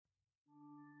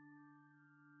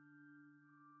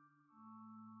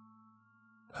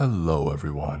Hello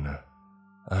everyone.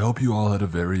 I hope you all had a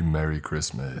very Merry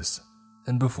Christmas.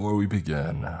 And before we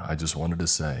begin, I just wanted to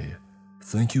say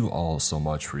thank you all so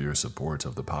much for your support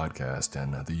of the podcast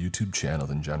and the YouTube channel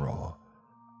in general.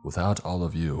 Without all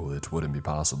of you, it wouldn't be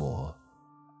possible.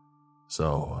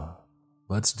 So,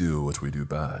 let's do what we do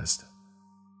best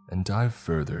and dive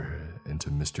further into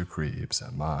Mr. Creep's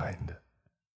mind.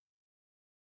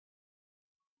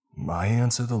 My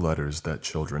answer the letters that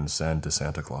children send to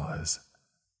Santa Claus.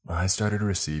 I started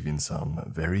receiving some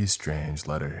very strange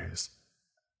letters,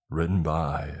 written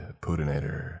by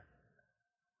Putinator.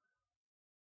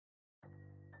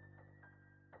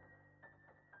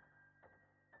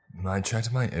 I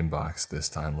checked my inbox this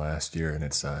time last year and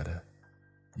it said,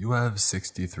 "You have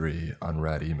 63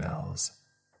 unread emails."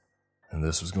 And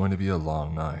this was going to be a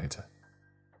long night.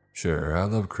 Sure, I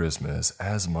love Christmas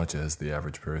as much as the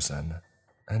average person,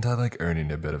 and I like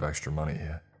earning a bit of extra money,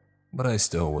 but I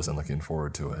still wasn't looking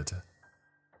forward to it.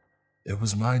 It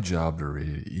was my job to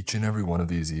read each and every one of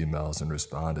these emails and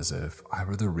respond as if I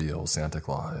were the real Santa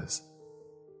Claus.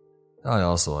 I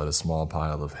also had a small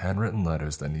pile of handwritten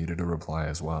letters that needed a reply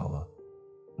as well.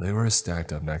 They were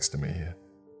stacked up next to me,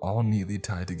 all neatly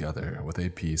tied together with a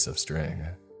piece of string.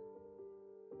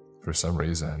 For some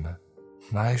reason,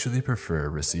 I actually prefer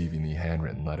receiving the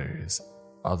handwritten letters,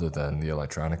 other than the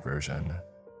electronic version.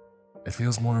 It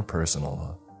feels more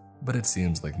personal, but it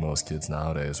seems like most kids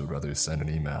nowadays would rather send an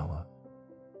email.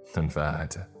 In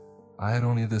fact, I had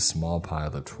only this small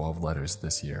pile of 12 letters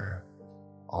this year.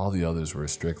 All the others were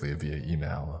strictly via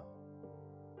email.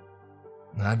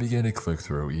 I began to click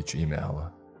through each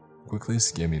email, quickly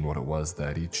skimming what it was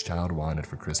that each child wanted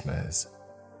for Christmas.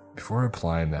 Before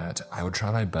replying that I would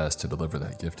try my best to deliver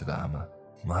that gift to them,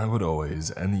 I would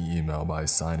always end the email by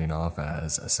signing off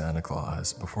as Santa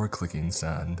Claus before clicking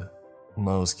send.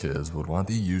 Most kids would want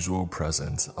the usual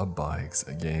presents of bikes,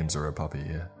 games, or a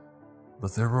puppy,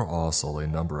 but there were also a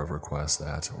number of requests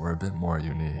that were a bit more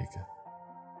unique.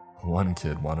 One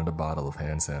kid wanted a bottle of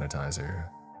hand sanitizer,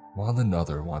 while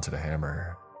another wanted a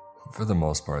hammer. For the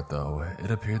most part though, it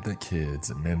appeared that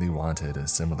kids mainly wanted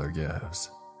similar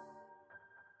gifts.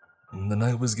 The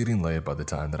night was getting late by the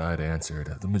time that I had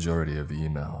answered the majority of the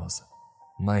emails.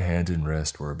 My hand and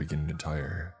wrist were beginning to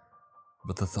tire,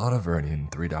 but the thought of earning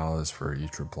 $3 for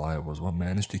each reply was what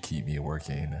managed to keep me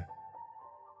working.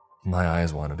 My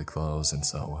eyes wanted to close, and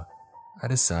so I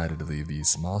decided to leave the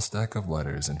small stack of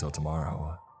letters until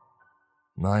tomorrow.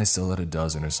 I still had a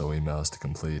dozen or so emails to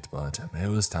complete, but it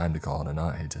was time to call it a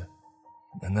night.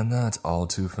 And then that all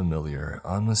too familiar,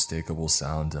 unmistakable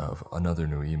sound of another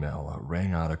new email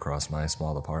rang out across my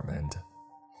small apartment.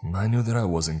 I knew that I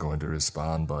wasn't going to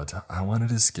respond, but I wanted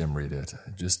to skim read it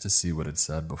just to see what it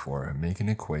said before making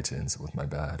acquaintance with my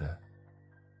bed.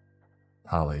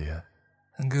 "Holly,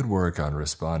 good work on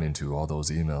responding to all those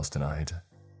emails tonight.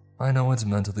 I know it's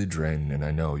mentally draining and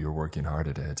I know you're working hard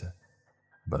at it,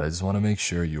 but I just want to make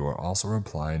sure you are also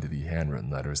replying to the handwritten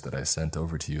letters that I sent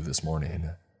over to you this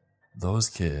morning. Those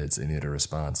kids need a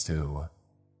response too.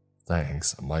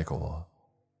 Thanks, Michael."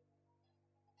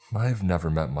 I've never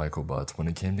met Michael, but when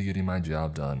it came to getting my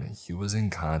job done, he was in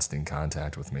constant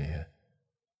contact with me.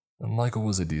 Michael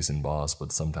was a decent boss,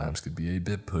 but sometimes could be a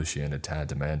bit pushy and a tad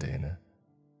demanding.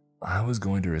 I was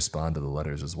going to respond to the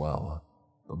letters as well,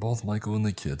 but both Michael and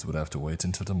the kids would have to wait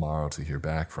until tomorrow to hear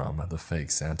back from the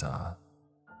fake Santa.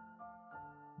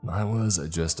 I was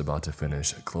just about to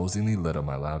finish closing the lid on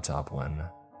my laptop when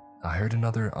I heard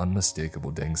another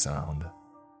unmistakable ding sound.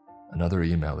 Another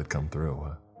email had come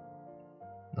through.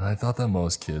 I thought that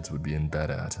most kids would be in bed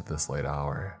at this late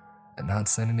hour and not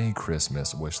sending a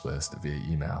Christmas wish list via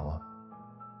email.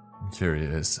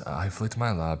 Curious, I flicked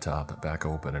my laptop back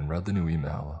open and read the new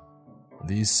email.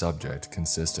 The subject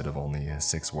consisted of only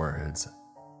 6 words.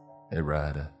 It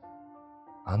read,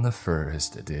 "On the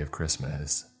first day of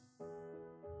Christmas."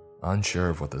 Unsure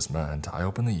of what this meant, I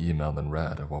opened the email and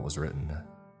read what was written.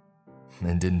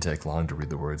 It didn't take long to read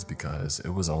the words because it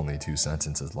was only 2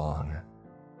 sentences long.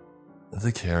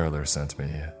 The caroler sent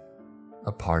me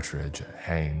a partridge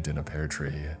hanged in a pear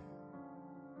tree.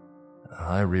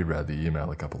 I reread the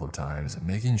email a couple of times,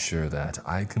 making sure that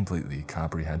I completely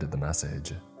comprehended the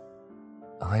message.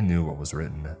 I knew what was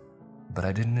written, but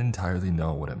I didn't entirely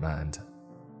know what it meant.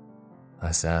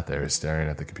 I sat there staring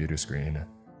at the computer screen,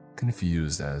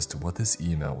 confused as to what this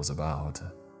email was about.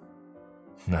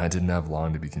 I didn't have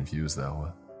long to be confused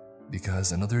though,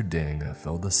 because another ding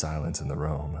filled the silence in the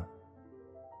room.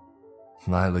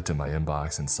 I looked at my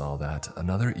inbox and saw that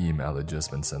another email had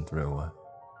just been sent through.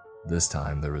 This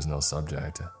time there was no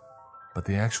subject, but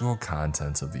the actual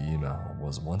contents of the email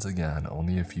was once again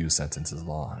only a few sentences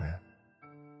long.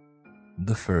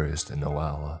 The first,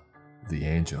 Noel. The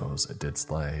angels did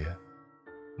slay.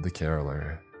 The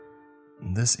caroler.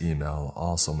 This email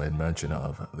also made mention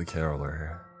of the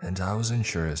caroler, and I wasn't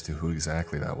sure as to who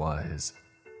exactly that was.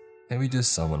 Maybe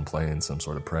just someone playing some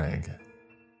sort of prank.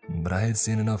 But I had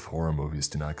seen enough horror movies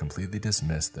to not completely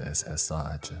dismiss this as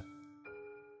such.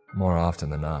 More often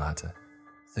than not,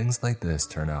 things like this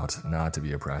turn out not to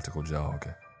be a practical joke,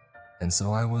 and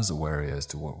so I was wary as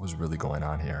to what was really going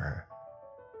on here.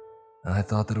 I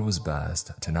thought that it was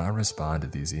best to not respond to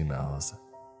these emails,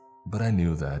 but I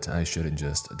knew that I shouldn't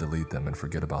just delete them and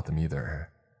forget about them either.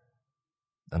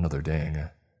 Another ding.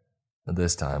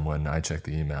 This time when I checked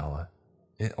the email,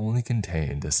 it only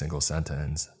contained a single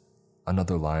sentence,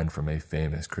 another line from a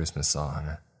famous Christmas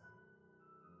song.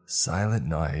 Silent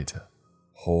night,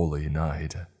 holy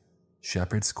night,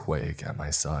 shepherds quake at my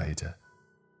sight.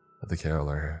 The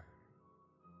caroler.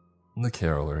 The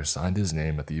caroler signed his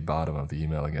name at the bottom of the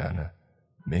email again,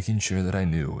 making sure that I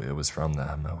knew it was from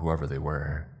them, whoever they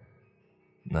were.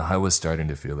 I was starting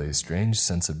to feel a strange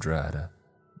sense of dread,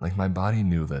 like my body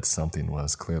knew that something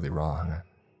was clearly wrong,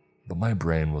 but my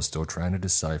brain was still trying to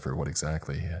decipher what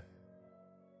exactly.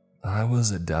 I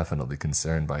was definitely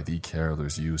concerned by the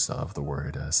caroler's use of the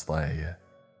word slay.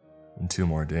 2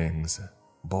 more dings,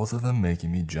 both of them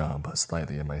making me jump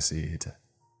slightly in my seat.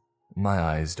 My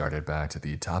eyes darted back to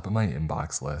the top of my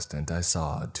inbox list and I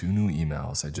saw 2 new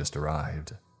emails had just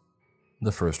arrived.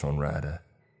 The first one read,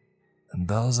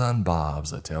 Bells on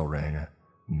Bob's a tail ring,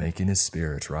 making his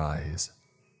spirits rise.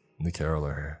 The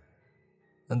caroler.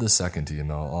 And the second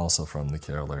email, also from the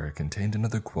caroler, contained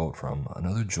another quote from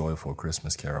another joyful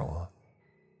Christmas carol.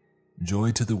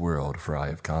 Joy to the world, for I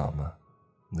have come.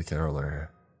 The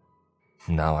caroler.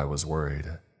 Now I was worried.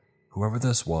 Whoever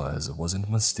this was wasn't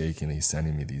mistakenly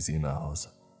sending me these emails.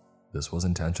 This was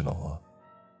intentional.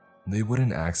 They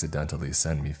wouldn't accidentally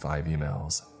send me 5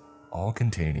 emails, all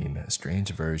containing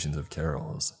strange versions of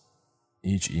carols.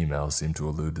 Each email seemed to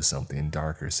allude to something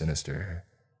dark or sinister,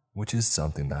 which is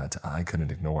something that I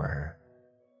couldn't ignore.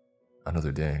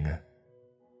 Another ding.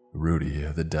 Rudy,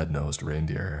 the dead-nosed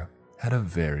reindeer, had a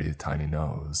very tiny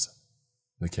nose.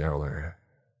 The caroler.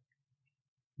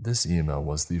 This email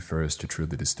was the first to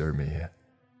truly disturb me.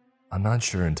 I'm not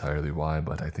sure entirely why,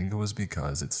 but I think it was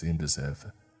because it seemed as if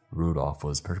Rudolph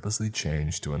was purposely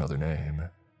changed to another name.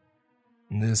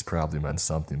 This probably meant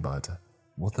something, but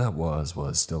what that was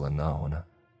still unknown.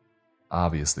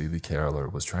 Obviously, the caroler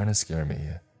was trying to scare me,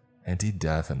 and he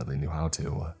definitely knew how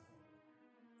to.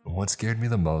 What scared me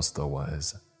the most, though,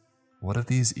 was, what if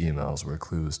these emails were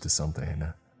clues to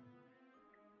something?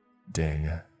 Ding.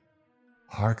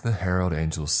 Hark the herald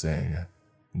angels sing,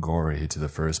 glory to the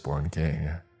firstborn king.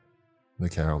 The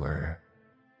caroler.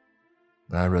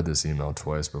 I read this email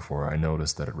twice before I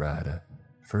noticed that it read,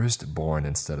 firstborn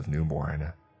instead of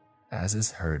newborn, as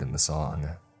is heard in the song.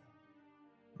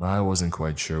 I wasn't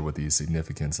quite sure what the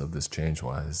significance of this change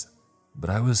was, but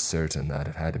I was certain that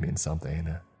it had to mean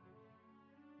something.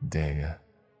 Ding.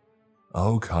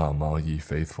 O come, all ye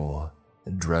faithful,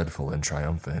 dreadful and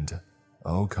triumphant,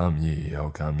 O come ye,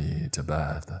 to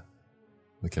Beth.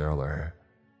 The caroler.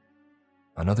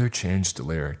 Another changed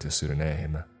lyric to suit a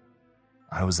name.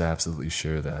 I was absolutely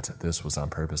sure that this was on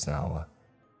purpose now.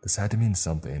 This had to mean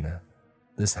something.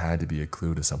 This had to be a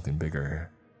clue to something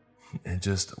bigger. It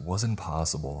just wasn't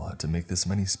possible to make this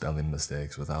many spelling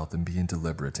mistakes without them being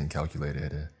deliberate and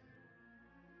calculated.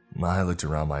 I looked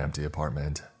around my empty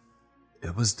apartment.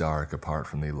 It was dark apart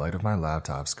from the light of my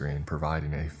laptop screen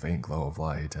providing a faint glow of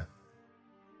light.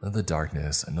 The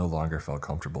darkness no longer felt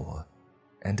comfortable,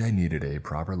 and I needed a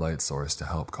proper light source to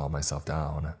help calm myself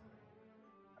down.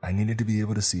 I needed to be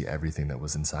able to see everything that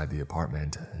was inside the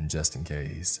apartment, just in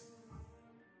case.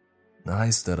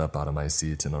 I stood up out of my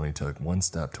seat and only took 1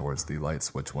 step towards the light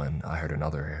switch when I heard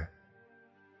another.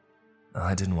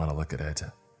 I didn't want to look at it,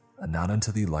 not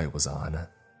until the light was on.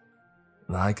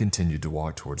 I continued to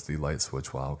walk towards the light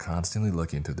switch while constantly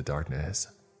looking through the darkness,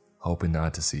 hoping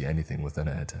not to see anything within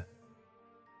it.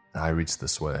 I reached the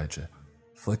switch,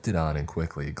 flicked it on, and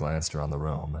quickly glanced around the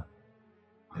room.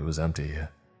 It was empty.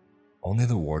 Only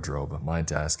the wardrobe, my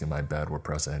desk, and my bed were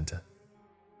present.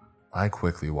 I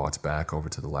quickly walked back over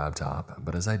to the laptop,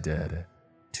 but as I did,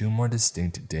 2 more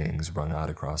distinct dings rung out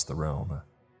across the room.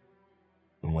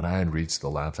 When I had reached the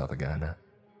laptop again,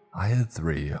 I had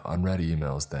 3 unread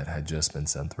emails that had just been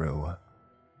sent through.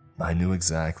 I knew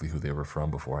exactly who they were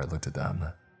from before I looked at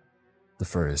them. The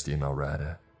first email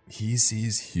read, He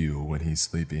sees Hugh when he's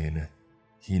sleeping.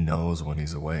 He knows when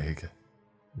he's awake.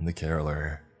 The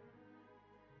caroler.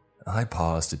 I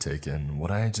paused to take in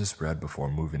what I had just read before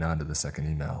moving on to the second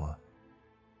email.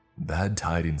 Bad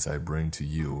tidings I bring to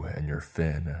you and your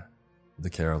Finn, the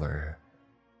caroler.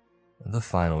 The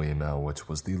final email, which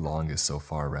was the longest so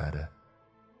far, read,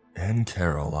 "And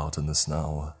Carol out in the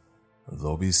snow.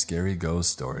 There'll be scary ghost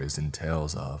stories and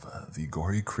tales of the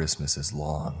gory Christmases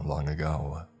long, long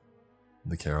ago.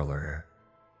 The caroler."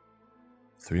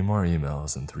 3 more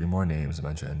emails and 3 more names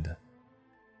mentioned.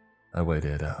 I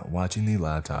waited, watching the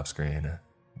laptop screen,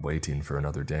 waiting for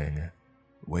another ding,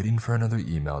 waiting for another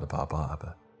email to pop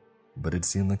up, but it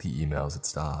seemed like the emails had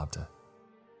stopped.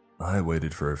 I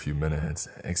waited for a few minutes,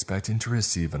 expecting to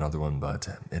receive another one, but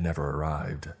it never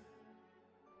arrived.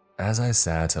 As I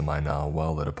sat in my now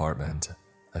well-lit apartment,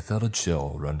 I felt a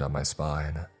chill run down my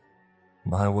spine.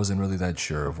 I wasn't really that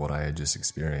sure of what I had just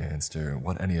experienced or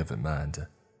what any of it meant.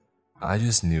 I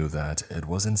just knew that it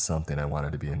wasn't something I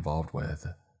wanted to be involved with.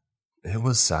 It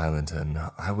was silent and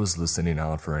I was listening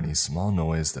out for any small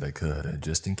noise that I could,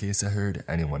 just in case I heard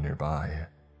anyone nearby.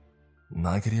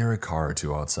 I could hear a car or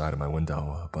two outside of my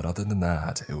window, but other than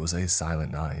that, it was a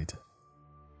silent night.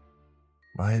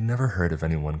 I had never heard of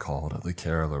anyone called the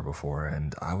caroler before,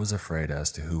 and I was afraid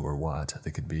as to who or what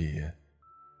they could be.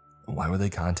 Why were they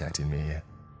contacting me,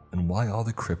 and why all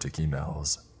the cryptic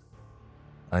emails?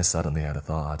 I suddenly had a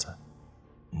thought.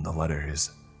 The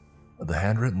letters. The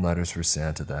handwritten letters for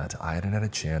Santa that I hadn't had a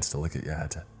chance to look at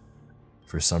yet.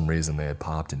 For some reason they had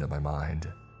popped into my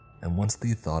mind, and once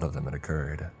the thought of them had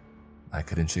occurred, I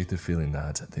couldn't shake the feeling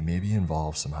that they may be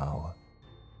involved somehow.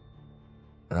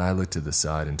 I looked to the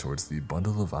side and towards the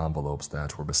bundle of envelopes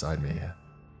that were beside me.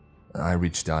 I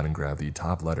reached down and grabbed the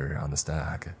top letter on the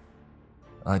stack.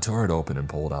 I tore it open and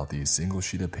pulled out the single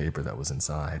sheet of paper that was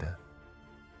inside.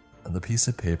 The piece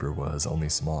of paper was only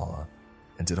small,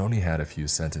 and it only had a few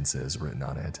sentences written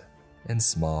on it, in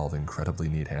small, incredibly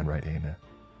neat handwriting.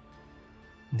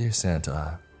 "Dear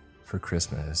Santa, for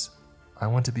Christmas, I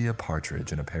want to be a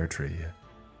partridge in a pear tree.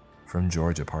 From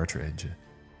Georgia Partridge."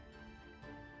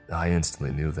 I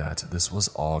instantly knew that this was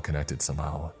all connected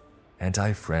somehow, and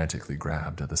I frantically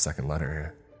grabbed the second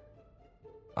letter.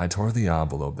 I tore the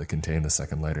envelope that contained the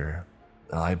second letter.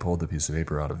 I pulled the piece of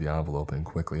paper out of the envelope and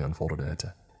quickly unfolded it.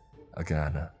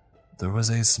 Again, there was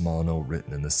a small note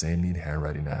written in the same neat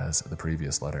handwriting as the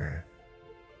previous letter.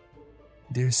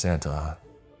 "Dear Santa,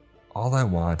 all I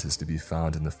want is to be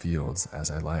found in the fields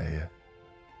as I lay.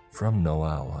 From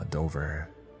Noel Dover."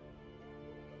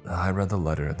 I read the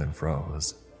letter and then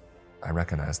froze. I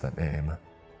recognized that name.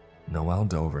 Noel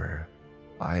Dover.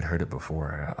 I had heard it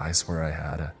before, I swear I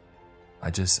had.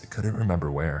 I just couldn't remember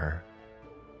where.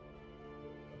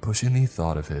 Pushing the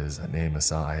thought of his name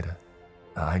aside,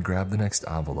 I grabbed the next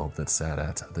envelope that sat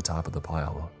at the top of the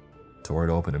pile, tore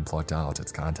it open and plucked out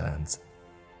its contents.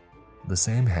 The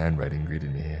same handwriting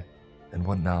greeted me, in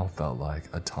what now felt like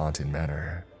a taunting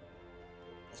manner.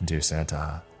 "Dear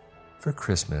Santa, for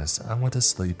Christmas I want to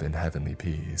sleep in heavenly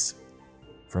peace.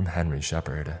 From Henry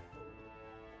Shepard."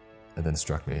 It then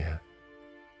struck me.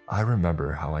 I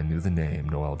remember how I knew the name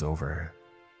Noel Dover.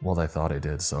 Well, I thought I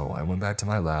did, so I went back to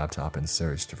my laptop and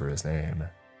searched for his name.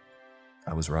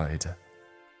 I was right.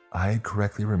 I had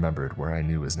correctly remembered where I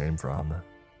knew his name from.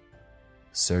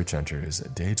 Search enters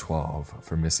day 12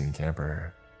 for missing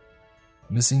camper.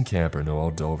 Missing camper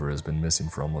Noel Dover has been missing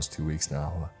for almost 2 weeks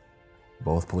now.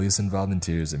 Both police and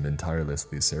volunteers have been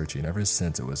tirelessly searching ever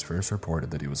since it was first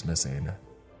reported that he was missing.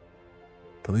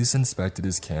 Police inspected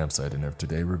his campsite and have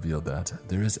today revealed that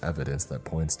there is evidence that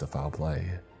points to foul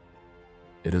play.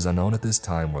 It is unknown at this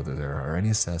time whether there are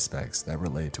any suspects that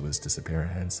relate to his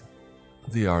disappearance.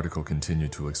 The article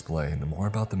continued to explain more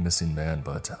about the missing man,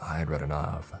 but I had read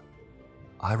enough.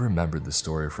 I remembered the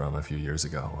story from a few years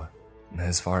ago.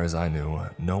 As far as I knew,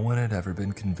 no one had ever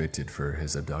been convicted for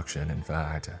his abduction. In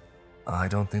fact, I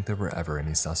don't think there were ever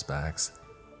any suspects.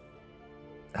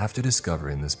 After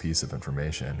discovering this piece of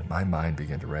information, my mind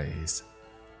began to race.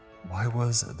 Why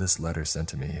was this letter sent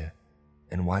to me,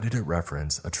 and why did it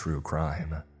reference a true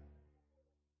crime?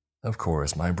 Of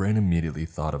course, my brain immediately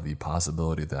thought of the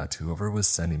possibility that whoever was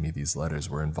sending me these letters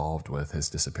were involved with his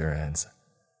disappearance,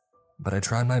 but I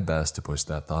tried my best to push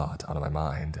that thought out of my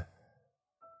mind.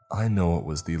 I know it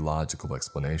was the logical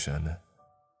explanation,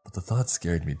 but the thought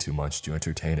scared me too much to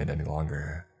entertain it any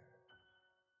longer.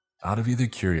 Out of either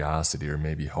curiosity or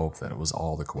maybe hope that it was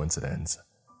all a coincidence,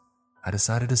 I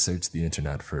decided to search the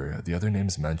internet for the other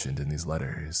names mentioned in these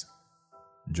letters,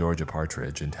 Georgia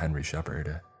Partridge and Henry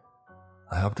Shepard.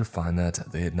 I hoped to find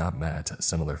that they had not met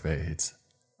similar fates.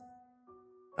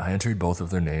 I entered both of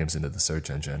their names into the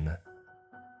search engine.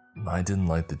 I didn't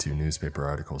like the 2 newspaper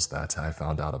articles that I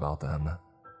found out about them.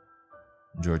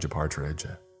 Georgia Partridge,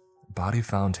 body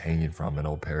found hanging from an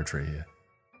old pear tree.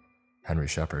 Henry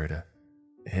Shepard,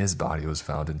 His body was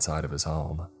found inside of his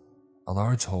home. A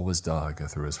large hole was dug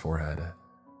through his forehead.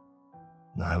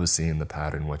 I was seeing the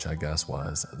pattern, which I guess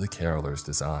was the caroler's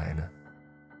design.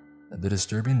 The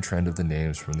disturbing trend of the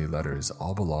names from the letters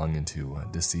all belonging to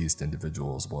deceased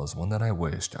individuals was one that I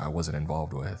wished I wasn't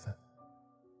involved with.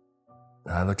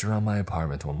 I looked around my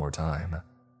apartment one more time,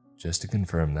 just to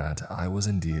confirm that I was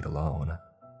indeed alone.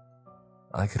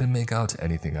 I couldn't make out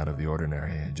anything out of the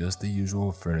ordinary, just the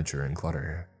usual furniture and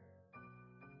clutter.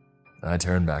 I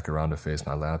turned back around to face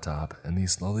my laptop and the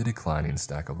slowly declining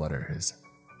stack of letters.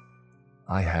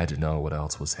 I had to know what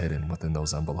else was hidden within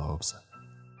those envelopes.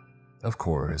 Of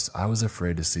course, I was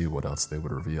afraid to see what else they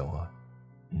would reveal,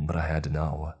 but I had to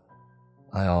know.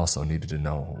 I also needed to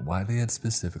know why they had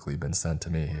specifically been sent to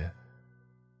me.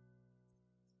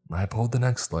 I pulled the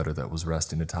next letter that was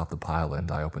resting atop the pile and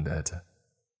I opened it.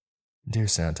 Dear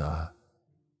Santa,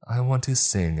 I want to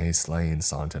sing a sleighing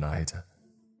song tonight.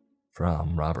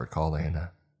 From Robert Calling.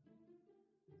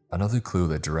 Another clue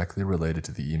that directly related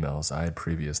to the emails I had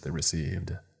previously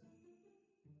received.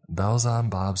 Bells on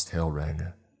Bob's tail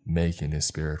ring, making his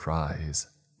spirit rise.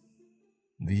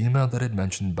 The email that had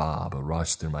mentioned Bob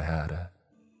rushed through my head.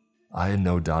 I had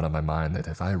no doubt in my mind that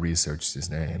if I researched his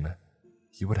name,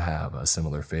 he would have a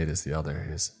similar fate as the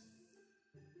others.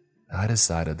 I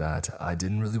decided that I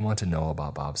didn't really want to know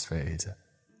about Bob's fate,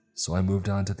 so I moved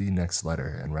on to the next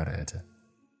letter and read it.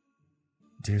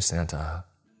 Dear Santa,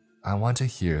 I want to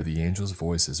hear the angels'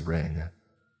 voices ring.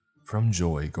 From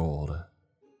Joy Gold.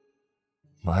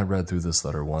 I read through this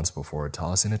letter once before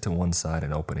tossing it to one side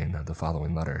and opening the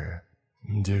following letter.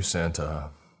 Dear Santa,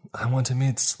 I want to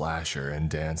meet Slasher and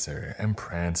Dancer and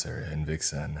Prancer and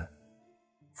Vixen.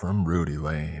 From Rudy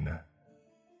Lane.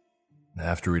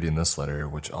 After reading this letter,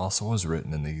 which also was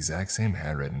written in the exact same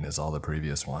handwriting as all the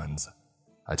previous ones,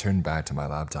 I turned back to my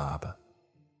laptop.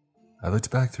 I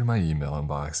looked back through my email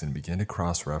inbox and began to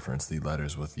cross-reference the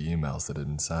letters with the emails that had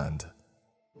been sent.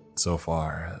 So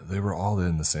far, they were all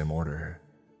in the same order,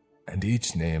 and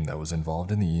each name that was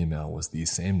involved in the email was the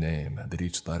same name that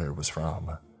each letter was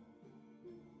from.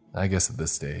 I guess at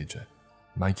this stage,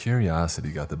 my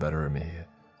curiosity got the better of me,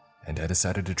 and I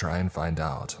decided to try and find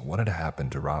out what had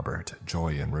happened to Robert,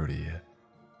 Joy, and Rudy.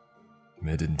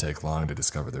 It didn't take long to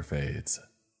discover their fates.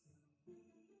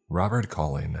 Robert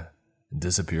Calling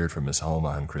disappeared from his home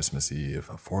on Christmas Eve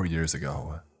 4 years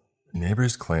ago.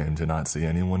 Neighbors claimed to not see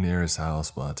anyone near his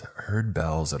house but heard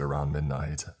bells at around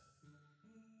midnight.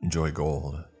 Joy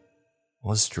Gold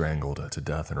was strangled to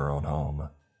death in her own home.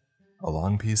 A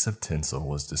long piece of tinsel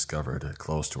was discovered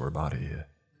close to her body.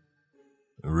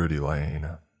 Rudy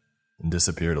Lane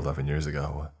disappeared 11 years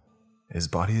ago. His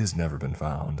body has never been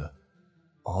found.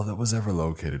 All that was ever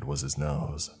located was his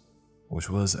nose, which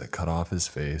was cut off his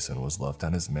face and was left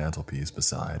on his mantelpiece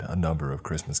beside a number of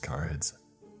Christmas cards.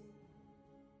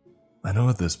 I know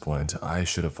at this point I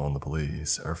should have phoned the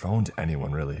police, or phoned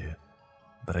anyone really,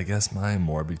 but I guess my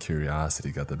morbid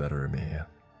curiosity got the better of me.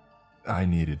 I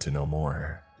needed to know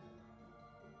more.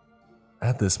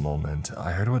 At this moment,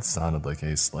 I heard what sounded like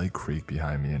a slight creak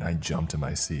behind me and I jumped in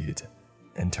my seat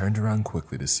and turned around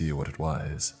quickly to see what it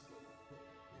was.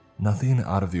 Nothing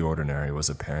out of the ordinary was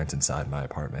apparent inside my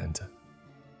apartment.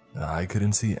 I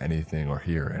couldn't see anything or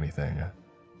hear anything,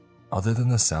 other than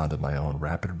the sound of my own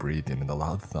rapid breathing and the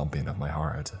loud thumping of my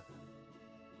heart.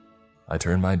 I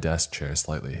turned my desk chair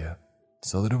slightly,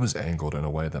 so that it was angled in a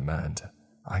way that meant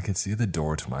I could see the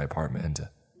door to my apartment,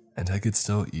 and I could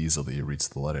still easily reach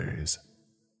the letters.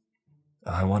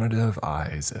 I wanted to have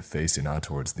eyes facing out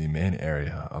towards the main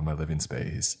area of my living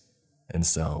space, and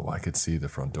so I could see the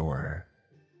front door.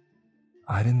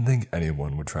 I didn't think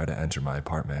anyone would try to enter my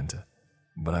apartment,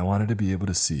 but I wanted to be able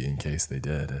to see in case they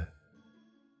did.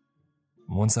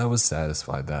 Once I was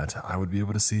satisfied that I would be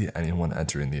able to see anyone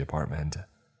entering the apartment,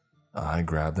 I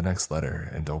grabbed the next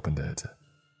letter and opened it.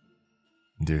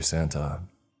 Dear Santa,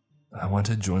 I want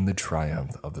to join the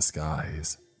triumph of the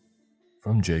skies.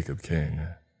 From Jacob King.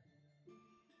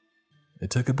 It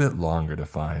took a bit longer to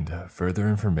find further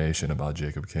information about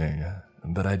Jacob King,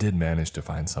 but I did manage to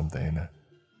find something.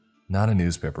 Not a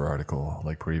newspaper article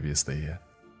like previously,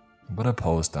 but a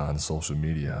post on social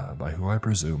media by who I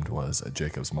presumed was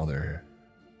Jacob's mother.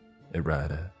 It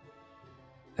read,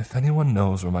 If anyone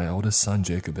knows where my oldest son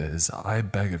Jacob is, I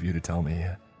beg of you to tell me.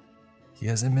 He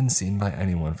hasn't been seen by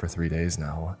anyone for 3 days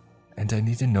now, and I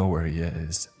need to know where he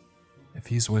is. If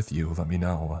he's with you, let me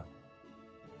know.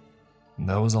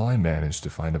 That was all I managed to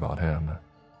find about him,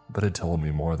 but it told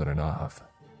me more than enough.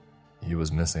 He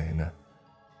was missing.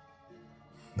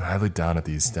 I looked down at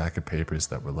the stack of papers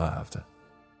that were left.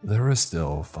 There were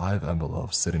still 5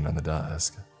 envelopes sitting on the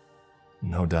desk.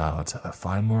 No doubt,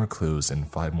 5 more clues and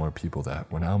 5 more people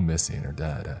that were now missing or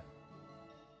dead.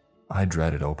 I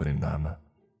dreaded opening them,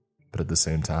 but at the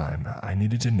same time, I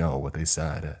needed to know what they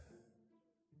said.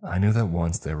 I knew that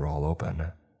once they were all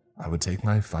open, I would take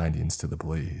my findings to the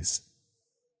police.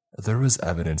 There was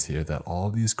evidence here that all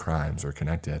of these crimes were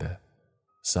connected.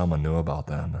 Someone knew about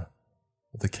them.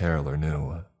 The caroler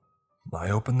knew. I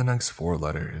opened the next 4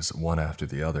 letters, one after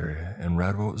the other, and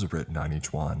read what was written on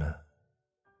each one.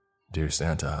 Dear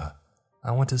Santa,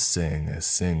 I want to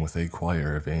sing with a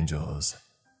choir of angels,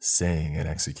 sing in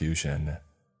execution.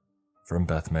 From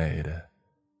Beth Maid.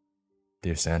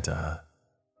 Dear Santa,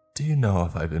 do you know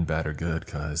if I've been bad or good,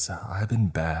 'cause I've been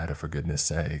bad for goodness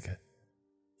sake.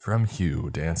 From Hugh,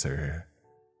 dancer.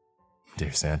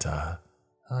 Dear Santa,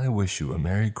 I wish you a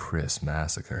Merry Chris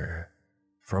massacre.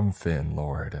 From Finn,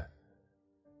 Lord.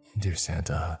 Dear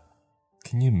Santa,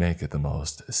 can you make it the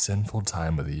most sinful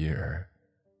time of the year?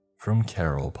 From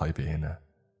Carol, piping.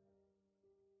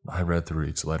 I read through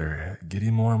each letter,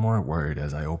 getting more and more worried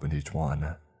as I opened each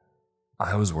one.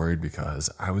 I was worried because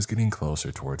I was getting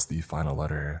closer towards the final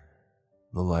letter,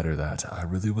 the letter that I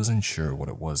really wasn't sure what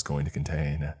it was going to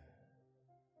contain.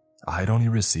 I had only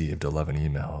received 11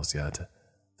 emails, yet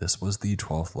this was the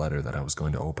 12th letter that I was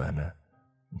going to open.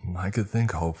 I could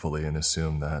think hopefully and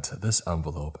assume that this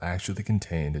envelope actually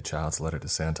contained a child's letter to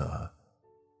Santa,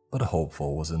 but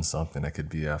hopeful wasn't something I could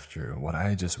be after what I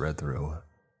had just read through.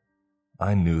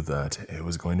 I knew that it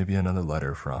was going to be another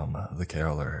letter from the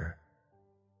caroler.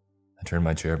 I turned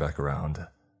my chair back around,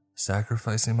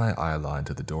 sacrificing my eye line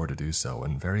to the door to do so,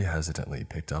 and very hesitantly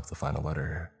picked up the final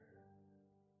letter.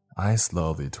 I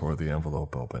slowly tore the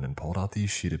envelope open and pulled out the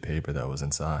sheet of paper that was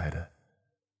inside.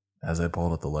 As I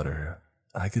pulled out the letter,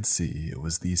 I could see it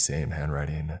was the same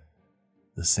handwriting,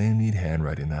 the same neat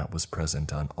handwriting that was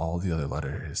present on all the other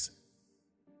letters.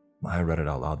 I read it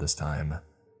out loud this time,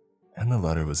 and the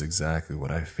letter was exactly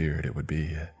what I feared it would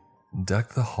be. Deck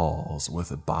the halls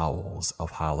with boughs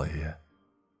of holly.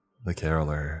 The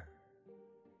caroler.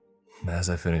 As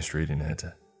I finished reading it,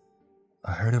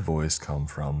 I heard a voice come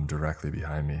from directly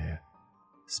behind me,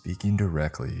 speaking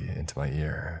directly into my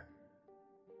ear.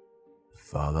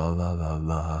 Fa la la la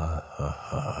la, ha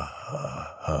ha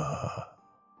ha ha.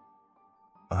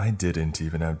 I didn't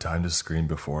even have time to scream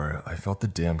before I felt the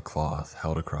damp cloth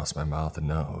held across my mouth and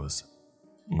nose.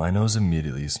 My nose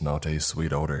immediately smelt a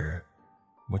sweet odor,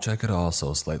 which I could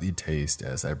also slightly taste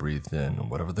as I breathed in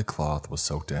whatever the cloth was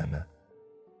soaked in.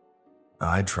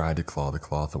 I tried to claw the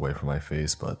cloth away from my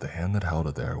face, but the hand that held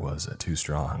it there was too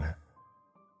strong.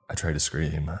 I tried to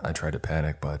scream, I tried to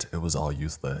panic, but it was all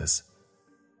useless.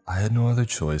 I had no other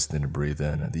choice than to breathe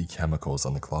in the chemicals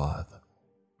on the cloth.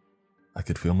 I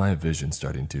could feel my vision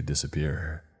starting to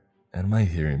disappear, and my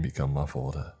hearing become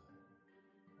muffled.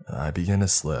 I began to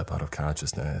slip out of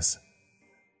consciousness.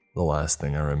 The last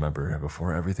thing I remember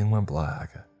before everything went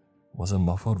black was a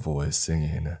muffled voice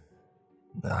singing.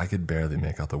 I could barely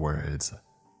make out the words.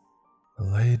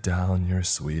 Lay down your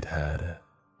sweet head.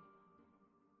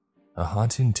 A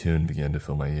haunting tune began to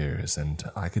fill my ears, and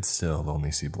I could still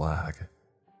only see black.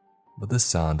 But the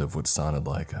sound of what sounded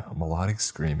like melodic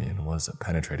screaming was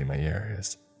penetrating my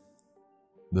ears.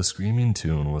 The screaming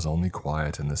tune was only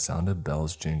quiet, and the sound of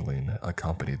bells jingling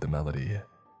accompanied the melody.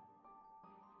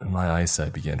 My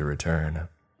eyesight began to return.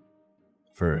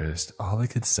 First, all I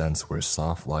could sense were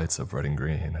soft lights of red and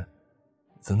green.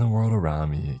 Then the world around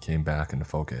me came back into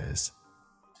focus.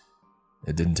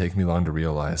 It didn't take me long to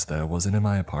realize that I wasn't in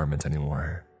my apartment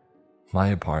anymore. My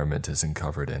apartment isn't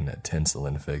covered in tinsel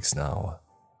and fake snow,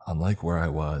 unlike where I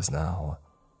was now.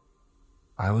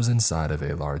 I was inside of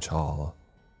a large hall,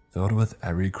 filled with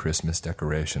every Christmas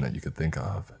decoration that you could think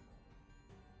of.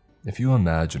 If you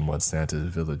imagine what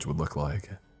Santa's village would look like,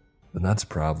 then that's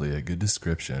probably a good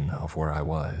description of where I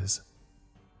was.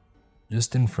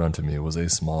 Just in front of me was a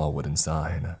small wooden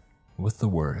sign with the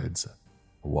words,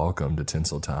 Welcome to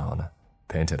Tinseltown,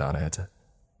 painted on it,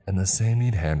 and the same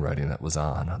neat handwriting that was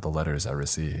on the letters I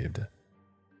received.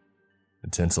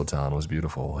 Tinseltown was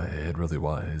beautiful, it really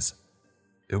was.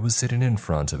 It was sitting in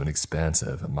front of an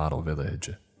expansive model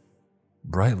village.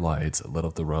 Bright lights lit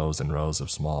up the rows and rows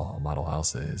of small model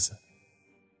houses.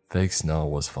 Fake snow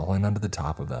was falling onto the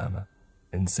top of them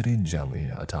and sitting gently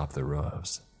atop their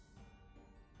roofs.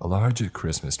 A large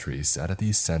Christmas tree sat at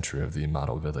the center of the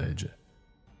model village.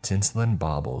 Tinsel and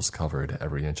baubles covered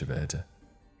every inch of it.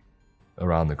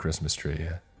 Around the Christmas tree,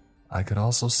 I could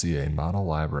also see a model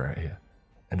library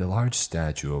and a large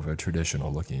statue of a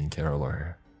traditional-looking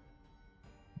caroler.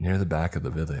 Near the back of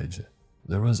the village,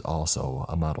 there was also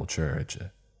a model church.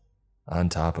 On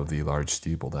top of the large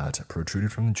steeple that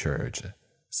protruded from the church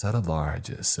sat a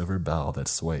large silver bell that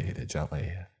swayed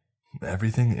gently.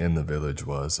 Everything in the village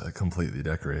was completely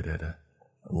decorated.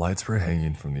 Lights were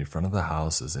hanging from the front of the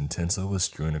houses and tinsel was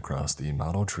strewn across the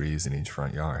model trees in each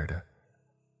front yard.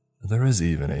 There was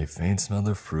even a faint smell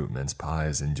of fruit mince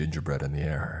pies and gingerbread in the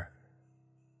air.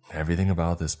 Everything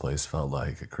about this place felt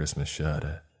like Christmas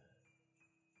should.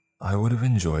 I would have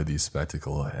enjoyed the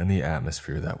spectacle and the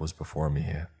atmosphere that was before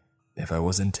me if I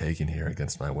wasn't taken here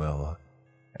against my will,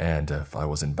 and if I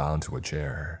wasn't bound to a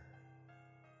chair.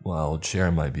 Well,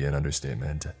 chair might be an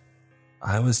understatement.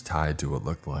 I was tied to what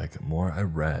looked like more a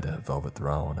red velvet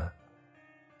throne.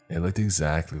 It looked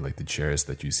exactly like the chairs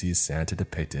that you see Santa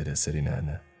depicted sitting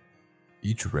in.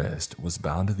 Each wrist was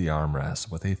bound to the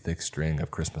armrest with a thick string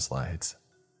of Christmas lights.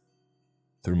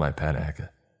 Through my panic,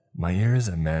 my ears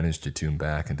managed to tune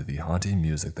back into the haunting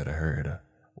music that I heard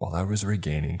while I was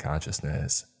regaining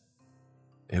consciousness.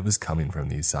 It was coming from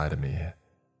the side of me.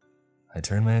 I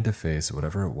turned my head to face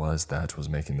whatever it was that was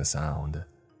making the sound.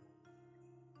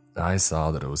 I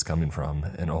saw that it was coming from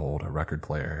an old record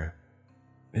player.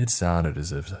 It sounded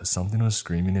as if something was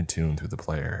screaming a tune through the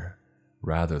player,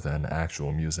 rather than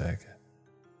actual music.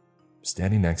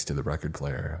 Standing next to the record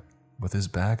player, with his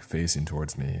back facing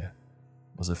towards me,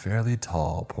 was a fairly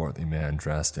tall, portly man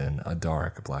dressed in a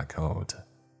dark black coat.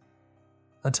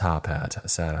 A top hat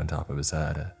sat on top of his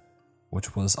head,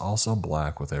 which was also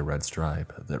black with a red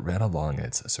stripe that ran along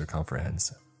its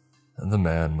circumference. The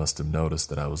man must have noticed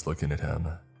that I was looking at him,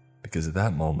 because at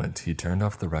that moment he turned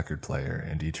off the record player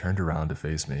and he turned around to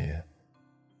face me.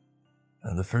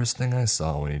 And the first thing I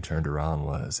saw when he turned around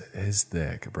was his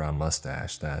thick brown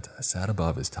mustache that sat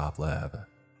above his top lip.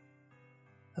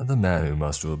 The man, who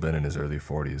must have been in his early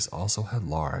 40s, also had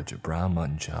large brown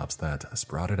mutton chops that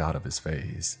sprouted out of his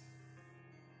face.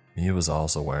 He was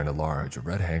also wearing a large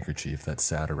red handkerchief that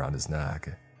sat around his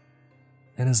neck.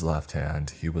 In his left hand,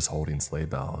 he was holding sleigh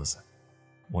bells,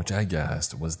 which I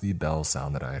guessed was the bell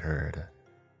sound that I had heard.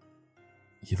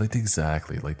 He looked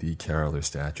exactly like the caroler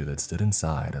statue that stood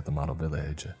inside at the model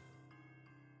village.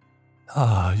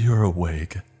 "Ah, you're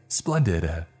awake.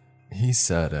 Splendid," he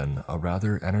said in a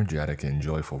rather energetic and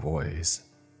joyful voice.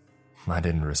 I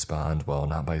didn't respond, well,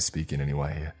 not by speaking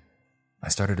anyway. I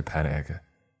started to panic,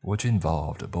 which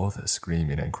involved both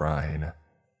screaming and crying.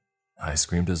 I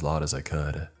screamed as loud as I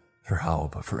could, for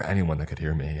help, for anyone that could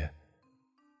hear me.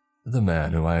 The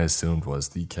man, who I assumed was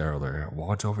the caroler,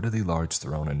 walked over to the large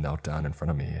throne and knelt down in front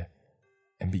of me,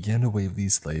 and began to wave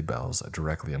these sleigh bells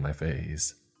directly in my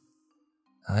face.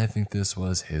 I think this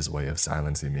was his way of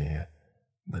silencing me,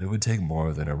 but it would take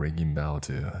more than a ringing bell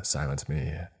to silence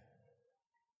me.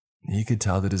 He could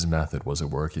tell that his method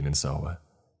wasn't working, and so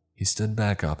he stood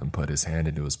back up and put his hand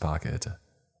into his pocket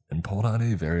and pulled out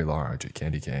a very large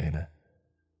candy cane.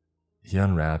 He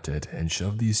unwrapped it and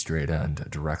shoved the straight end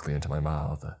directly into my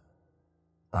mouth.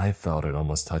 I felt it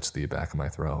almost touch the back of my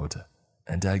throat,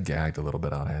 and I gagged a little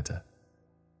bit on it.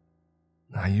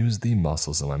 I used the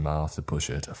muscles in my mouth to push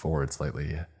it forward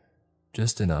slightly,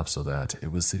 just enough so that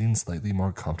it was sitting slightly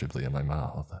more comfortably in my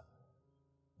mouth.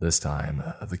 This time,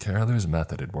 the caroler's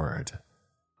method had worked.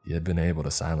 He had been able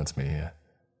to silence me.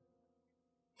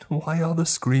 "Why all the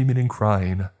screaming and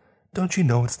crying? Don't you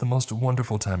know it's the most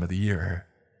wonderful time of the year?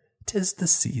 'Tis the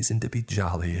season to be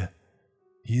jolly,"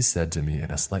 he said to me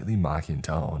in a slightly mocking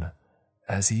tone,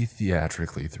 as he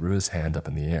theatrically threw his hand up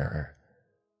in the air.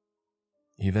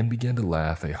 He then began to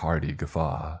laugh a hearty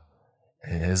guffaw.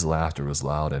 His laughter was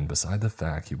loud, and beside the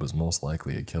fact he was most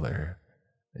likely a killer,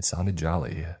 it sounded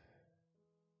jolly.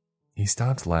 He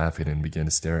stopped laughing and began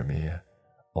to stare at me,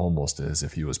 almost as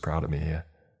if he was proud of me,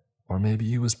 or maybe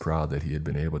he was proud that he had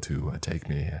been able to take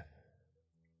me.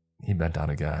 He bent down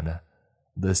again,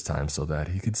 this time so that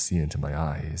he could see into my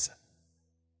eyes.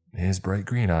 His bright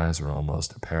green eyes were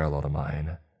almost parallel to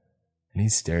mine, and he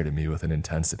stared at me with an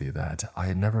intensity that I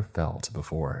had never felt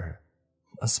before.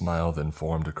 A smile then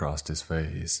formed across his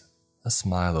face, a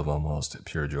smile of almost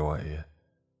pure joy.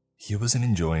 He wasn't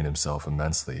enjoying himself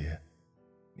immensely.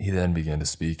 He then began to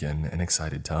speak in an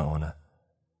excited tone.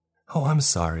 "Oh, I'm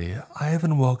sorry, I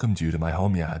haven't welcomed you to my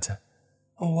home yet.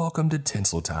 Welcome to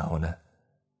Tinseltown,"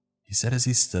 he said as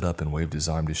he stood up and waved his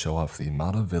arm to show off the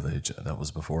model village that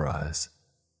was before us.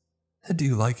 "Do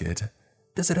you like it?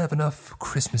 Does it have enough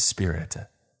Christmas spirit?"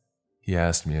 he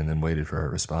asked me and then waited for a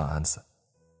response.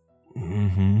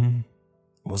 "Mm-hmm,"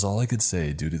 was all I could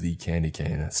say due to the candy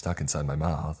cane stuck inside my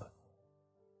mouth.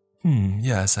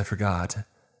 Yes, I forgot.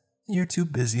 You're too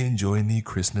busy enjoying the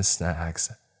Christmas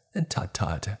snacks.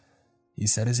 Tut-tut," he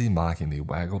said as he mockingly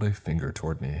waggled a finger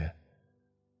toward me.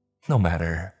 "No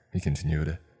matter," he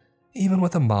continued. "Even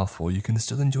with a mouthful, you can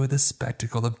still enjoy the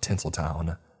spectacle of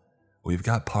Tinseltown. We've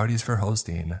got parties for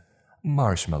hosting,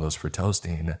 marshmallows for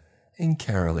toasting, and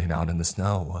caroling out in the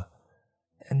snow.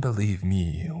 And believe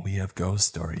me, we have ghost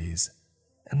stories.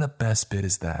 And the best bit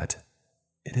is that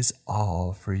it is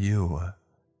all for you."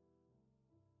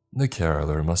 The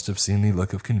caroler must have seen the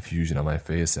look of confusion on my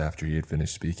face after he had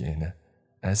finished speaking,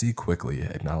 as he quickly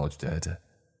acknowledged it.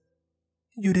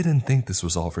 "You didn't think this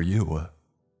was all for you?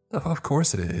 Of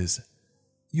course it is.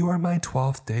 You are my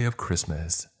 12th day of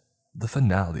Christmas, the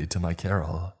finale to my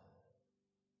carol."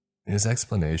 His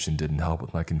explanation didn't help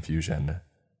with my confusion.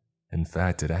 In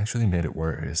fact, it actually made it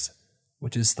worse,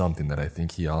 which is something that I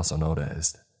think he also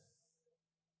noticed.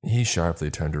 He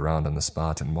sharply turned around on the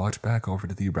spot and walked back over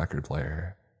to the record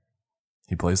player.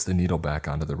 He placed the needle back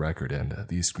onto the record and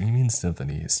the screaming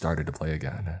symphony started to play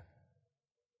again.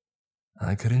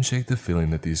 I couldn't shake the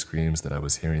feeling that these screams that I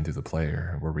was hearing through the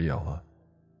player were real,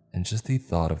 and just the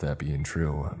thought of that being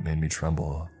true made me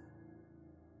tremble.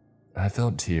 I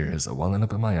felt tears welling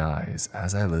up in my eyes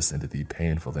as I listened to the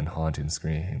painful and haunting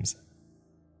screams.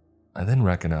 I then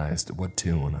recognized what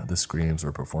tune the screams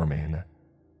were performing.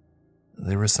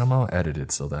 They were somehow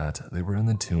edited so that they were in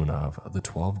the tune of the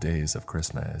 12 Days of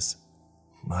Christmas.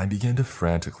 I began to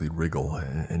frantically wriggle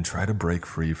and try to break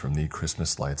free from the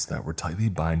Christmas lights that were tightly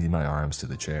binding my arms to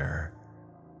the chair.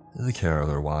 The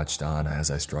caroler watched on as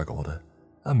I struggled,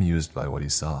 amused by what he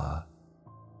saw.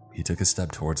 He took a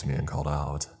step towards me and called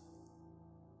out,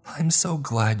 "I'm so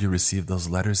glad you received those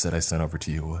letters that I sent over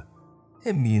to you.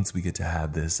 It means we get to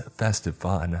have this festive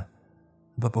fun.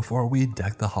 But before we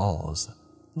deck the halls,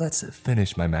 let's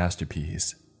finish my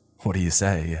masterpiece. What do you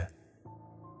say?"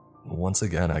 Once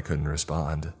again, I couldn't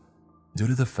respond, due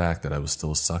to the fact that I was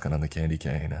still sucking on the candy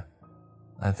cane.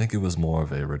 I think it was more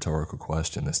of a rhetorical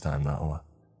question this time, though.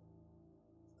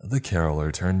 The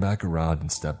caroler turned back around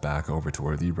and stepped back over to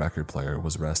where the record player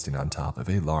was resting on top of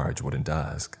a large wooden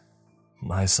desk.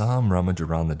 I saw him rummage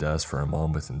around the desk for a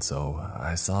moment, and so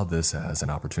I saw this as an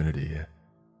opportunity.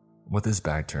 With his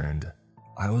back turned,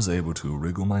 I was able to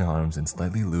wriggle my arms and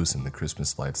slightly loosen the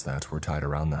Christmas lights that were tied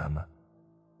around them.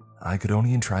 I could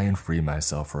only try and free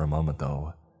myself for a moment,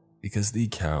 though, because the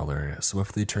caroler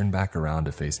swiftly turned back around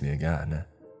to face me again.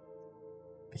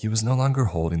 He was no longer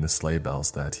holding the sleigh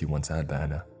bells that he once had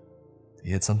been.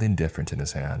 He had something different in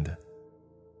his hand.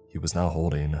 He was now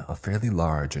holding a fairly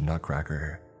large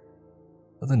nutcracker.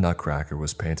 The nutcracker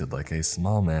was painted like a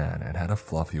small man and had a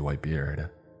fluffy white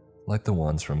beard, like the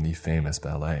ones from the famous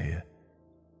ballet.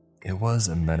 It was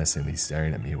menacingly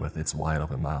staring at me with its wide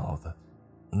open mouth.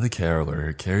 The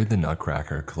caroler carried the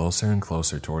nutcracker closer and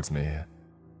closer towards me.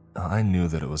 I knew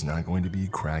that it was not going to be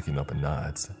cracking open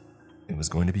nuts. It was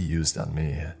going to be used on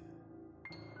me.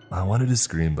 I wanted to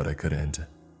scream, but I couldn't.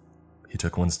 He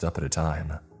took one step at a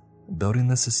time, building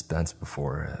the suspense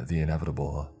before the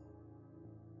inevitable.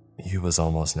 He was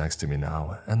almost next to me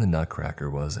now, and the nutcracker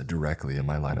was directly in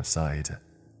my line of sight.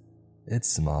 Its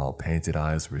small, painted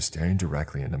eyes were staring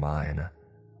directly into mine,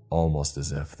 almost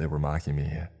as if they were mocking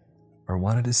me, or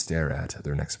wanted to stare at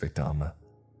their next victim.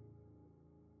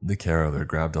 The caroler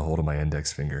grabbed a hold of my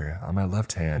index finger on my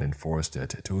left hand and forced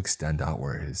it to extend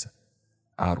outwards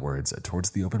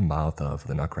towards the open mouth of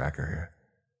the nutcracker.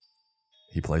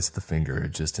 He placed the finger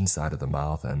just inside of the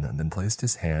mouth and then placed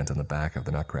his hand on the back of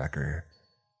the nutcracker,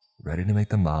 ready to make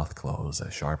the mouth close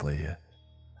sharply.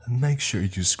 "Make sure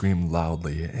you scream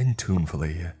loudly and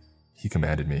tunefully," he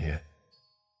commanded me.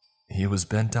 He was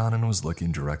bent down and was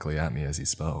looking directly at me as he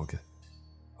spoke.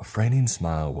 A frightening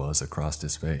smile was across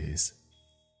his face.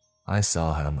 I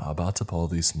saw him about to pull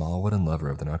the small wooden lever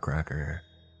of the nutcracker.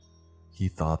 He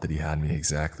thought that he had me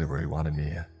exactly where he wanted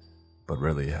me, but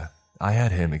really, I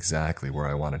had him exactly where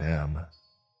I wanted him.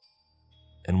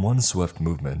 In one swift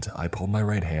movement, I pulled my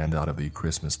right hand out of the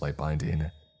Christmas light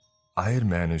binding. I had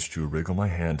managed to wriggle my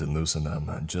hand and loosen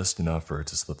them just enough for it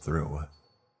to slip through.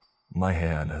 My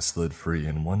hand slid free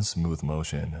in one smooth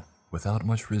motion, without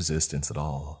much resistance at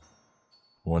all.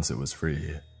 Once it was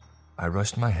free, I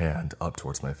rushed my hand up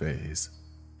towards my face,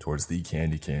 towards the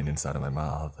candy cane inside of my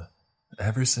mouth.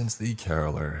 Ever since the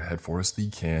caroler had forced the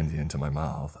candy into my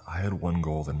mouth, I had one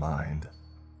goal in mind: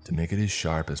 to make it as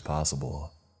sharp as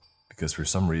possible, because for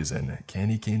some reason,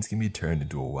 candy canes can be turned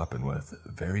into a weapon with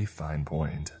a very fine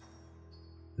point.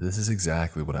 This is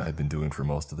exactly what I had been doing for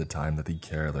most of the time that the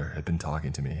caroler had been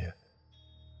talking to me.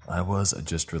 I was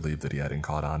just relieved that he hadn't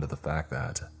caught on to the fact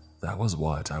that that was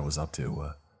what I was up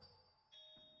to.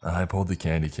 I pulled the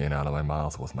candy cane out of my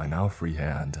mouth with my now free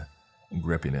hand,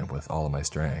 gripping it with all of my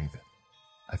strength.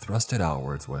 I thrust it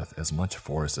outwards with as much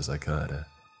force as I could.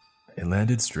 It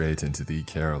landed straight into the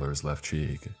caroler's left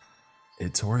cheek.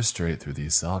 It tore straight through the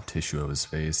soft tissue of his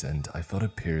face, and I felt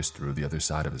it pierce through the other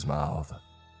side of his mouth.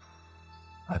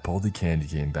 I pulled the candy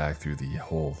cane back through the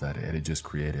hole that it had just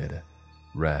created,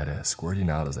 red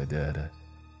squirting out as I did.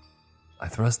 I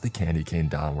thrust the candy cane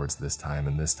downwards this time,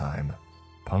 and this time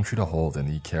punctured a hole in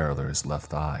the caroler's left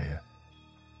thigh.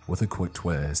 With a quick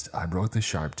twist, I broke the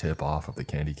sharp tip off of the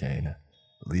candy cane,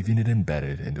 leaving it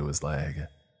embedded into his leg.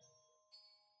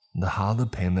 The howl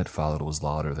of pain that followed was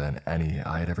louder than any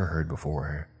I had ever heard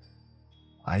before.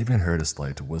 I even heard a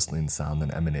slight whistling sound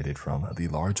that emanated from the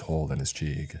large hole in his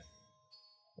cheek.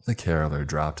 The caroler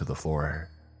dropped to the floor,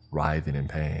 writhing in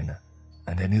pain,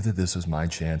 and I knew that this was my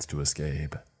chance to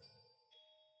escape.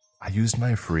 I used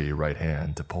my free right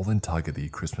hand to pull and tug at the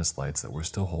Christmas lights that were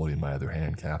still holding my other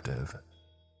hand captive.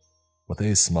 With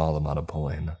a small amount of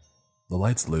pulling, the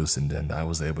lights loosened and I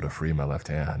was able to free my left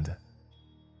hand.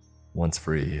 Once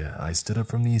free, I stood up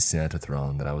from the Santa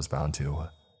throne that I was bound to,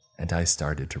 and I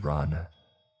started to run,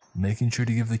 making sure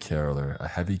to give the caroler a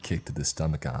heavy kick to the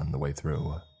stomach on the way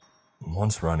through.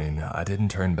 Once running, I didn't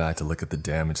turn back to look at the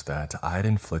damage that I had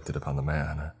inflicted upon the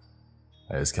man.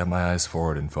 I just kept my eyes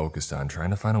forward and focused on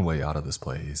trying to find a way out of this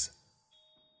place.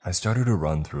 I started to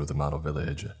run through the model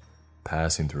village,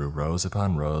 passing through rows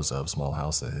upon rows of small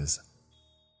houses.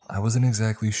 I wasn't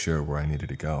exactly sure where I needed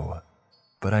to go,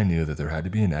 but I knew that there had to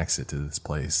be an exit to this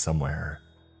place somewhere.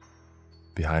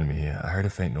 Behind me, I heard a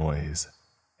faint noise,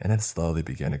 and it slowly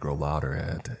began to grow louder,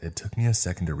 and it took me a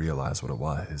second to realize what it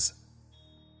was.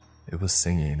 It was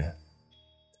singing.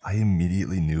 I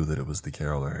immediately knew that it was the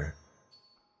caroler.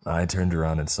 I turned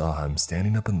around and saw him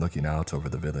standing up and looking out over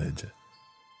the village.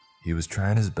 He was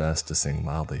trying his best to sing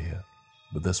loudly,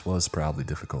 but this was probably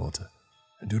difficult,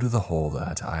 due to the hole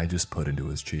that I just put into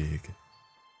his cheek.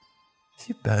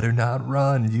 "You better not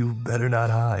run, you better not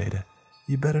hide,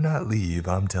 you better not leave,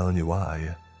 I'm telling you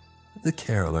why. The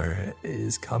caroler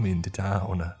is coming to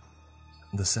town."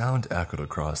 The sound echoed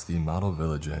across the model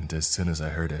village, and as soon as I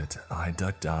heard it, I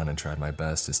ducked down and tried my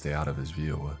best to stay out of his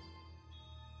view.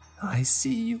 "I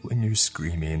see you when you're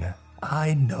screaming.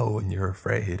 I know when you're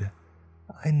afraid.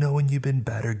 I know when you've been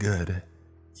bad or good.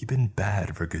 You've been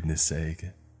bad, for goodness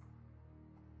sake."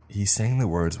 He sang the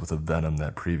words with a venom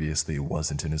that previously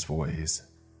wasn't in his voice.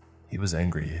 He was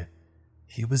angry.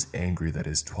 He was angry that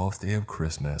his 12th day of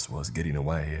Christmas was getting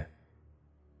away.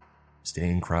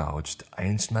 Staying crouched, I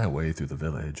inched my way through the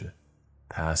village,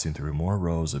 passing through more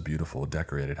rows of beautiful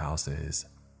decorated houses.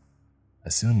 I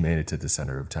soon made it to the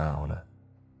center of town,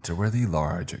 to where the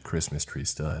large Christmas tree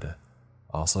stood,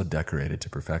 also decorated to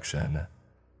perfection.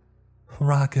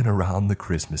 "Rocking around the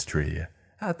Christmas tree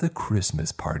at the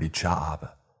Christmas party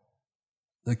chop."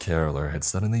 The caroler had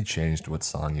suddenly changed what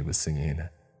song he was singing,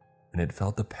 and it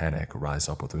felt the panic rise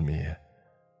up within me.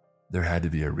 There had to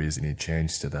be a reason he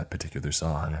changed to that particular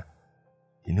song.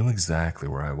 He knew exactly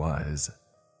where I was.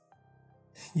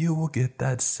 "You will get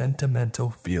that sentimental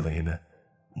feeling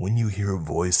when you hear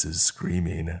voices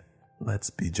screaming, 'Let's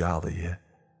be jolly,'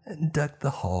 and deck the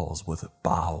halls with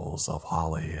boughs of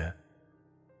holly."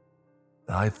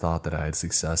 I thought that I had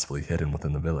successfully hidden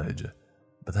within the village,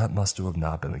 but that must have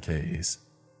not been the case.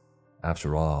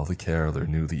 After all, the caroler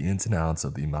knew the ins and outs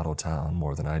of the model town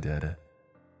more than I did.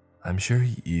 I'm sure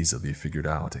he easily figured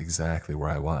out exactly where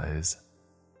I was.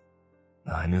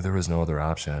 I knew there was no other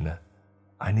option.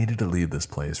 I needed to leave this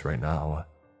place right now.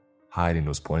 Hiding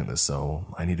was pointless,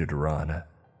 so I needed to run.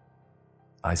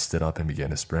 I stood up and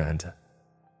began to sprint.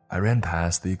 I ran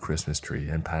past the Christmas tree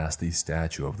and past the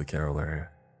statue of the caroler.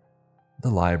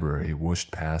 The library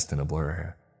whooshed past in a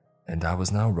blur, and I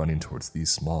was now running towards the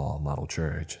small model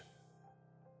church.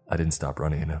 I didn't stop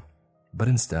running, but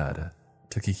instead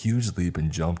took a huge leap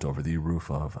and jumped over the roof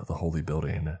of the holy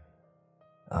building.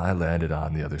 I landed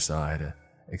on the other side,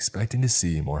 expecting to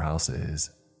see more houses,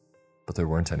 but there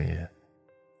weren't any.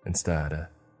 Instead,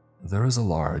 there was a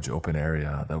large open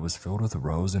area that was filled with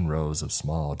rows and rows of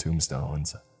small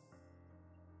tombstones.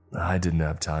 I didn't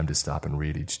have time to stop and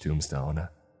read each tombstone,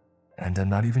 and I'm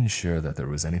not even sure that there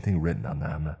was anything written on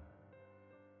them.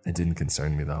 It didn't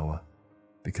concern me though,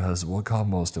 because what caught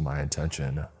most of my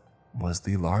attention was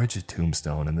the large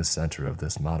tombstone in the center of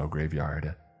this model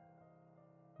graveyard.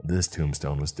 This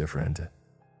tombstone was different.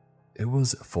 It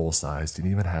was full-sized and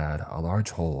even had a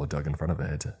large hole dug in front of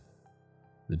it.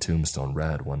 The tombstone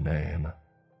read one name: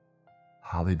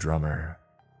 Holly Drummer.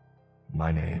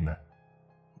 My name.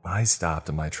 I stopped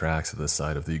in my tracks at the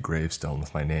sight of the gravestone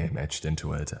with my name etched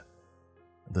into it.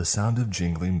 The sound of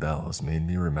jingling bells made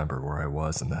me remember where I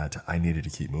was and that I needed to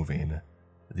keep moving.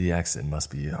 The exit must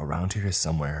be around here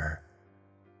somewhere.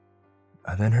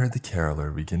 I then heard the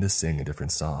caroler begin to sing a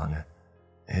different song.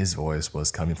 His voice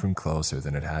was coming from closer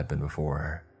than it had been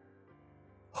before.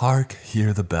 "Hark,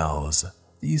 hear the bells,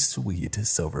 these sweet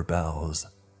silver bells.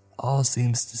 All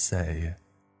seems to say,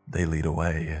 they lead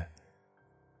away."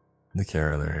 The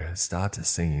caroler stopped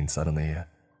singing suddenly,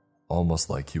 almost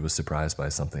like he was surprised by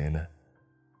something.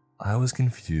 I was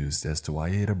confused as to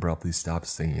why he had abruptly stopped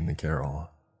singing the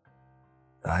carol.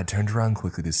 I turned around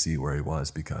quickly to see where he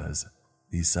was because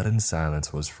the sudden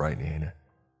silence was frightening,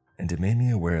 and it made me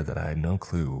aware that I had no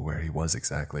clue where he was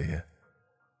exactly.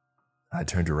 I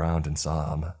turned around and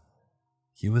saw him.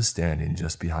 He was standing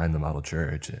just behind the model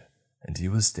church, and he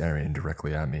was staring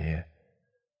directly at me,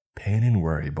 pain and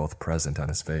worry both present on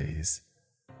his face.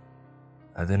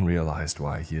 I then realized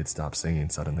why he had stopped singing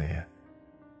suddenly.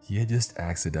 He had just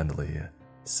accidentally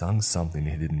sung something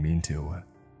he didn't mean to,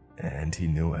 and he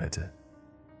knew it.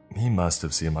 He must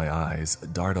have seen my eyes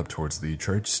dart up towards the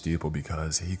church steeple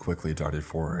because he quickly darted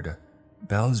forward,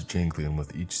 bells jingling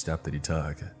with each step that he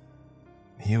took.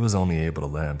 He was only able to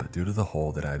limp due to the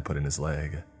hole that I had put in his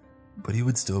leg, but he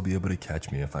would still be able to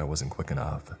catch me if I wasn't quick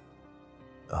enough.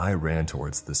 I ran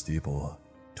towards the steeple,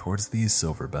 towards the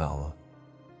silver bell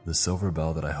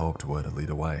that I hoped would lead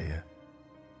away.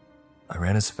 I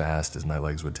ran as fast as my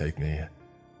legs would take me.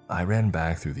 I ran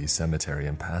back through the cemetery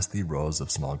and past the rows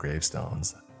of small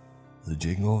gravestones. The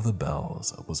jingle of the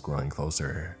bells was growing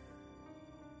closer.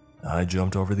 I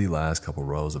jumped over the last couple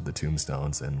rows of the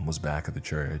tombstones and was back at the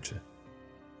church.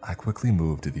 I quickly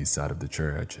moved to the side of the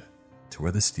church, to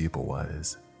where the steeple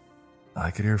was. I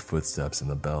could hear footsteps in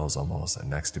the bells almost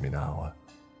next to me now.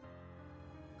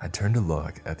 I turned to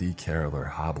look at the caroler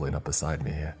hobbling up beside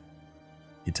me.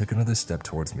 He took another step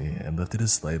towards me and lifted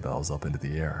his sleigh bells up into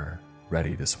the air,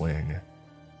 ready to swing.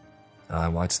 I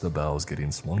watched the bells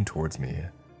getting swung towards me,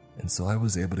 and so I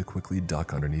was able to quickly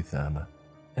duck underneath them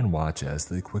and watch as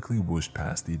they quickly whooshed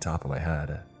past the top of my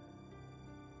head.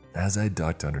 As I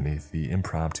ducked underneath the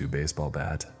impromptu baseball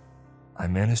bat, I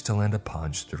managed to land a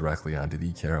punch directly onto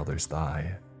the caroler's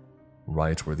thigh,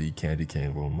 right where the candy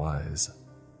cane wound was.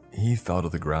 He fell to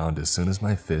the ground as soon as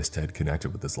my fist had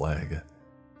connected with his leg.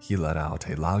 He let out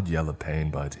a loud yell of pain,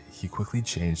 but he quickly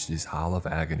changed his howl of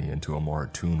agony into a more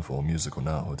tuneful musical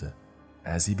note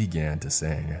as he began to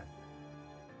sing.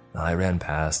 I ran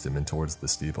past him and towards the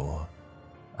steeple.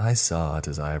 I saw it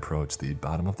as I approached the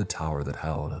bottom of the tower that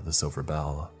held the silver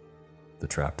bell, the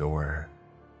trapdoor.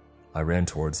 I ran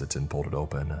towards it and pulled it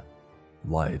open.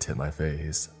 Light hit my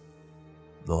face.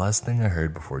 The last thing I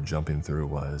heard before jumping through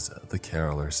was the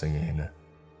caroler singing,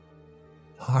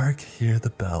 "Hark, hear the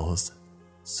bells,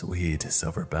 sweet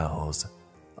silver bells.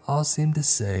 All seem to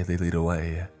say they lead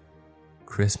away.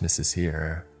 Christmas is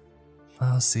here.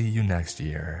 I'll see you next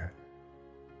year."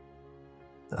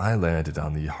 I landed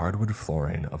on the hardwood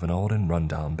flooring of an old and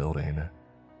run-down building.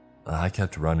 I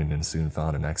kept running and soon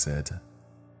found an exit.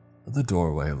 The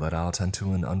doorway led out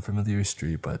onto an unfamiliar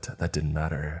street, but that didn't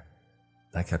matter.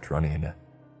 I kept running,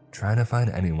 trying to find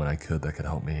anyone I could that could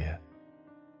help me.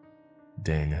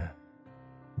 Ding.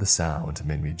 The sound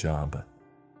made me jump,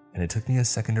 and it took me a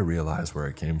second to realize where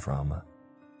it came from.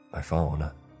 My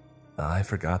phone. I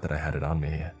forgot that I had it on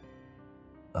me.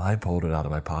 I pulled it out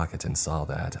of my pocket and saw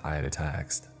that I had a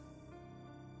text.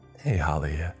 "Hey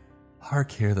Holly,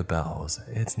 hark hear the bells,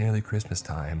 it's nearly Christmas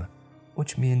time,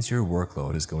 which means your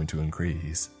workload is going to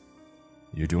increase.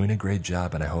 You're doing a great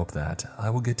job and I hope that I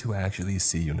will get to actually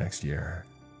see you next year.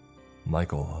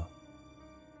 Michael."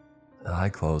 I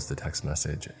closed the text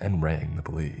message and rang the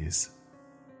police.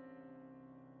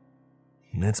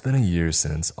 It's been a year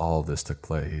since all of this took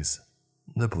place.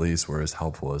 The police were as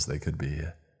helpful as they could be.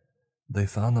 They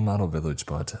found the model village,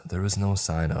 but there was no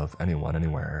sign of anyone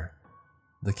anywhere.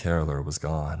 The caroler was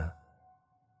gone.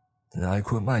 I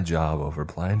quit my job of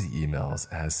replying to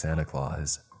emails as Santa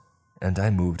Claus, and I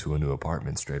moved to a new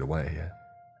apartment straight away,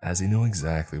 as he knew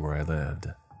exactly where I lived.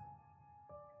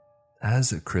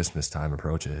 As Christmas time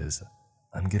approaches,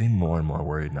 I'm getting more and more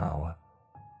worried now.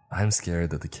 I'm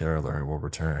scared that the caroler will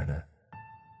return.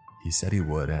 He said he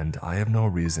would, and I have no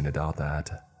reason to doubt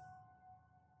that.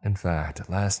 In fact,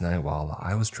 last night while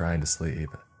I was trying to sleep,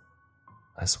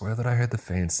 I swear that I heard the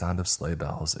faint sound of sleigh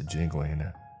bells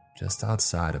jingling just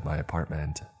outside of my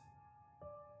apartment.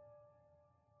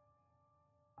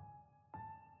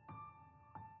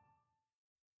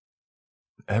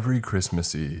 Every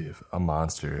Christmas Eve, a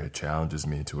monster challenges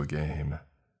me to a game.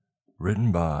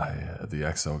 Written by the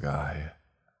Exo Guy.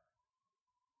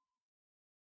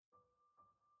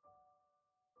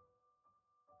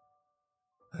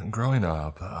 Growing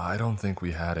up, I don't think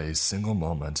we had a single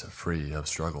moment free of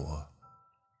struggle.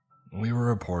 We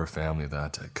were a poor family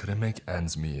that couldn't make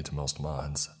ends meet most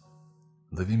months.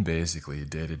 living basically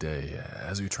day to day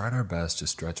as we tried our best to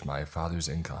stretch my father's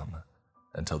income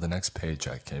until the next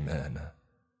paycheck came in.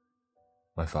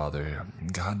 My father,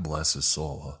 God bless his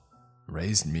soul,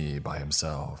 raised me by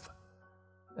himself,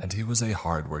 and he was a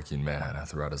hard-working man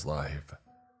throughout his life.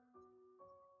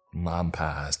 Mom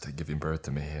passed, giving birth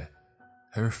to me,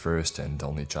 her first and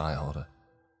only child,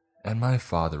 and my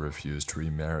father refused to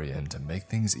remarry and to make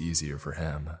things easier for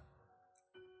him.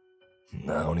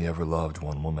 I only ever loved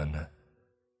one woman.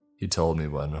 He told me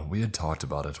when we had talked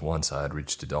about it once I had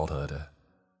reached adulthood.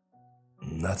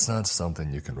 That's not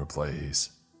something you can replace.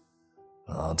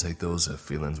 I'll take those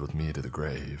feelings with me to the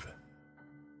grave.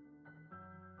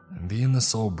 Being the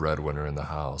sole breadwinner in the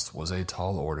house was a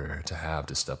tall order to have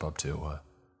to step up to.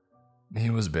 He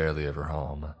was barely ever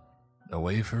home,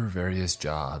 away for various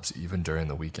jobs even during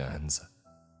the weekends.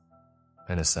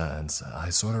 In a sense, I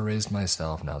sort of raised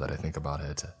myself now that I think about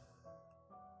it.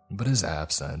 But his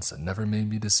absence never made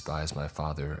me despise my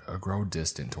father or grow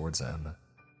distant towards him.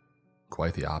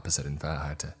 Quite the opposite, in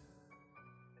fact.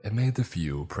 It made the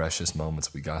few precious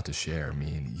moments we got to share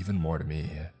mean even more to me.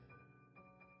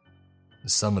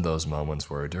 Some of those moments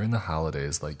were during the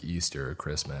holidays like Easter or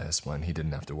Christmas when he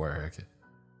didn't have to work.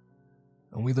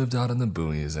 We lived out in the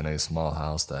boonies in a small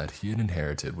house that he had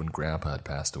inherited when Grandpa had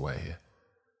passed away.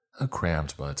 A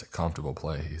cramped but comfortable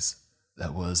place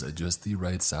that was just the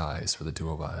right size for the two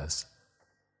of us.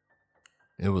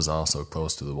 It was also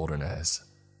close to the wilderness,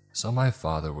 so my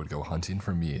father would go hunting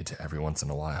for meat every once in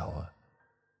a while.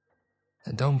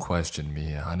 And don't question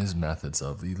me on his methods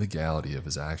of the legality of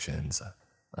his actions.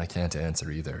 I can't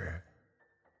answer either.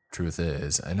 Truth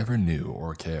is, I never knew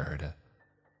or cared.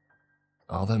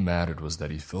 All that mattered was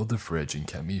that he filled the fridge and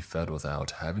kept me fed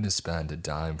without having to spend a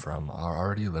dime from our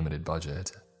already limited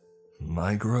budget.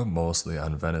 I grew up mostly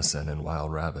on venison and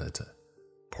wild rabbit.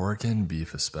 Pork and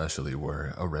beef especially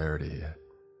were a rarity.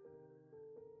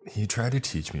 He tried to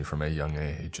teach me from a young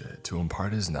age to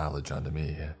impart his knowledge onto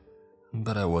me,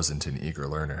 but I wasn't an eager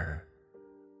learner.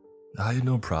 I had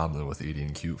no problem with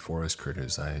eating cute forest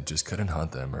critters, I just couldn't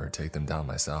hunt them or take them down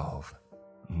myself.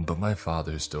 But my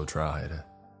father still tried,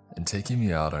 and taking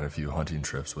me out on a few hunting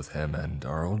trips with him and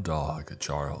our old dog,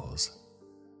 Charles,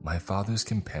 my father's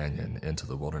companion into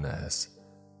the wilderness.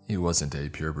 He wasn't a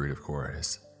pure breed, of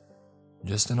course,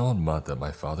 just an old mutt that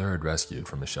my father had rescued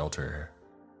from a shelter.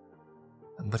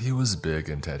 But he was big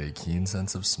and had a keen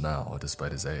sense of smell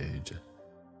despite his age,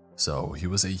 so he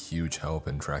was a huge help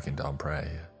in tracking down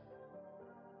prey.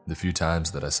 The few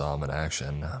times that I saw him in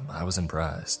action, I was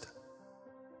impressed.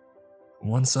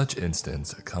 One such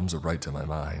instance comes right to my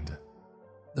mind.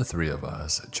 The three of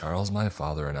us, Charles, my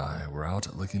father, and I, were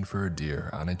out looking for a deer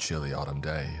on a chilly autumn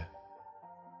day.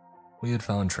 We had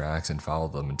found tracks and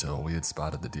followed them until we had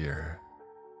spotted the deer,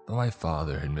 but my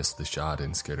father had missed the shot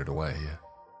and scared it away.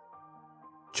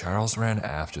 Charles ran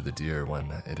after the deer when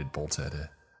it had bolted,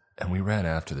 and we ran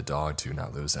after the dog to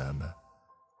not lose him.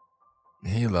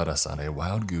 He led us on a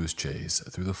wild goose chase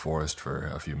through the forest for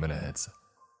a few minutes,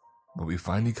 but we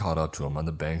finally caught up to him on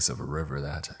the banks of a river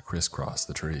that crisscrossed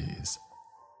the trees.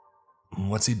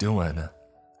 "What's he doing?"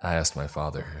 I asked my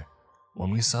father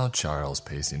when we saw Charles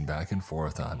pacing back and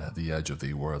forth on the edge of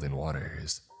the whirling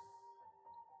waters.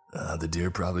 The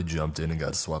deer probably jumped in and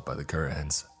got swept by the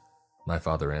currents," my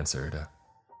father answered.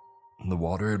 The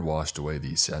water had washed away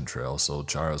the scent trail, so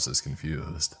Charles is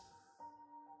confused.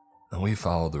 We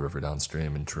followed the river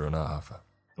downstream, and true enough,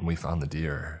 we found the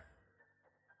deer.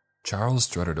 Charles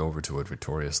strutted over to it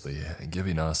victoriously,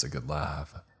 giving us a good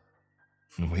laugh.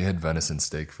 We had venison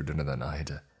steak for dinner that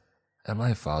night, and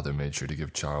my father made sure to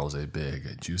give Charles a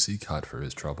big, juicy cut for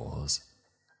his troubles.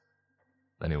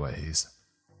 Anyways,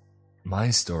 my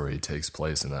story takes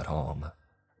place in that home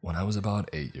when I was about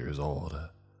 8 years old.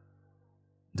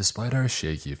 Despite our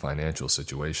shaky financial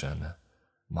situation,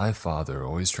 my father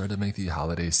always tried to make the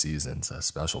holiday seasons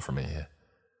special for me.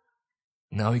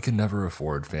 Now, he could never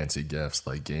afford fancy gifts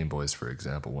like Game Boys, for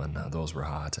example, when those were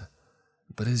hot,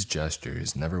 but his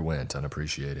gestures never went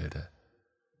unappreciated.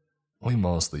 We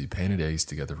mostly painted eggs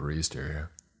together for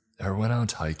Easter, or went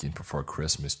out hiking before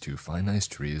Christmas to find nice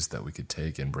trees that we could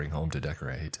take and bring home to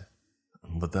decorate.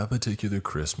 But that particular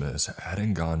Christmas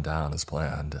hadn't gone down as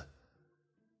planned.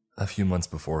 A few months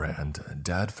beforehand,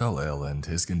 Dad fell ill and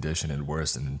his condition had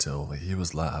worsened until he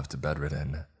was left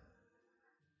bedridden.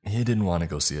 He didn't want to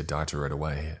go see a doctor right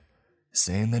away,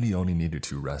 saying that he only needed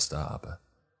to rest up,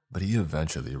 but he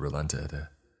eventually relented.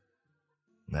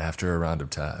 After a round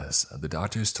of tests, the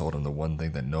doctors told him the one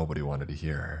thing that nobody wanted to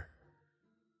hear.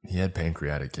 He had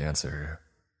pancreatic cancer,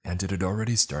 and it had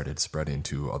already started spreading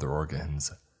to other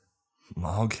organs.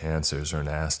 All cancers are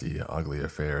nasty, ugly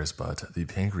affairs, but the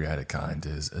pancreatic kind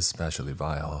is especially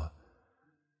vile.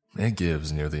 It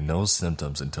gives nearly no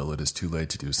symptoms until it is too late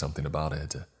to do something about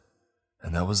it,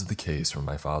 and that was the case for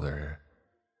my father.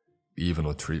 Even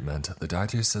with treatment, the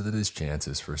doctor said that his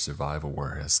chances for survival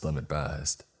were slim at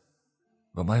best.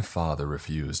 But my father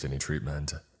refused any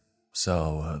treatment,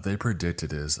 so they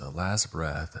predicted his last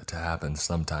breath to happen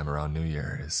sometime around New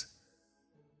Year's.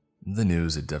 The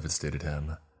news had devastated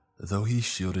him, though he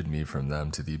shielded me from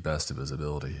them to the best of his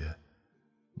ability.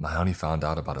 I only found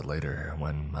out about it later,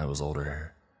 when I was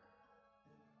older.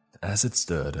 As it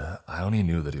stood, I only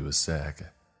knew that he was sick.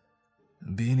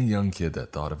 Being a young kid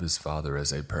that thought of his father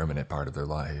as a permanent part of their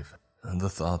life, the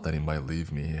thought that he might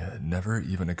leave me never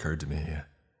even occurred to me.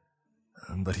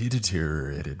 But he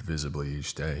deteriorated visibly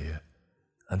each day,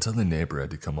 until the neighbor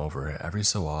had to come over every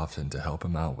so often to help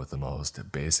him out with the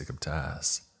most basic of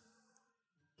tasks.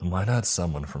 Why not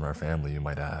someone from our family, you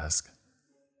might ask?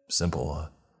 Simple.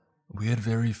 We had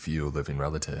very few living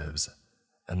relatives,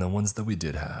 and the ones that we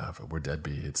did have were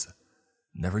deadbeats,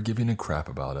 never giving a crap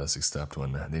about us except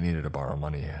when they needed to borrow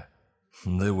money.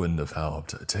 They wouldn't have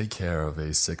helped take care of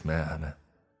a sick man,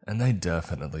 and they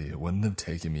definitely wouldn't have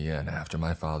taken me in after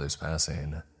my father's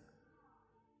passing.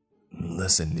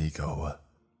 Listen, Nico.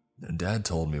 Dad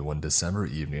told me one December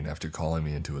evening after calling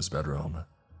me into his bedroom,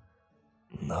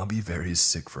 I'll be very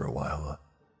sick for a while.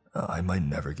 I might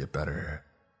never get better.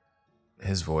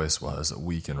 His voice was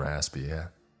weak and raspy,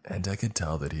 and I could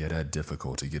tell that he had had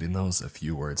difficulty getting those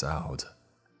few words out.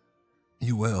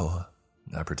 You will,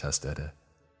 I protested.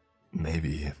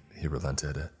 Maybe, he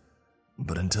relented.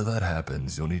 But until that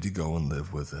happens, you'll need to go and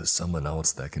live with someone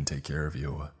else that can take care of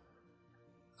you.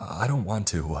 I don't want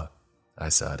to, I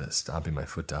said, stomping my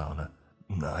foot down.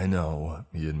 I know,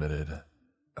 he admitted,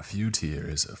 a few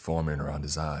tears forming around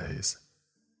his eyes.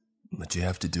 But you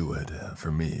have to do it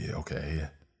for me, okay?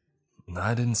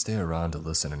 I didn't stay around to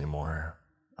listen anymore.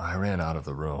 I ran out of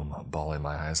the room, bawling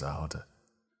my eyes out.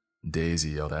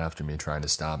 Daisy yelled after me, trying to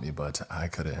stop me, but I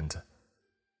couldn't.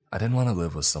 I didn't want to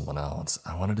live with someone else.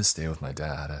 I wanted to stay with my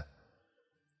dad.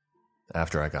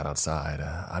 After I got outside,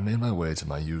 I made my way to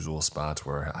my usual spot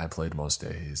where I played most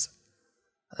days.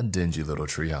 A dingy little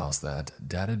treehouse that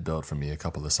Dad had built for me a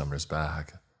couple of summers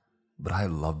back, but I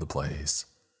loved the place.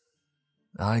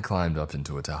 I climbed up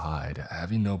into it to hide,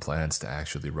 having no plans to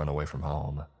actually run away from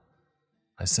home.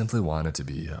 I simply wanted to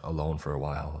be alone for a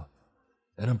while,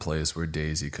 in a place where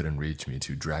Daisy couldn't reach me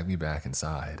to drag me back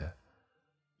inside.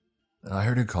 I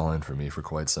heard her calling for me for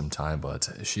quite some time, but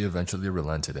she eventually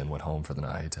relented and went home for the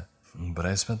night. But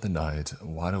I spent the night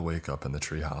wide awake up in the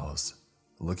treehouse,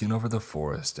 looking over the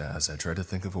forest as I tried to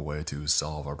think of a way to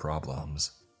solve our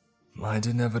problems. I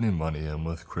didn't have any money, and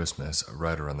with Christmas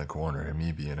right around the corner and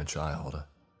me being a child,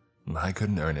 I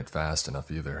couldn't earn it fast enough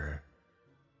either.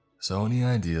 So any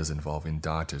ideas involving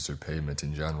doctors or payment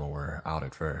in general were out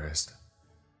at first.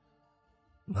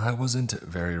 I wasn't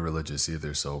very religious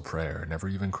either, so prayer never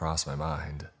even crossed my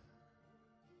mind.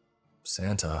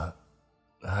 Santa,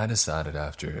 I decided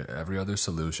after every other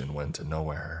solution went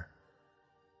nowhere.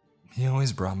 He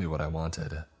always brought me what I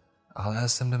wanted. I'll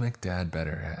ask him to make Dad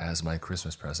better as my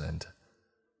Christmas present.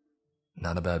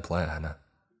 Not a bad plan,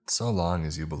 so long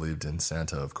as you believed in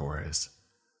Santa, of course,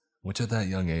 which at that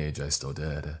young age I still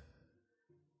did.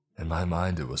 In my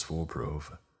mind it was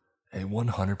foolproof, a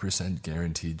 100%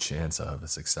 guaranteed chance of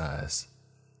success.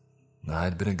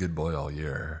 I'd been a good boy all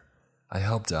year. I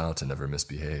helped out and never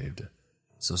misbehaved,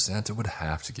 so Santa would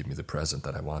have to give me the present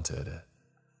that I wanted.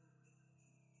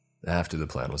 After the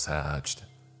plan was hatched,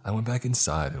 I went back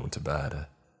inside and went to bed.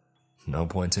 No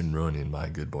point in ruining my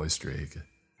good boy streak.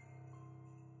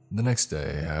 The next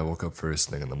day, I woke up first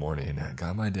thing in the morning,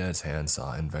 got my dad's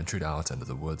handsaw, and ventured out into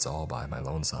the woods all by my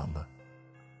lonesome.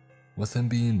 With him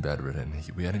being bedridden,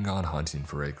 we hadn't gone hunting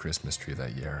for a Christmas tree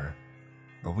that year,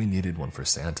 but we needed one for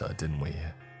Santa, didn't we?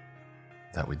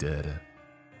 That we did,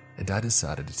 and I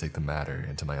decided to take the matter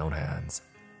into my own hands.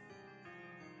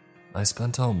 I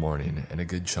spent all morning and a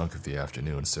good chunk of the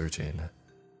afternoon searching,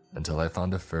 until I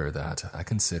found a fir that I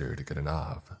considered good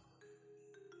enough.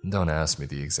 Don't ask me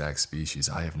the exact species,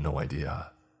 I have no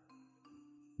idea.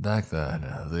 Back then,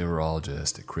 they were all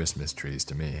just Christmas trees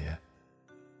to me.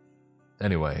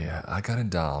 Anyway, I got it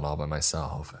down all by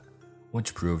myself,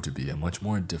 which proved to be a much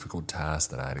more difficult task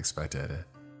than I had expected.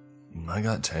 I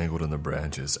got tangled in the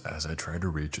branches as I tried to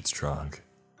reach its trunk.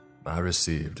 I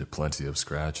received plenty of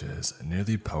scratches and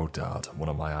nearly poked out one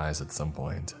of my eyes at some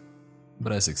point,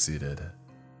 but I succeeded,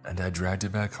 and I dragged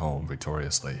it back home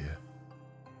victoriously.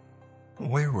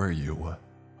 Where were you?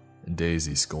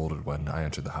 Daisy scolded when I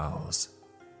entered the house.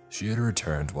 She had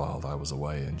returned while I was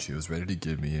away, and she was ready to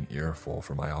give me an earful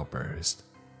for my outburst.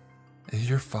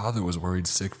 "Your father was worried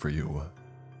sick for you."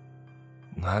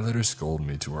 I let her scold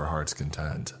me to her heart's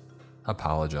content,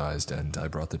 apologized, and I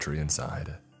brought the tree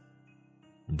inside.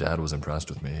 Dad was impressed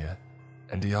with me,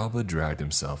 and he all but dragged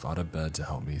himself out of bed to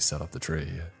help me set up the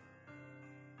tree.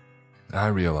 I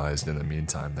realized in the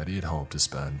meantime that he had hoped to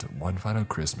spend one final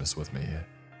Christmas with me,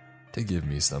 to give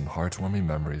me some heartwarming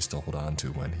memories to hold on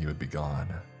to when he would be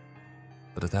gone.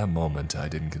 But at that moment, I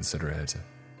didn't consider it.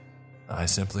 I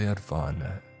simply had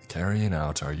fun, carrying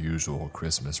out our usual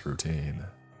Christmas routine.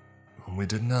 We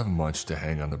didn't have much to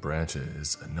hang on the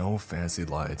branches, no fancy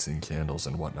lights and candles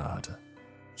and whatnot.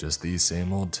 Just these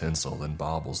same old tinsel and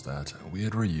baubles that we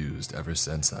had reused ever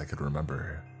since I could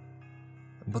remember.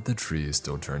 But the tree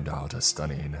still turned out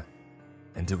stunning,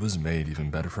 and it was made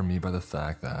even better for me by the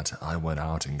fact that I went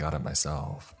out and got it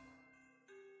myself.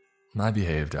 I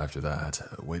behaved after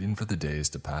that, waiting for the days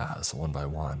to pass one by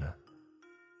one.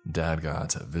 Dad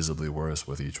got visibly worse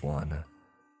with each one,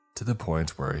 to the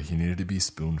point where he needed to be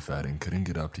spoon-fed and couldn't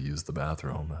get up to use the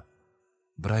bathroom.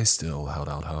 But I still held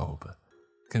out hope,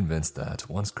 convinced that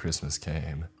once Christmas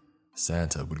came,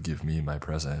 Santa would give me my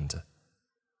present.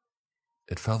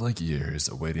 It felt like years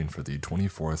waiting for the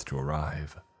 24th to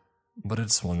arrive, but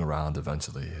it swung around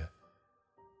eventually.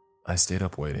 I stayed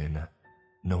up waiting,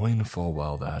 knowing full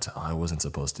well that I wasn't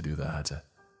supposed to do that.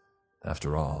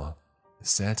 After all,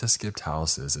 Santa skipped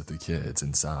houses if the kids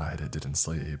inside didn't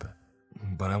sleep.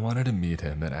 But I wanted to meet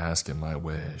him and ask him my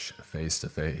wish face to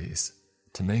face,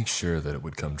 to make sure that it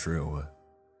would come true.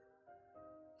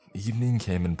 Evening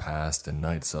came and passed and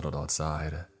night settled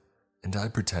outside, and I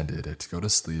pretended to go to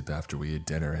sleep after we ate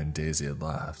dinner and Daisy had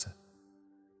left.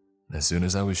 As soon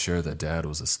as I was sure that Dad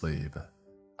was asleep,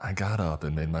 I got up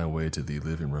and made my way to the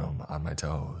living room on my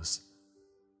toes.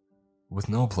 With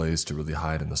no place to really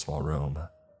hide in the small room,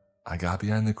 I got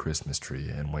behind the Christmas tree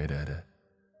and waited.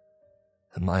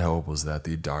 My hope was that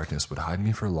the darkness would hide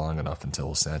me for long enough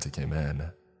until Santa came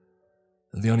in.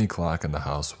 The only clock in the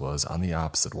house was on the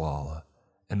opposite wall,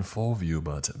 in full view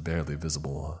but barely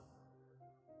visible.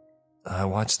 I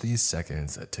watched these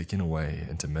seconds ticking away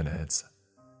into minutes,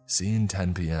 seeing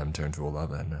 10 p.m. turn to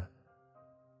 11.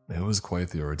 It was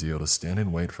quite the ordeal to stand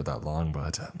and wait for that long,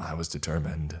 but I was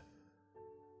determined.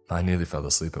 I nearly fell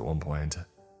asleep at one point,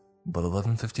 but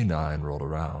 11:59 rolled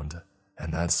around,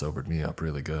 and that sobered me up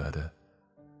really good.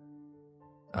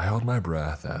 I held my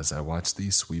breath as I watched the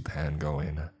sweep hand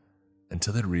going,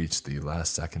 until it reached the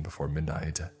last second before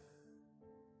midnight,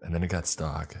 and then it got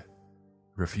stuck,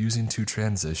 refusing to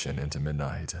transition into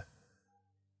midnight.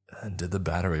 Did the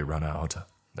battery run out?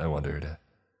 I wondered.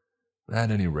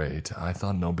 At any rate, I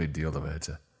thought no big deal of it.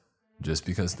 Just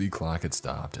because the clock had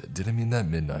stopped didn't mean that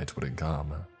midnight wouldn't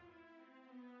come.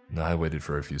 I waited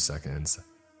for a few seconds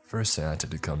for Santa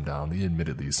to come down the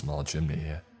admittedly small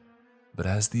chimney, but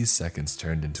as these seconds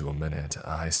turned into a minute,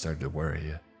 I started to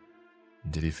worry.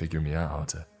 Did he figure me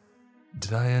out?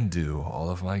 Did I undo all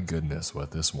of my goodness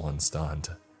with this one stunt?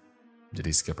 Did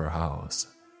he skip our house?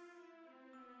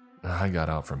 I got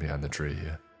out from behind the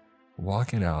tree,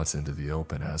 walking out into the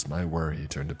open as my worry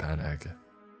turned to panic.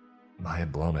 I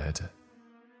had blown it.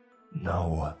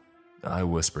 "No," I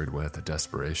whispered with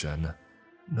desperation.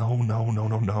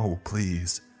 No,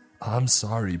 please. I'm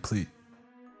sorry, please."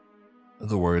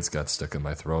 The words got stuck in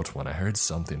my throat when I heard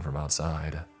something from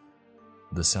outside.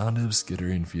 The sound of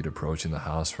skittering feet approaching the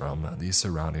house from the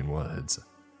surrounding woods,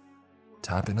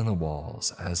 tapping on the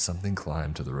walls as something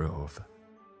climbed to the roof.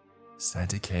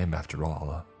 Santa came after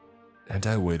all, and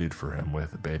I waited for him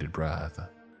with bated breath.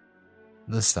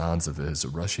 The sounds of his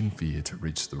rushing feet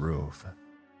reached the roof,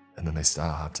 and then they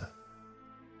stopped.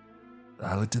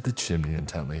 I looked at the chimney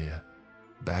intently,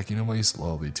 backing away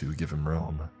slowly to give him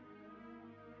room.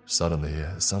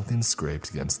 Suddenly, something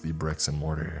scraped against the bricks and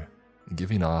mortar,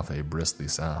 giving off a bristly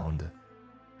sound,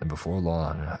 and before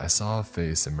long, I saw a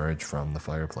face emerge from the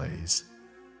fireplace.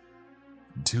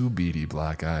 2 beady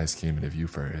black eyes came into view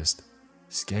first,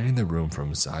 scanning the room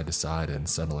from side to side and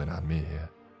settling on me,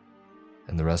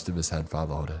 and the rest of his head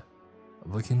followed,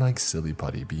 looking like silly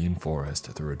putty being forced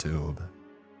through a tube.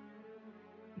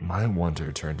 My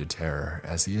wonder turned to terror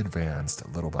as he advanced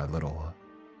little by little,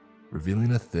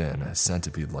 revealing a thin,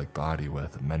 centipede-like body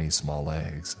with many small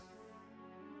legs.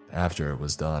 After it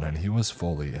was done and he was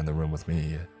fully in the room with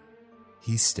me,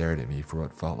 he stared at me for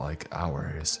what felt like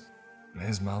hours.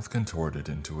 His mouth contorted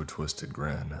into a twisted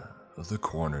grin, the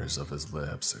corners of his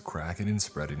lips cracking and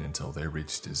spreading until they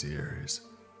reached his ears.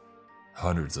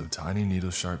 Hundreds of tiny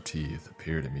needle-sharp teeth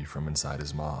peered at me from inside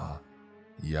his maw,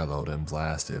 yellowed and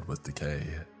blasted with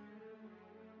decay.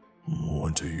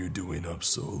 "What are you doing up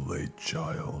so late,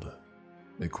 child?"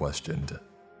 it questioned,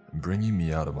 bringing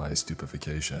me out of my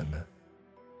stupefaction.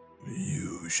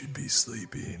 "You should be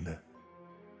sleeping."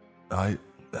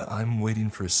 I'm waiting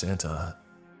for Santa,"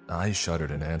 I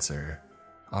shuddered in answer.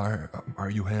 Are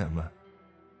you him?"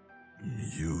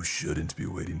 "You shouldn't be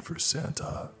waiting for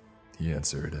Santa," he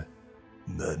answered.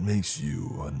 "That makes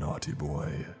you a naughty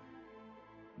boy."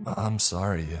 "I'm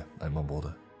sorry," I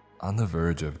mumbled, on the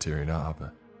verge of tearing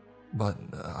up. "But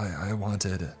I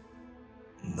wanted—"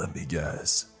 "Let me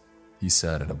guess," he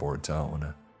said in a bored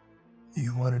tone.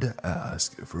 "You wanted to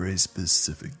ask for a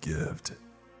specific gift.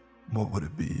 What would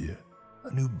it be?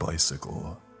 A new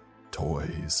bicycle?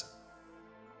 Toys?"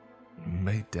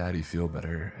 "Make Daddy feel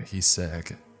better. He's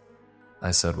sick,"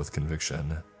 I said with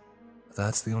conviction.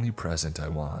 "That's the only present I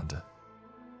want."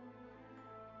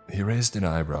 He raised an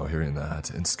eyebrow hearing that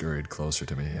and scurried closer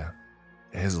to me.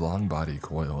 His long body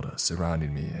coiled,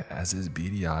 surrounding me as his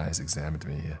beady eyes examined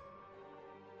me.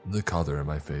 The color in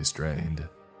my face drained,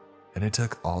 and it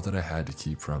took all that I had to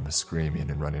keep from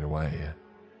screaming and running away.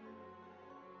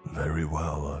 "Very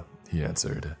well," he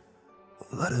answered.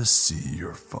 "Let us see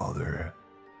your father.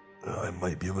 I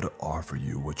might be able to offer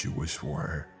you what you wish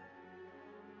for."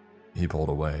 He pulled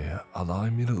away,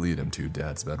 allowing me to lead him to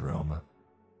Dad's bedroom.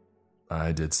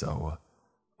 I did so,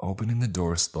 opening the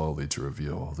door slowly to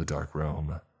reveal the dark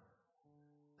room.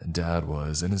 Dad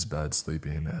was in his bed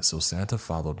sleeping, so Santa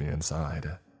followed me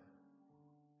inside.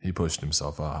 He pushed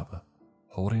himself up,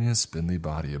 holding his spindly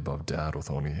body above Dad with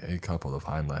only a couple of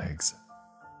hind legs.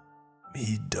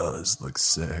 "He does look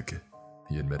sick,"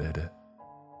 he admitted.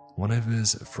 One of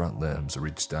his front limbs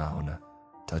reached down,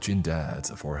 touching Dad's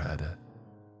forehead.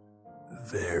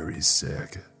 "Very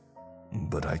sick,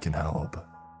 but I can help."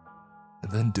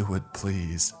 "Then do it,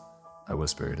 please," I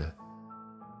whispered.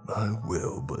 "I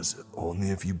will, but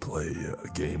only if you play a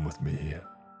game with me,"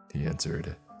 he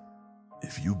answered.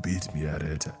 "If you beat me at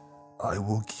it, I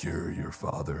will cure your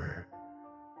father."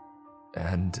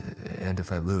 And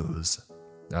if I lose?"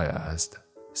 I asked,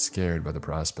 scared by the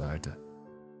prospect.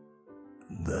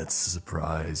 "That's a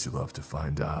surprise you'll have to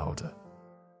find out,"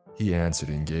 he answered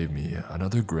and gave me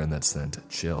another grin that sent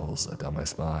chills down my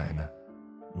spine.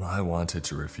 I wanted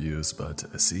to refuse, but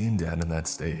seeing Dad in that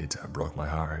state broke my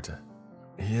heart.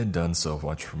 He had done so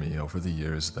much for me over the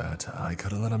years that I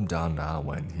couldn't let him down now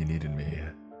when he needed me.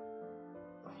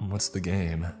 "What's the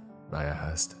game?" I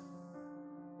asked.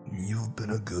 "You've been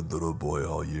a good little boy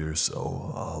all year,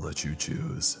 so I'll let you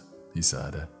choose," he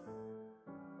said.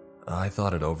 I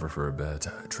thought it over for a bit,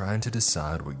 trying to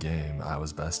decide what game I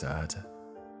was best at.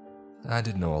 I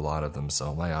didn't know a lot of them,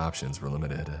 so my options were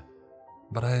limited,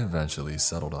 but I eventually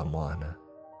settled on one.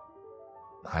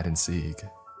 "Hide and seek,"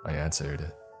 I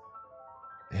answered.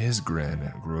 His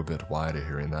grin grew a bit wider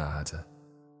hearing that.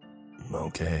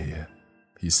 "Okay,"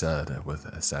 he said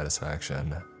with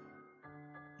satisfaction.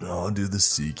 "I'll do the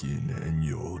seeking and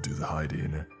you'll do the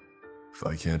hiding. If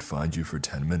I can't find you for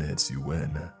 10 minutes, you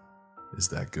win. Is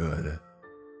that good?"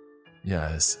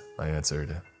 "Yes," I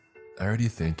answered, already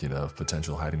thinking of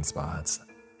potential hiding spots.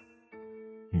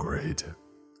 "Great.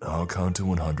 I'll count to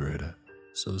 100,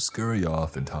 so scurry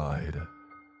off and hide."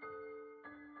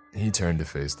 He turned to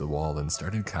face the wall and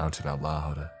started counting out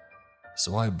loud,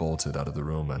 so I bolted out of the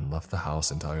room and left the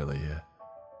house entirely.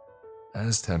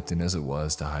 As tempting as it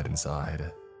was to hide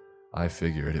inside, I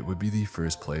figured it would be the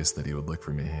first place that he would look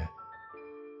for me.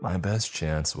 My best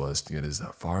chance was to get as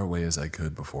far away as I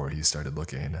could before he started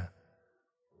looking.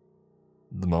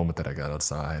 The moment that I got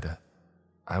outside,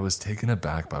 I was taken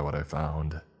aback by what I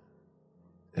found.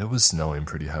 It was snowing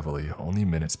pretty heavily only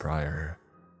minutes prior,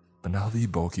 but now the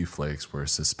bulky flakes were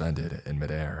suspended in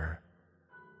midair.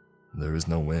 There was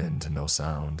no wind, no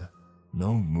sound,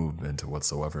 no movement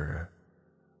whatsoever,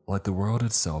 like the world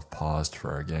itself paused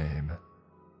for our game.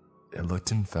 It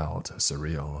looked and felt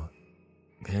surreal.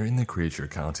 Hearing the creature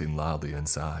counting loudly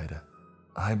inside,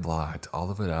 I blocked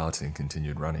all of it out and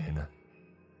continued running.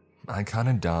 I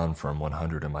counted down from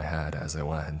 100 in my head as I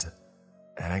went,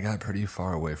 and I got pretty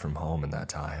far away from home in that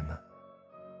time.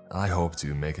 I hoped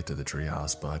to make it to the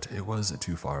treehouse, but it was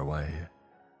too far away,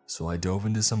 so I dove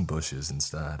into some bushes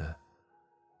instead.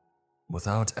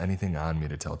 Without anything on me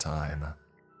to tell time,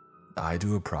 I had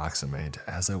to approximate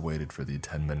as I waited for the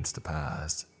 10 minutes to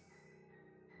pass.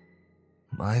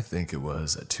 I think it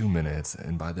was 2 minutes,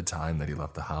 and by the time that he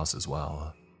left the house as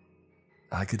well,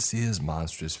 I could see his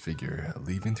monstrous figure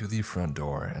leaving through the front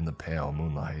door in the pale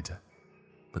moonlight.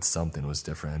 But something was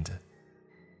different.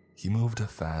 He moved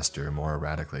faster, more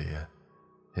erratically,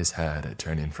 his head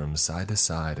turning from side to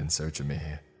side in search of me.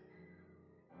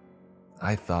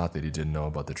 I thought that he didn't know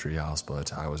about the treehouse,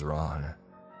 but I was wrong.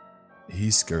 He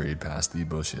scurried past the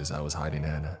bushes I was hiding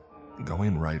in,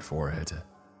 going right for it.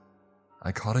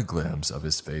 I caught a glimpse of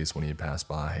his face when he passed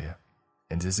by,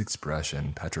 and his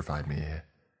expression petrified me.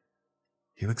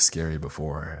 He looked scary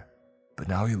before, but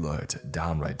now he looked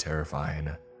downright terrifying.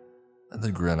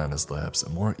 The grin on his lips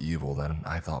more evil than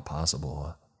I thought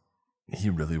possible. He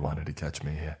really wanted to catch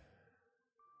me.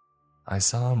 I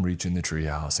saw him reaching the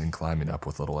treehouse and climbing up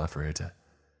with little effort.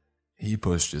 He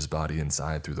pushed his body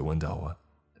inside through the window,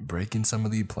 breaking some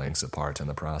of the planks apart in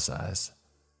the process.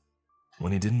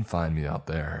 When he didn't find me out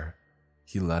there,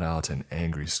 he let out an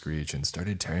angry screech and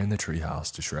started tearing the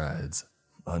treehouse to shreds,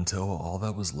 until all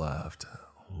that was left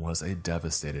was a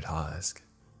devastated husk.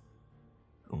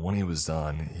 When he was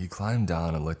done, he climbed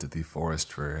down and looked at the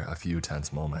forest for a few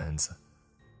tense moments.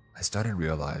 I started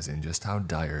realizing just how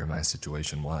dire my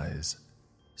situation was,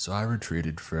 so I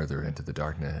retreated further into the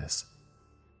darkness.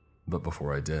 But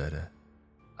before I did,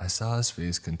 I saw his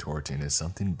face contorting as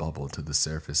something bubbled to the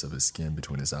surface of his skin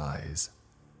between his eyes.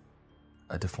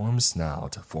 A deformed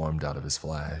snout formed out of his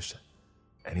flesh,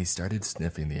 and he started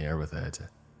sniffing the air with it.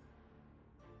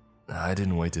 I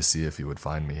didn't wait to see if he would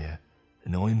find me,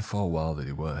 knowing full well that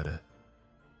he would.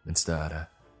 Instead,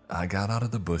 I got out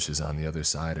of the bushes on the other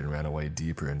side and ran away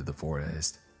deeper into the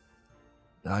forest.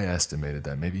 I estimated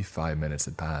that maybe 5 minutes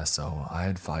had passed, so I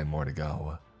had 5 more to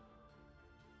go.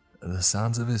 The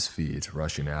sounds of his feet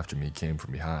rushing after me came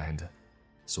from behind,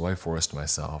 so I forced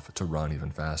myself to run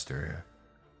even faster.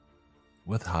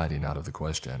 With hiding out of the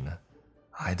question,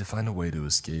 I had to find a way to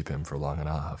escape him for long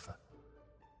enough.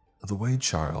 The way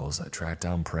Charles tracked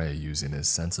down prey using his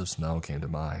sense of smell came to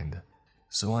mind,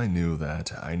 so I knew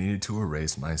that I needed to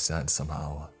erase my scent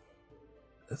somehow.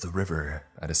 The river,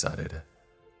 I decided,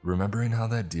 remembering how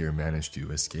that deer managed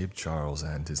to escape Charles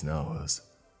and his nose.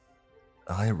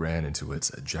 I ran into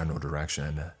its general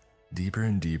direction, deeper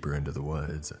and deeper into the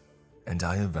woods, and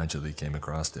I eventually came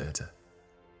across it.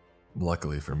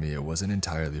 Luckily for me, it wasn't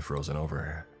entirely frozen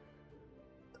over.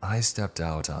 I stepped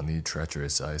out on the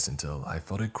treacherous ice until I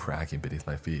felt it cracking beneath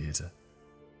my feet,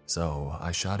 so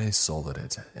I shot a soul at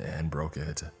it and broke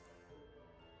it.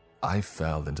 I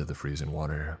fell into the freezing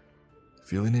water,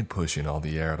 feeling it pushing all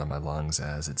the air out of my lungs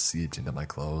as it seeped into my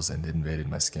clothes and invaded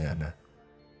my skin.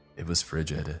 It was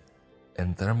frigid,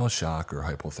 and thermal shock or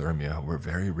hypothermia were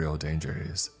very real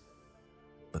dangers,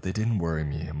 but they didn't worry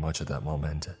me much at that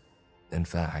moment. In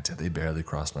fact, they barely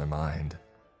crossed my mind.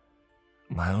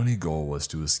 My only goal was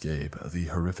to escape the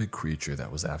horrific creature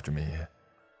that was after me.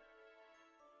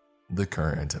 The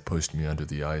current pushed me under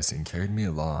the ice and carried me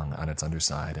along on its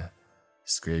underside,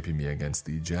 scraping me against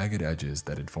the jagged edges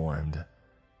that had formed.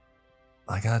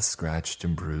 I got scratched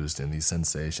and bruised, and the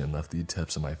sensation left the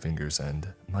tips of my fingers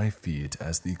and my feet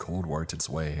as the cold worked its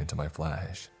way into my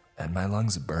flesh, and my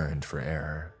lungs burned for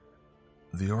air.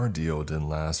 The ordeal didn't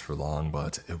last for long,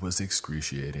 but it was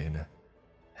excruciating.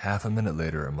 Half a minute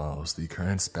later at most, the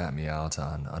current spat me out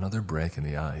on another break in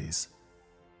the ice.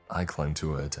 I clung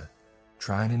to it,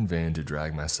 trying in vain to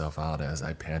drag myself out as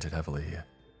I panted heavily.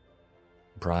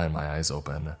 Prying my eyes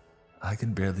open, I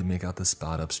could barely make out the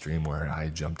spot upstream where I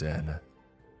had jumped in.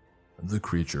 The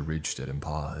creature reached it and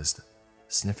paused,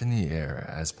 sniffing the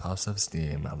air as puffs of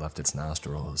steam left its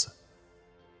nostrils.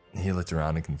 He looked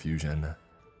around in confusion,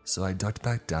 so I ducked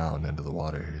back down into the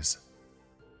waters.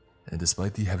 And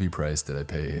despite the heavy price that I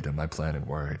paid, my plan had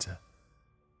worked.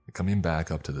 Coming back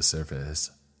up to the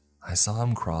surface, I saw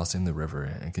him crossing the river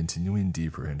and continuing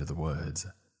deeper into the woods.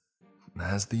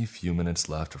 As the few minutes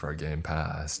left of our game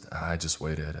passed, I just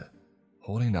waited,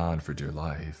 holding on for dear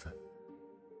life.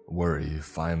 Worry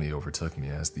finally overtook me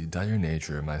as the dire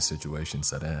nature of my situation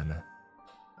set in.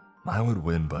 I would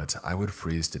win, but I would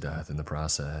freeze to death in the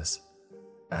process,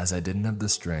 as I didn't have the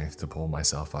strength to pull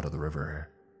myself out of the river.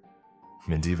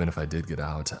 And even if I did get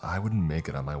out, I wouldn't make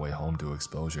it on my way home to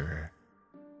exposure.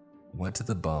 Wet to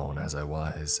the bone as I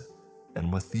was,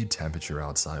 and with the temperature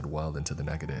outside well into the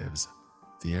negatives,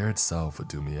 the air itself would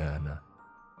do me in.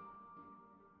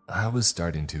 I was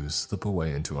starting to slip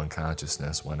away into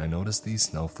unconsciousness when I noticed these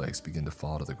snowflakes begin to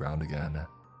fall to the ground again.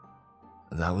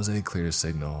 That was a clear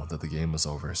signal that the game was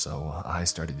over, so I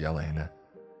started yelling,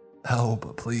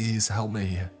 "Help, please, help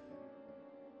me."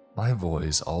 My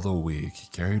voice, although weak,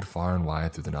 carried far and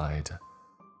wide through the night.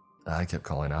 I kept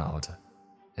calling out,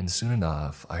 and soon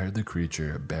enough I heard the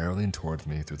creature barreling towards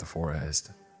me through the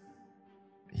forest.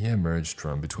 He emerged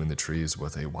from between the trees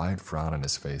with a wide frown on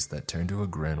his face that turned to a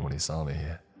grin when he saw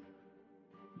me.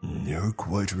 "You're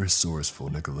quite resourceful,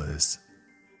 Nicholas,"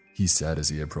 he said as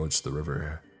he approached the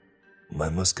river. "I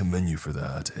must commend you for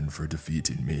that and for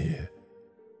defeating me."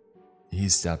 He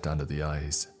stepped onto the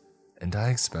ice, and I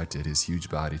expected his huge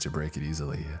body to break it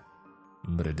easily.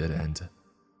 but it didn't.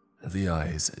 The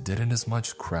ice didn't as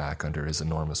much crack under his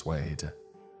enormous weight.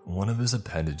 One of his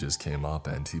appendages came up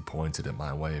and he pointed it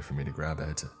my way for me to grab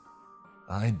it.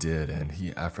 I did, and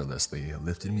he effortlessly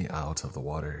lifted me out of the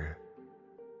water.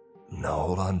 "Now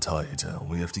hold on tight,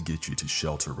 we have to get you to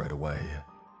shelter right away,"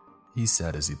 he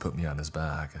said as he put me on his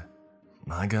back.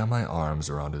 I got my arms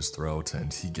around his throat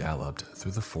and he galloped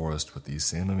through the forest with the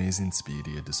same amazing speed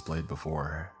he had displayed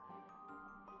before.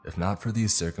 If not for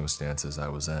these circumstances I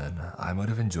was in, I might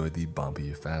have enjoyed the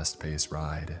bumpy, fast-paced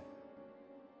ride.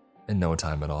 In no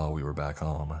time at all, we were back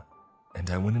home, and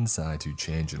I went inside to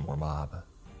change and warm up.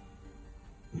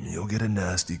 "You'll get a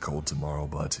nasty cold tomorrow,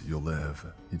 but you'll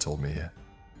live," he told me,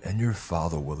 "and your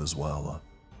father will as well.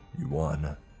 You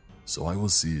won, so I will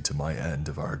see to my end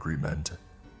of our agreement."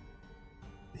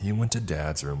 He went to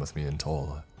Dad's room with me in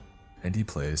tow, and he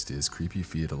placed his creepy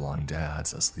feet along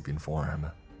Dad's sleeping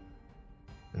form.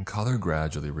 And color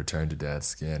gradually returned to Dad's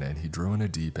skin and he drew in a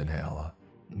deep inhale,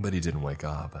 but he didn't wake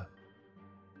up.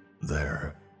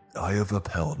 "There, I have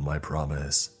upheld my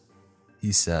promise,"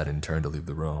 he said and turned to leave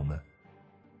the room.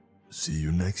 "See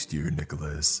you next year,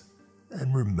 Nicholas,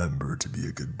 and remember to be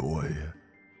a good boy."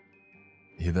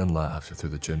 He then left through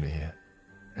the chimney,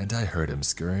 and I heard him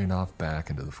scurrying off back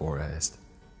into the forest.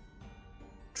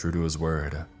 True to his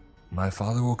word, my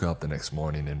father woke up the next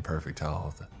morning in perfect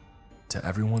health, to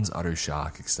everyone's utter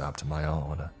shock except my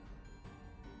own.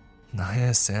 "I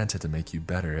asked Santa to make you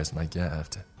better as my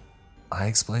gift," I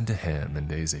explained to him and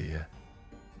Daisy.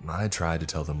 I tried to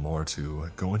tell them more,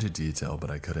 to go into detail,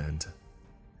 but I couldn't.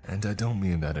 And I don't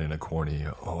mean that in a corny,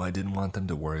 "oh, I didn't want them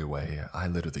to worry" way. I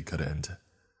literally couldn't.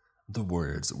 The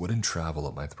words wouldn't travel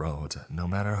up my throat, no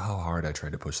matter how hard I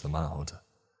tried to push them out.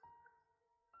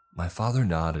 My father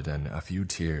nodded and a few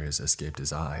tears escaped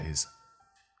his eyes.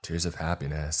 Tears of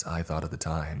happiness, I thought at the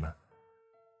time.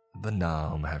 But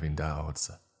now I'm having doubts.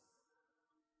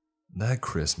 That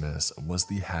Christmas was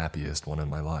the happiest one in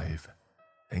my life,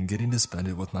 and getting to spend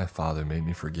it with my father made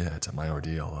me forget my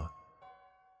ordeal.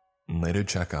 Later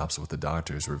checkups with the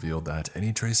doctors revealed that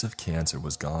any trace of cancer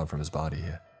was gone from his body,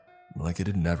 like it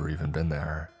had never even been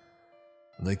there.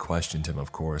 They questioned him,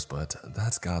 of course, but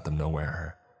that's got them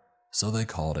nowhere. So they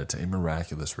called it a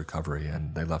miraculous recovery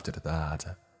and they left it at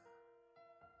that.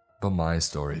 But my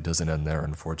story doesn't end there,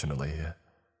 unfortunately.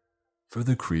 For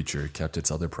the creature kept its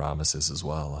other promises as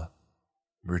well,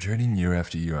 returning year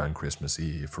after year on Christmas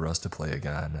Eve for us to play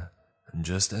again,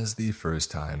 just as the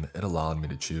first time it allowed me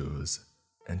to choose,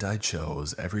 and I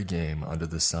chose every game under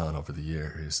the sun over the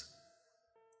years.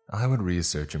 I would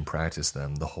research and practice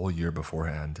them the whole year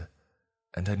beforehand,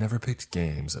 and I never picked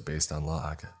games based on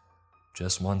luck,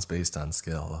 just ones based on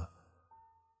skill.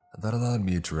 That allowed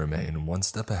me to remain one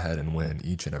step ahead and win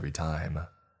each and every time,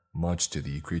 much to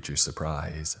the creature's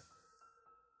surprise.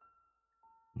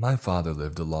 My father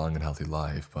lived a long and healthy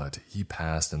life, but he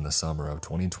passed in the summer of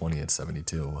 2020 at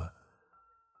 72.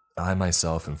 I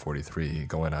myself am 43,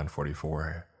 going on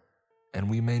 44, and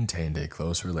we maintained a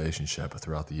close relationship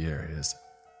throughout the years.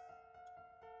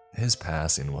 His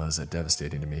passing was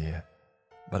devastating to me,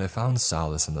 but I found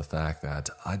solace in the fact that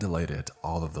I delayed it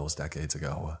all of those decades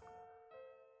ago.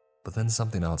 But then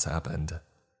something else happened,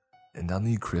 and on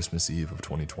the Christmas Eve of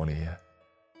 2020,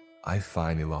 I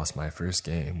finally lost my first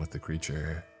game with the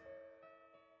creature.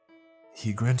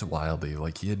 He grinned wildly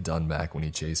like he had done back when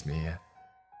he chased me,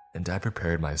 and I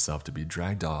prepared myself to be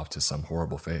dragged off to some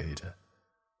horrible fate.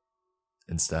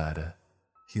 Instead,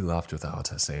 he left without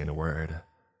saying a word.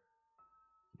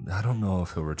 I don't know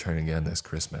if he'll return again this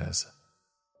Christmas,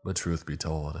 but truth be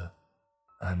told,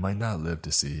 I might not live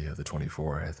to see the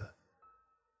 24th.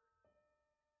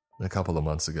 A couple of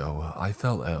months ago, I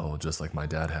fell ill just like my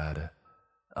dad had.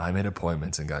 I made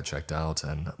appointments and got checked out,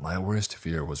 and my worst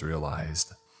fear was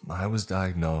realized. I was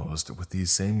diagnosed with the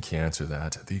same cancer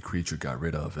that the creature got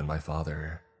rid of in my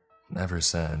father. Ever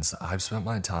since, I've spent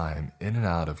my time in and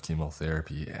out of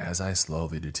chemotherapy as I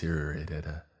slowly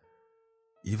deteriorated.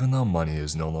 Even though money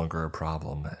is no longer a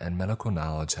problem and medical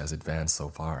knowledge has advanced so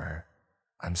far,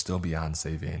 I'm still beyond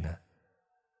saving.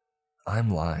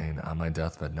 I'm lying on my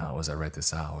deathbed now as I write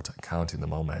this out, counting the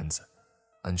moments,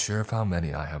 unsure of how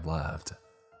many I have left.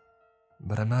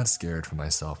 But I'm not scared for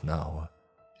myself now.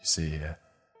 You see,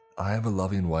 I have a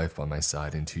loving wife by my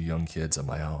side and 2 young kids of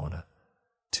my own.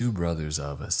 2 brothers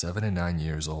of 7 and 9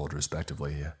 years old,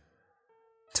 respectively.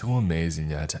 2 amazing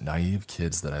yet naive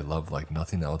kids that I love like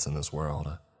nothing else in this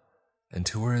world, and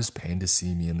 2 are as pained to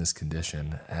see me in this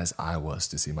condition as I was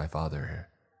to see my father.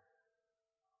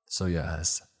 So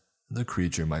yes, the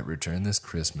creature might return this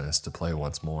Christmas to play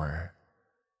once more,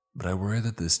 but I worry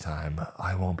that this time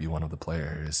I won't be one of the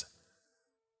players.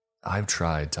 I've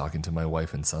tried talking to my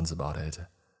wife and sons about it,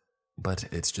 but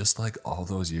it's just like all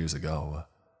those years ago.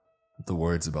 The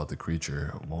words about the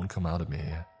creature won't come out of me.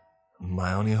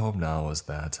 My only hope now is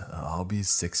that I'll be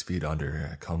 6 feet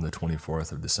under come the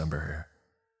 24th of December,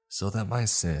 so that my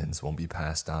sins won't be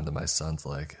passed down to my sons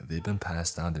like they've been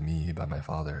passed down to me by my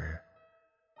father.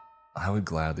 I would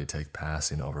gladly take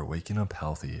passing over waking up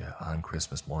healthy on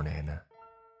Christmas morning.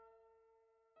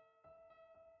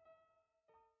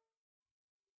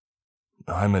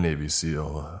 I'm a Navy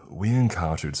SEAL. We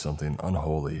encountered something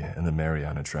unholy in the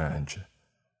Mariana Trench.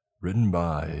 Written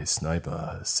by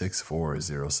Sniper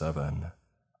 6407.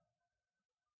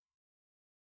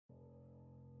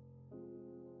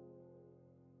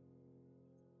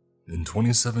 In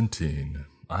 2017,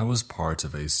 I was part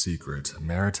of a secret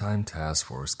maritime task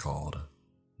force called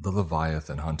the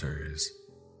Leviathan Hunters.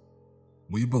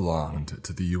 We belonged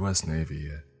to the US Navy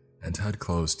and had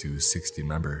close to 60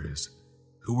 members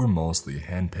who were mostly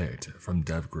handpicked from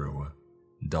DevGru,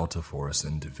 Delta Force,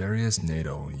 and various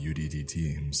NATO UDT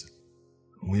teams.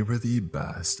 We were the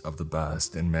best of the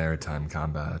best in maritime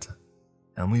combat,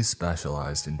 and we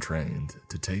specialized and trained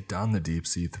to take down the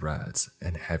deep-sea threats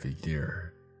in heavy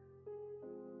gear.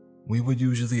 We would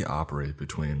usually operate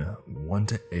between 1,000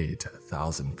 to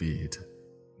 8,000 feet,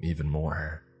 even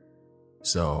more.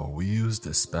 So we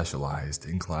used specialized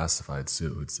and classified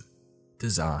suits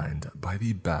designed by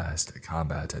the best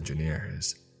combat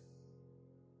engineers.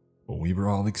 We were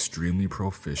all extremely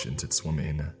proficient at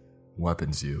swimming,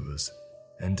 weapons use,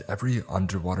 and every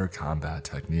underwater combat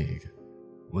technique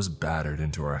was battered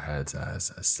into our heads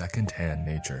as second-hand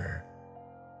nature.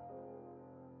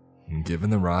 Given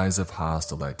the rise of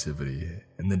hostile activity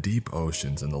in the deep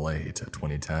oceans in the late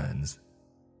 2010s,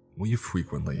 we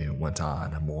frequently went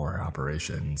on more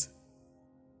operations.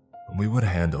 We would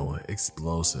handle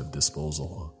explosive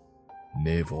disposal,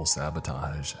 naval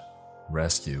sabotage,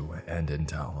 rescue, and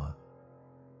intel.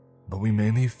 But we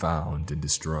mainly found and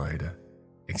destroyed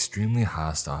extremely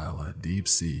hostile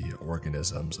deep-sea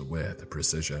organisms with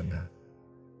precision.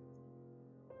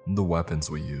 The weapons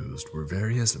we used were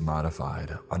various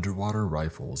modified underwater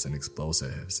rifles and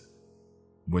explosives,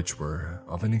 which were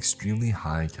of an extremely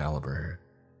high caliber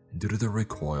due to the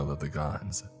recoil of the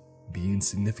guns being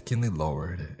significantly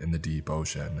lowered in the deep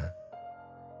ocean.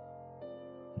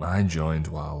 I joined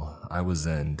while I was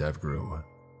in DevGru,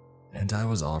 and I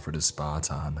was offered a spot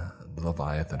on the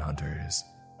Leviathan Hunters.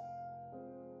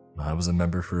 I was a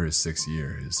member for 6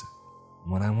 years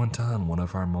when I went on one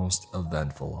of our most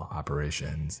eventful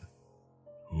operations.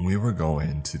 We were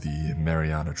going to the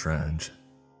Mariana Trench.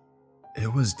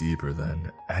 It was deeper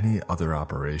than any other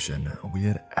operation we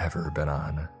had ever been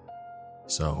on,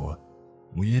 so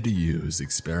we had to use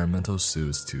experimental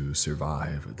suits to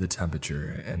survive the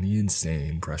temperature and the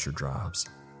insane pressure drops.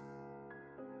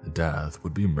 Death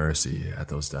would be mercy at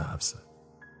those depths.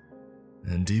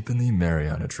 And deep in the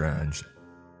Mariana Trench,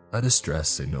 a distress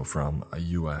signal from a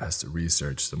US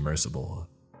research submersible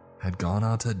had gone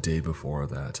out a day before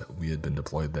that we had been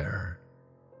deployed there.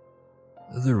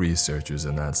 The researchers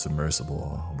in that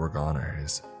submersible were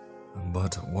goners,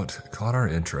 but what caught our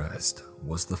interest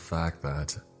was the fact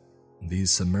that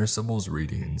these submersible's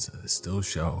readings still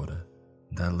showed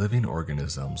that living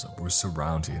organisms were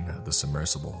surrounding the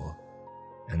submersible,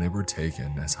 and they were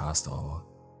taken as hostile.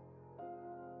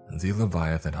 The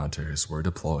Leviathan Hunters were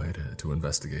deployed to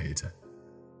investigate.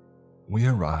 We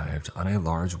arrived on a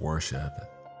large warship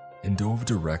and dove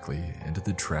directly into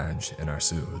the trench in our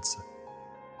suits,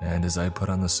 and as I put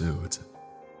on the suit,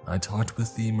 I talked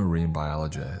with the marine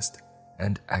biologist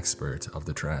and expert of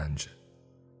the trench.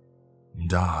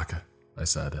 "Doc," I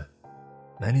said,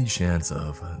 "any chance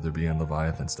of there being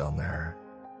leviathans down there?"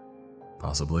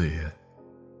 "Possibly,"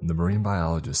 the marine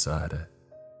biologist said.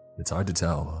 "It's hard to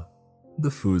tell. The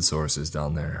food sources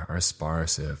down there are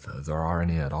sparse if there are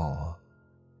any at all."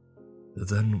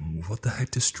 "Then what the heck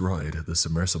destroyed the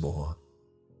submersible?"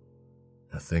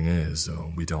 "The thing is,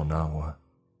 we don't know."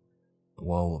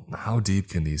 "Well, how deep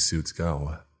can these suits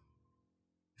go?"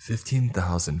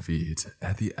 15,000 feet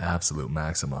at the absolute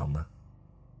maximum."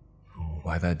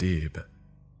 "Why that deep?"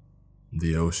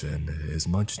 "The ocean is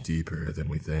much deeper than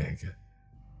we think.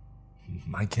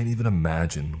 I can't even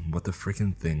imagine what the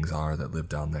freaking things are that live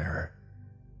down there.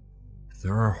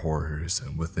 There are horrors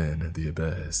within the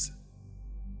abyss."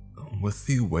 With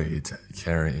the weight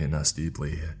carrying us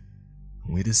deeply,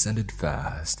 we descended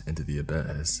fast into the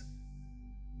abyss.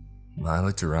 I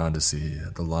looked around to see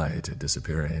the light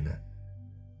disappearing,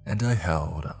 and I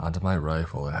held onto my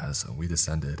rifle as we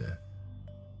descended.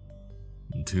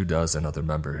 24 other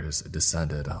members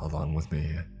descended along with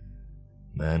me,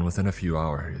 and within a few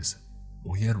hours,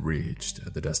 we had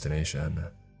reached the destination,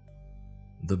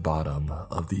 the bottom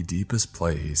of the deepest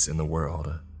place in the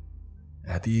world,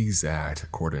 at the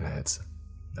exact coordinates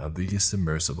of the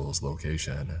submersible's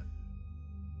location.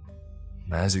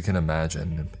 As you can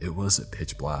imagine, it was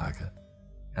pitch black,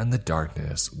 and the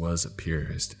darkness was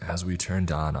pierced as we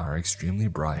turned on our extremely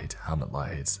bright helmet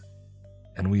lights,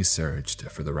 and we searched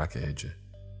for the wreckage.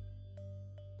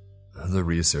 The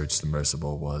research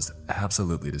submersible was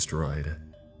absolutely destroyed,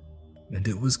 and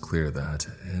it was clear that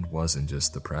it wasn't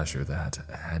just the pressure that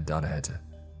had done it.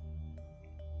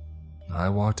 I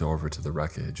walked over to the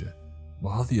wreckage,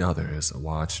 while the others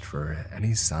watched for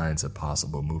any signs of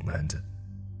possible movement,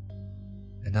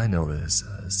 and I noticed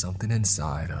something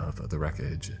inside of the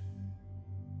wreckage.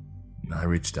 I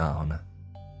reached down,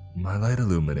 my light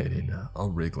illuminating a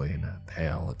wriggling,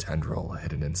 pale tendril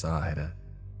hidden inside.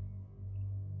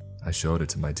 I showed it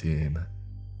to my team,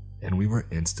 and we were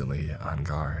instantly on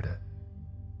guard.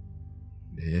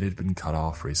 It had been cut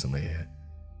off recently.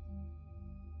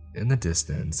 In the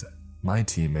distance, my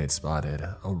teammate spotted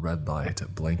a red light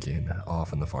blinking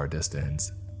off in the far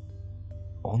distance,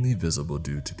 only visible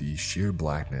due to the sheer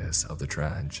blackness of the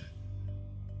trench.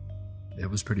 It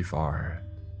was pretty far,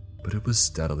 but it was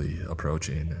steadily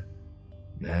approaching,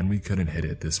 and we couldn't hit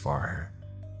it this far.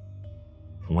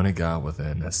 When it got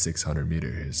within 600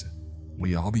 meters,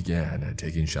 we all began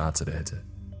taking shots at it.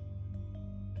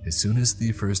 As soon as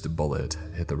the first bullet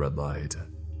hit the red light,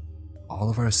 all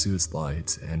of our suit's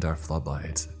lights and our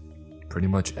floodlights, pretty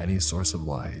much any source of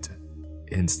light,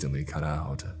 instantly cut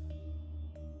out.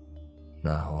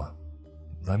 Now,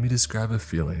 let me describe a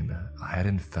feeling I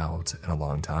hadn't felt in a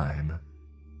long time.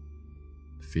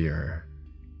 Fear.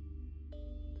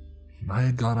 I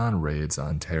had gone on raids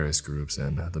on terrorist groups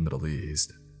in the Middle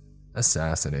East,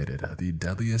 assassinated the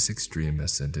deadliest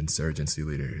extremists and insurgency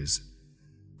leaders,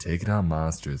 taken on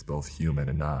monsters both human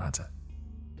and not,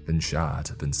 been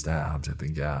shot, been stabbed,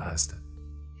 been gassed.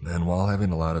 And while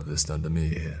having a lot of this done to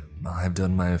me, I've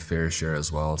done my fair share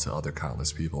as well to other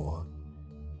countless people.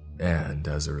 And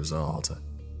as a result,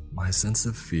 my sense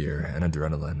of fear and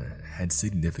adrenaline had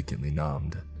significantly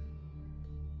numbed.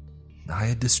 I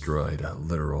had destroyed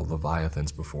literal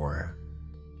leviathans before,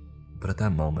 but at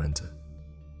that moment,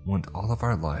 when all of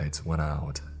our lights went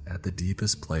out at the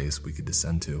deepest place we could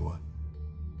descend to,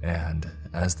 and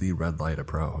as the red light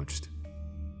approached,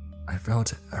 I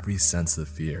felt every sense of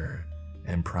fear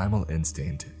and primal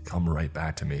instinct come right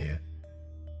back to me.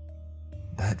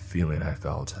 That feeling I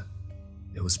felt,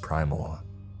 it was primal,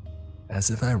 as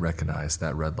if I recognized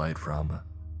that red light from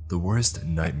the worst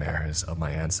nightmares of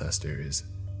my ancestors.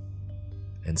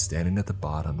 And standing at the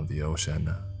bottom of the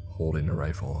ocean, holding a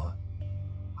rifle,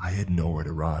 I had nowhere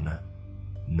to run,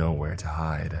 nowhere to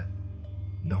hide,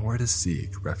 nowhere to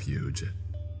seek refuge.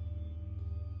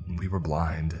 We were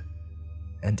blind,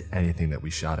 and anything that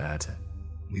we shot at,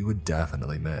 we would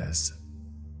definitely miss.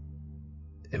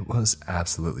 It was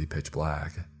absolutely pitch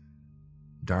black,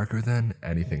 darker than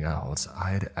anything else I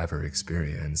had ever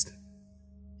experienced,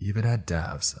 even at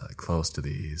depths close to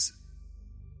these.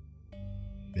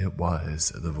 It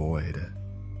was the void,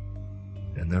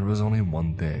 and there was only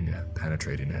one thing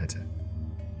penetrating it,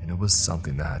 and it was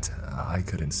something that I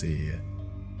couldn't see,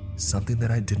 something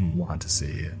that I didn't want to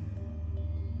see.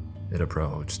 It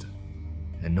approached,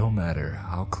 and no matter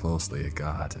how closely it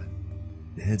got,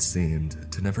 it seemed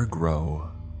to never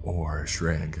grow or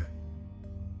shrink.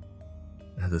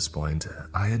 At this point,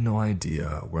 I had no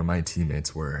idea where my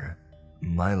teammates were.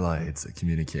 My lights,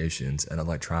 communications, and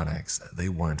electronics, they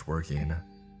weren't working,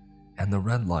 and the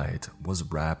red light was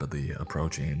rapidly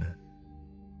approaching.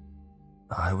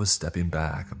 I was stepping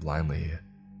back blindly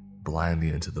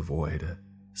into the void,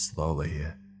 slowly,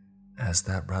 as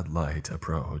that red light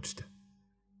approached.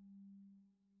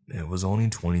 It was only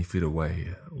 20 feet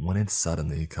away when it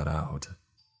suddenly cut out,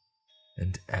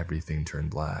 and everything turned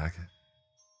black.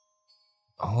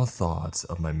 All thoughts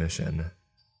of my mission,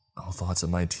 all thoughts of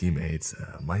my teammates,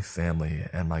 my family,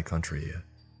 and my country,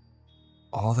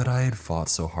 all that I had fought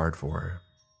so hard for,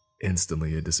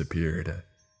 instantly it disappeared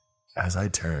as I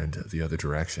turned the other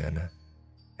direction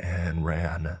and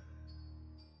ran.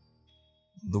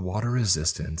 The water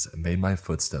resistance made my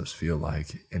footsteps feel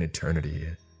like an eternity,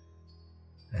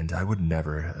 and I would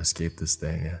never escape this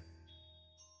thing,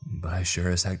 but I sure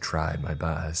as heck tried my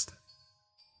best.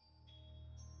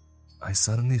 I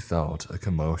suddenly felt a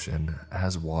commotion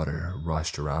as water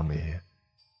rushed around me.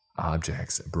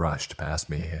 Objects brushed past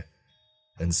me,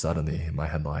 and suddenly my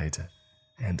headlight,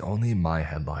 and only my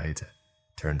headlight,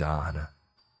 turned on,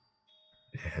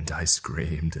 and I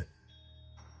screamed.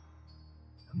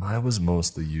 I was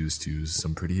mostly used to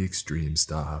some pretty extreme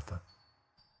stuff,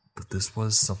 But this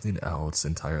was something else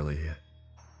entirely.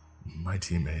 My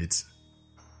teammates,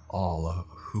 all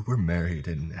who were married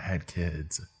and had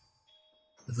kids,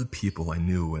 the people I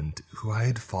knew and who I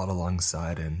had fought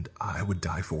alongside and I would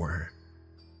die for,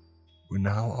 were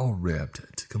now all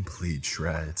ripped to complete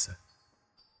shreds.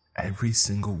 Every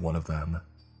single one of them,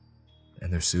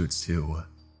 and their suits too,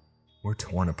 were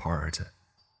torn apart,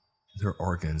 their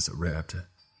organs ripped,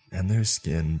 and their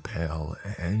skin pale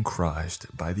and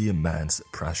crushed by the immense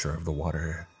pressure of the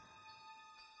water.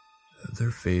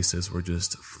 Their faces were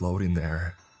just floating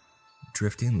there,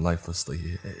 drifting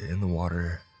lifelessly in the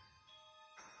water.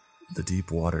 The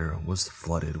deep water was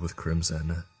flooded with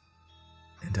crimson,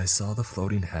 and I saw the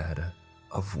floating head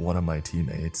of one of my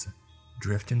teammates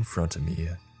drift in front of me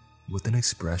with an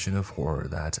expression of horror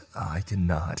that I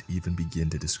cannot even begin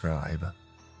to describe.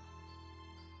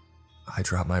 I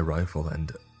dropped my rifle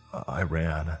and I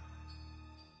ran.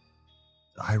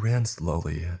 I ran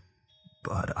slowly,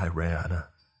 but I ran,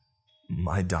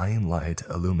 my dying light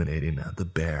illuminating the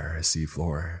bare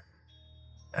seafloor,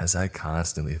 as I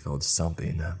constantly felt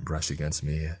something brush against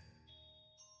me.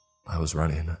 I was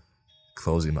running,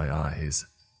 closing my eyes,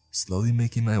 slowly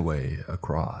making my way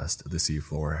across the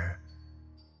seafloor.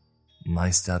 My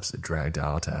steps dragged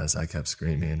out as I kept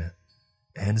screaming,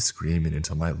 and screaming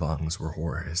until my lungs were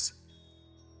hoarse.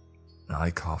 I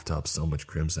coughed up so much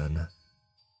crimson.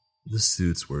 The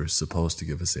suits were supposed to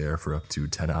give us air for up to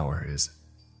 10 hours,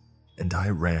 and I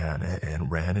ran and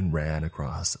ran and ran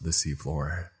across the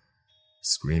seafloor,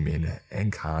 screaming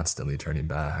and constantly turning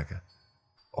back,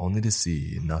 only to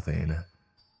see nothing.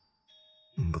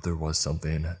 But there was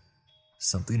something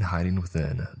hiding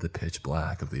within the pitch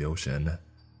black of the ocean,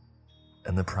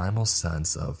 and the primal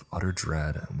sense of utter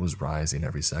dread was rising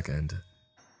every second.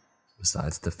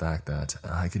 Besides the fact that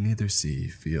I could neither see,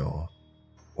 feel,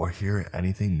 or hear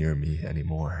anything near me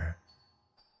anymore.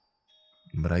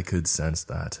 But I could sense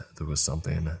that there was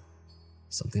something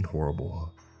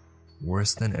horrible,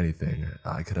 worse than anything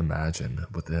I could imagine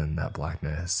within that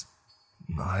blackness.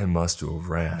 I must have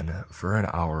ran for an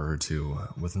hour or two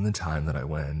within the time that I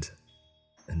went,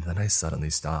 and then I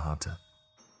suddenly stopped.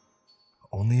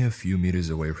 Only a few meters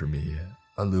away from me,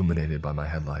 illuminated by my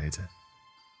headlight,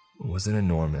 was an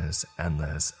enormous,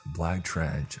 endless, black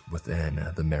trench within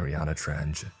the Mariana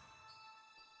Trench.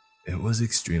 It was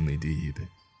extremely deep.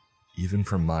 Even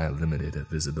from my limited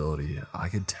visibility, I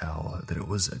could tell that it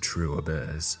was a true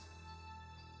abyss.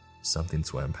 Something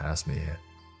swam past me,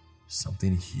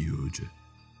 something huge,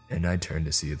 and I turned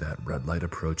to see that red light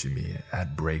approaching me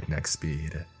at breakneck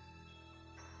speed.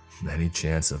 Any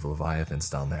chance of leviathans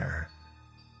down there?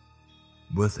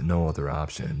 With no other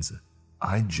options,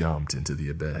 I jumped into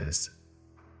the abyss,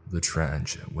 the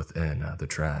trench within the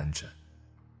trench.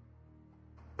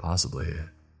 Possibly,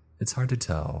 it's hard to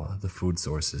tell. The food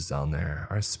sources down there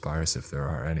are sparse if there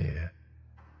are any.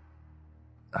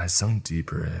 I sunk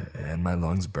deeper and my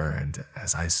lungs burned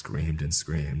as I screamed and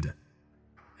screamed,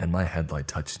 and my headlight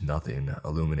touched nothing,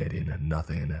 illuminating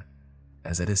nothing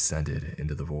as I descended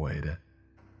into the void.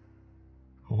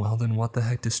 Well, then what the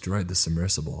heck destroyed the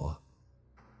submersible?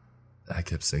 I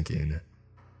kept sinking,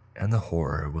 and the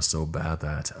horror was so bad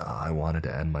that I wanted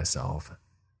to end myself.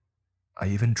 I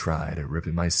even tried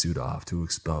ripping my suit off to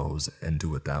expose and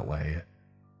do it that way.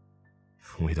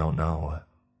 We don't know.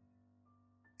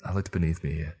 I looked beneath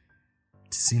me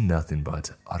to see nothing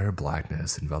but utter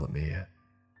blackness envelop me,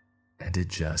 and it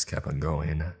just kept on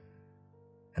going,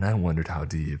 and I wondered how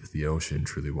deep the ocean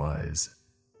truly was.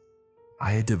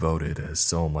 I had devoted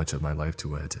so much of my life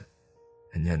to it,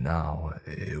 and yet now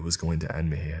it was going to end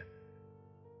me.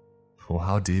 Well,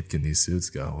 how deep can these suits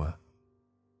go?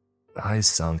 I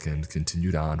sunk and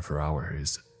continued on for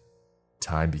hours.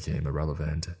 Time became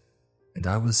irrelevant, and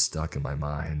I was stuck in my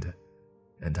mind,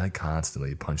 and I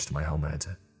constantly punched my helmet,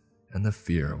 and the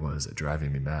fear was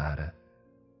driving me mad.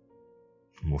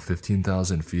 Well,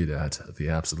 15,000 feet at the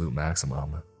absolute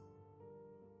maximum.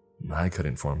 I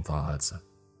couldn't form thoughts.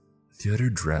 The utter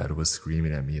dread was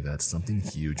screaming at me that something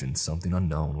huge and something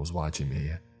unknown was watching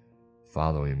me,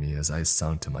 following me as I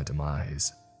sunk to my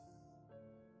demise.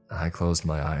 I closed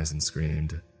my eyes and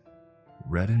screamed,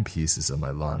 red and pieces of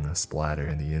my lung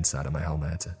splattering the inside of my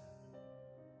helmet.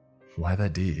 Why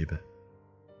that deep?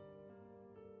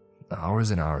 Hours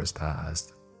and hours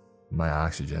passed. My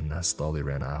oxygen slowly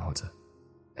ran out,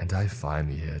 and I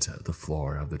finally hit the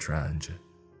floor of the trench.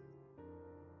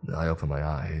 I opened my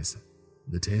eyes,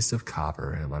 the taste of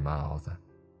copper in my mouth,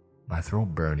 my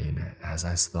throat burning as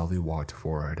I slowly walked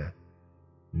forward,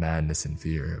 madness and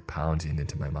fear pounding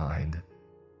into my mind.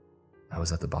 I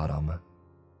was at the bottom,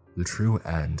 the true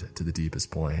end to the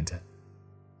deepest point,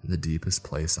 the deepest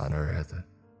place on earth,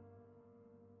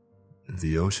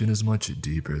 The ocean is much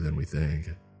deeper than we think.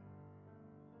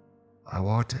 I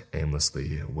walked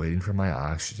aimlessly, waiting for my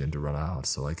oxygen to run out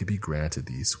so I could be granted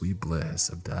the sweet bliss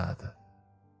of death.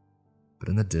 But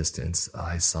in the distance,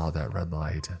 I saw that red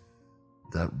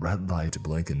light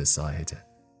blink into sight,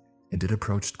 and it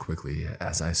approached quickly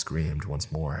as I screamed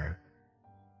once more.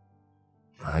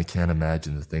 I can't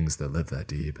imagine the things that live that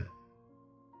deep.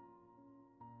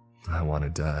 I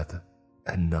wanted death,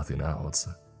 and nothing else.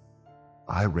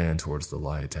 I ran towards the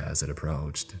light as it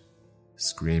approached,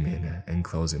 screaming and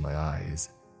closing my eyes,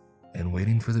 and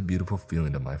waiting for the beautiful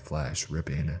feeling of my flesh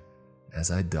ripping as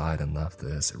I died and left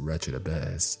this wretched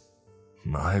abyss.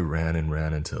 I ran and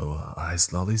ran until I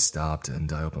slowly stopped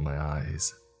and I opened my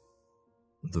eyes.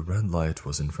 The red light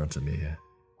was in front of me,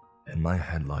 and my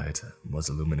headlight was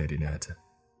illuminating it.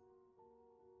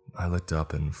 I looked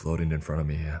up, and floating in front of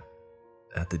me,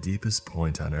 at the deepest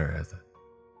point on Earth,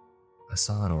 I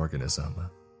saw an organism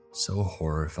so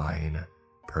horrifying,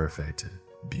 perfect,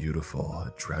 beautiful,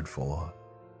 dreadful,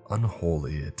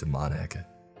 unholy, demonic,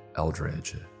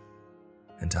 eldritch,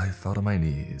 and I fell to my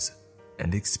knees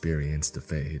and experienced a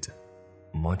fate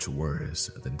much worse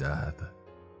than death.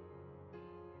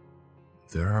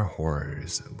 There are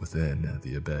horrors within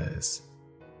the abyss.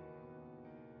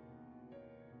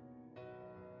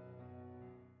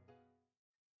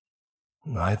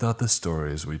 I thought the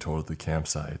stories we told at the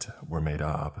campsite were made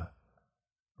up,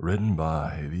 written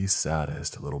by the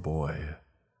saddest little boy.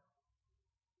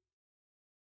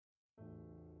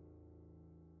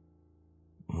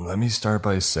 Let me start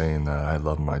by saying that I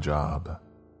love my job.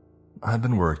 I've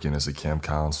been working as a camp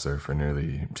counselor for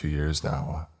nearly 2 years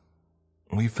now.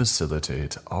 We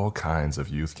facilitate all kinds of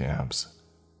youth camps,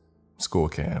 school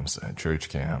camps, church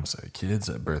camps, kids'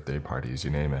 birthday parties,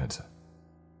 you name it.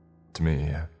 To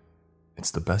me,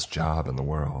 it's the best job in the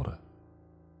world.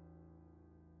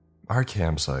 Our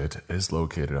campsite is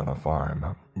located on a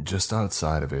farm just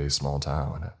outside of a small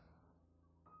town.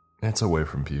 It's away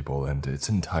from people and it's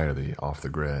entirely off the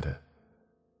grid.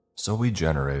 So we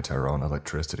generate our own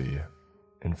electricity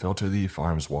and filter the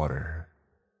farm's water.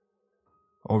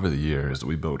 Over the years,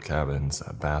 we built cabins,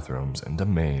 bathrooms, and a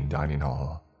main dining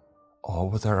hall, all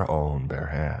with our own bare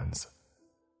hands.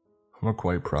 We're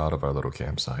quite proud of our little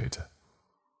campsite.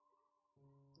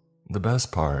 The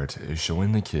best part is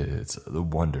showing the kids the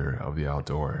wonder of the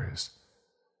outdoors.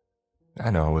 I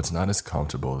know it's not as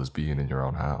comfortable as being in your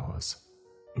own house,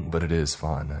 but it is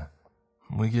fun.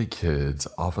 We get kids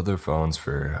off of their phones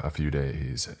for a few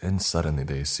days, and suddenly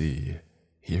they see,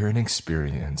 hear, and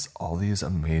experience all these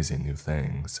amazing new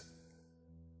things.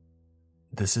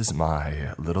 This is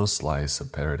my little slice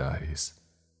of paradise.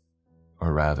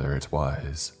 Or rather, it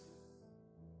was.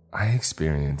 I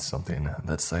experienced something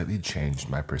that slightly changed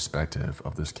my perspective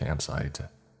of this campsite.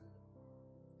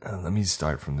 Let me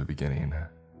start from the beginning.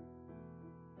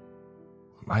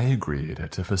 I agreed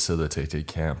to facilitate a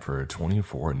camp for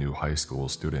 24 new high school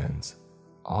students,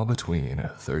 all between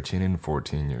 13 and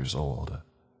 14 years old.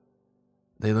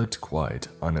 They looked quite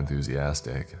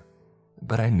unenthusiastic,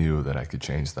 but I knew that I could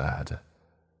change that.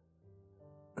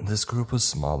 This group was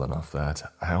small enough that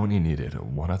I only needed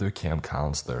one other camp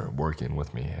counselor working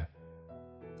with me,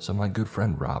 so my good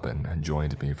friend Robin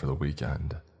joined me for the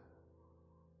weekend.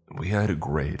 We had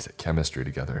great chemistry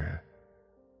together,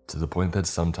 to the point that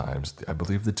sometimes I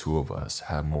believe the two of us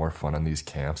have more fun on these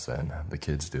camps than the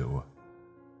kids do.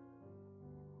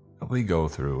 We go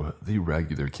through the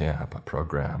regular camp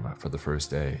program for the first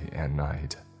day and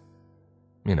night.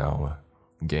 You know,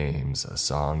 games,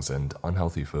 songs, and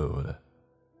unhealthy food.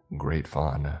 Great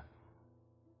fun.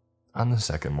 On the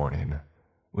second morning,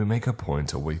 we make a point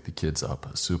to wake the kids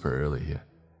up super early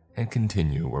and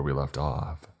continue where we left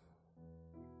off.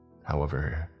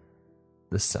 However,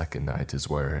 the second night is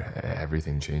where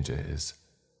everything changes.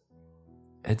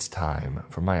 It's time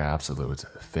for my absolute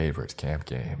favorite camp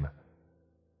game.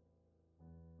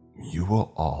 You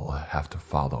will all have to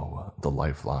follow the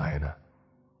lifeline.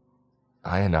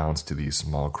 I announce to the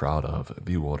small crowd of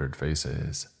bewildered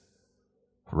faces.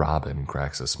 Robin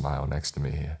cracks a smile next to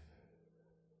me.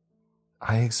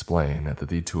 I explain that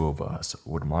the two of us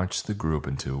would march the group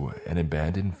into an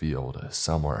abandoned field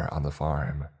somewhere on the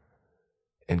farm,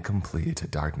 in complete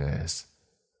darkness,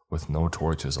 with no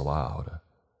torches allowed.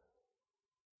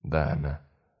 Then,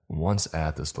 once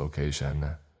at this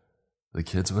location, the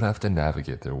kids would have to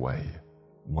navigate their way,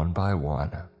 one by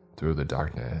one, through the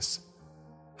darkness,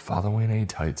 following a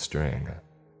tight string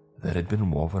that had been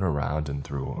woven around and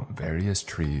through various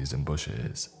trees and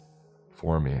bushes,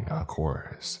 forming a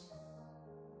course.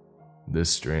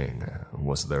 This string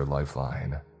was their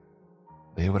lifeline.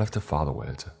 They would have to follow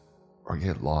it, or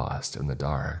get lost in the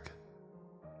dark,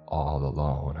 all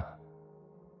alone.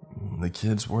 The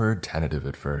kids were tentative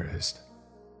at first,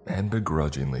 and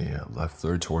begrudgingly left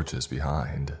their torches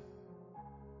behind.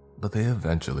 But they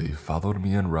eventually followed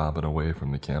me and Robin away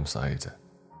from the campsite,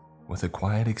 with a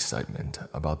quiet excitement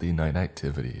about the night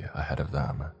activity ahead of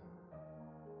them.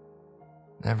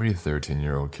 Every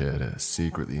 13-year-old kid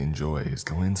secretly enjoys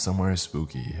going somewhere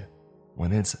spooky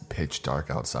when it's pitch dark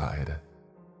outside.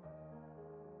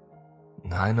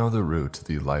 I know the route to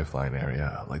the Lifeline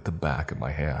area like the back of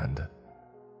my hand,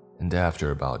 and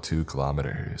after about 2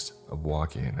 kilometers of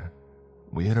walking,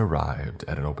 we had arrived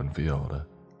at an open field,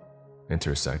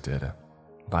 intersected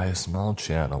by a small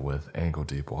channel with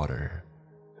ankle-deep water,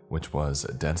 which was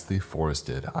densely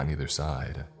forested on either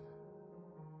side.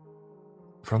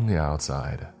 From the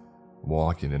outside,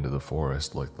 walking into the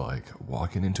forest looked like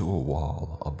walking into a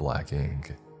wall of black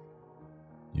ink.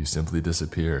 You simply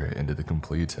disappear into the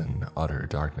complete and utter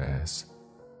darkness.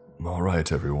 All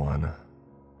right, everyone.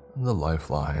 The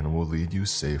Lifeline will lead you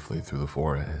safely through the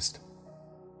forest.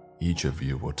 Each of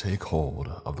you will take hold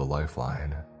of the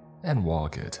Lifeline and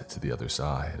walk it to the other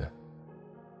side.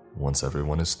 Once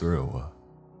everyone is through,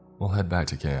 we'll head back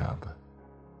to camp.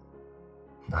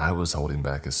 I was holding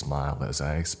back a smile as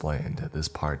I explained this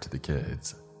part to the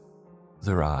kids,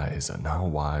 their eyes now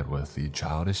wide with the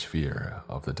childish fear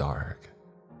of the dark.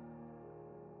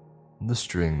 The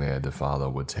string they had to follow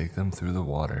would take them through the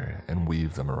water and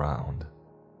weave them around,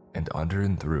 and under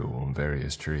and through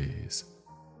various trees.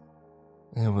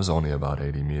 It was only about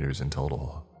 80 meters in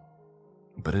total,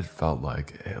 but it felt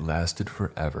like it lasted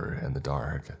forever in the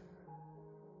dark.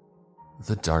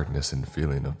 The darkness and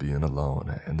feeling of being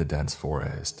alone in the dense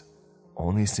forest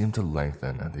only seemed to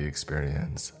lengthen the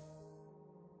experience.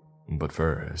 But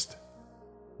first,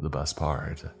 the best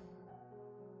part.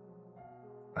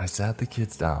 I sat the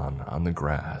kids down on the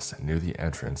grass near the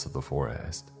entrance of the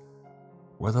forest,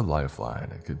 where the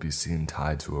Lifeline could be seen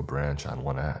tied to a branch on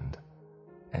one end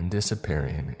and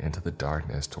disappearing into the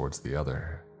darkness towards the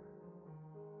other.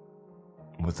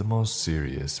 With the most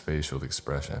serious facial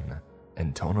expression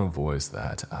and tone of voice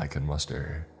that I could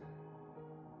muster,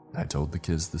 I told the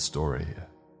kids the story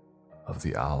of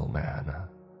the Owl Man.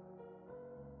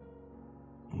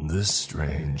 This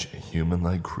strange,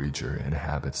 human-like creature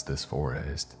inhabits this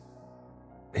forest.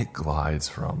 It glides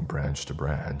from branch to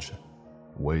branch,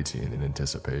 waiting in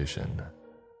anticipation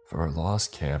for a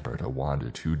lost camper to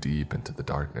wander too deep into the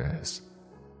darkness.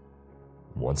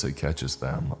 Once it catches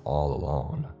them all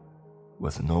alone,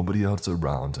 with nobody else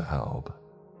around to help,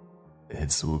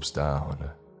 it swoops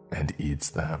down and eats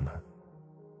them,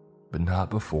 but not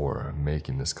before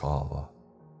making this call.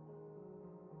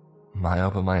 I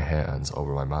opened my hands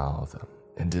over my mouth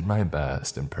and did my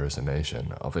best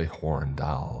impersonation of a horned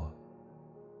owl.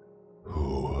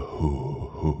 Hoo, hoo,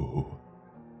 hoo.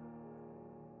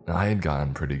 I had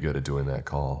gotten pretty good at doing that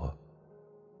call.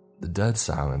 The dead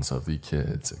silence of the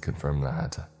kids confirmed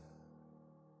that.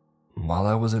 While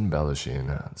I was embellishing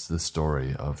the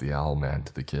story of the Owl Man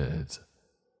to the kids,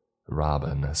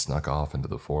 Robin snuck off into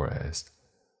the forest,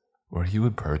 where he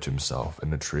would perch himself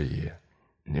in a tree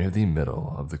near the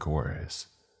middle of the chorus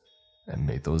and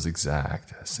make those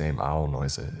exact same owl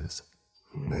noises.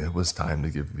 It was time to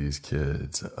give these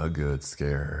kids a good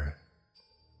scare.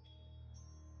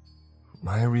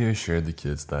 I reassured the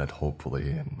kids that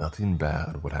hopefully nothing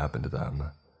bad would happen to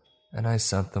them, and I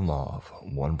sent them off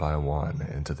one by one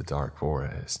into the dark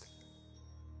forest.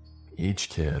 Each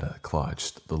kid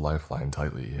clutched the Lifeline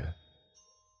tightly,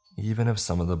 even if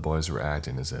some of the boys were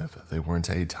acting as if they weren't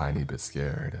a tiny bit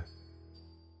scared.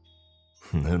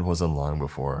 It wasn't long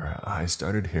before I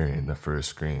started hearing the first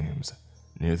screams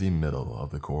near the middle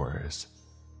of the chorus.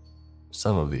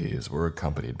 Some of these were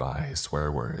accompanied by swear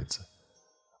words.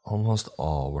 Almost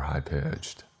all were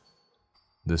high-pitched.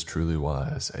 This truly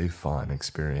was a fun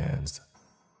experience.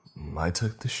 I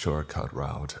took the shortcut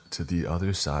route to the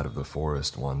other side of the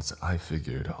forest once I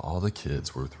figured all the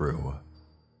kids were through.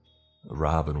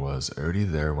 Robin was already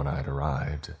there when I'd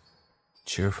arrived,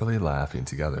 cheerfully laughing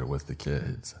together with the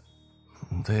kids.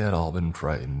 They had all been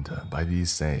frightened by the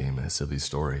same silly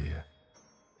story,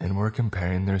 and were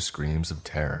comparing their screams of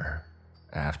terror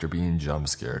after being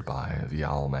jump-scared by the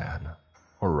Owl Man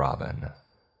or Robin.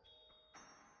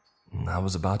 I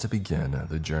was about to begin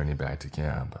the journey back to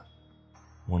camp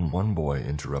when one boy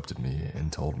interrupted me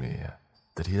and told me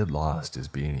that he had lost his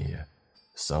beanie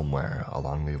somewhere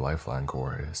along the Lifeline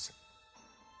chorus.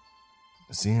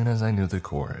 Seeing as I knew the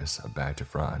chorus back to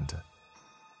front,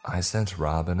 I sent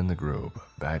Robin and the group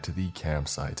back to the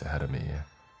campsite ahead of me,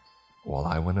 while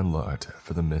I went and looked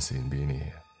for the missing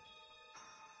beanie.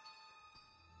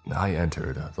 I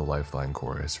entered the Lifeline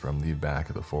chorus from the back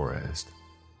of the forest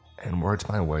and worked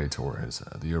my way towards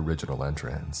the original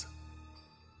entrance.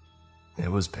 It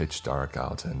was pitch dark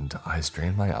out, and I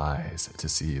strained my eyes to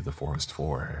see the forest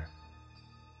floor.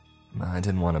 I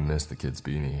didn't want to miss the kid's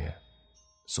beanie,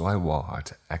 so I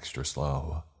walked extra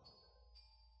slow.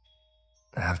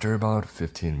 After about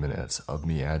 15 minutes of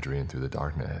meandering through the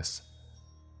darkness,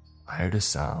 I heard a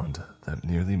sound that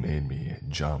nearly made me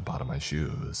jump out of my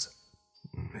shoes.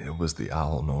 It was the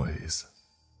owl noise.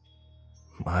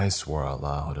 I swore out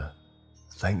loud.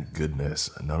 Thank goodness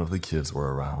none of the kids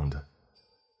were around.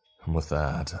 With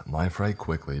that, my fright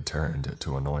quickly turned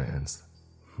to annoyance.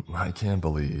 I can't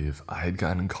believe I had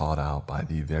gotten caught out by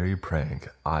the very prank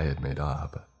I had made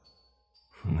up.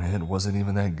 It wasn't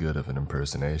even that good of an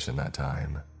impersonation that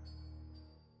time.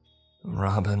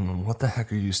 Robin, what the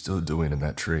heck are you still doing in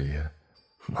that tree?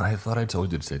 I thought I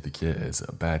told you to take the kids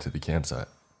back to the campsite.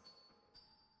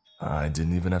 I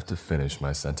didn't even have to finish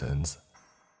my sentence.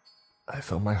 I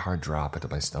felt my heart drop into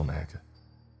my stomach.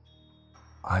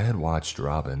 I had watched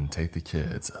Robin take the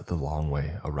kids the long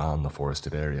way around the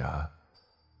forested area.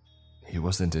 He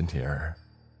wasn't in here.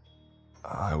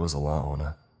 I was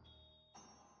alone.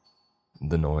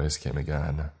 The noise came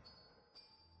again,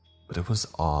 but it was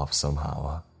off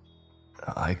somehow.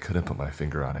 I couldn't put my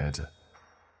finger on it.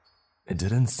 It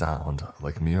didn't sound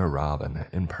like me or Robin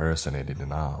impersonating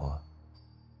an owl.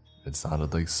 It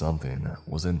sounded like something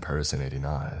was impersonating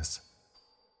us.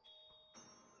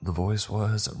 The voice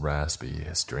was raspy,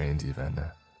 strained even,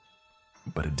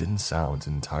 but it didn't sound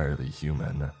entirely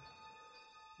human.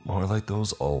 More like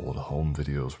those old home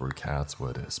videos where cats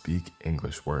would speak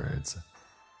English words.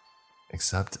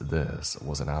 Except this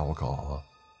was an owl call,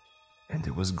 and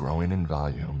it was growing in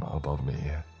volume above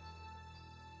me.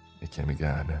 It came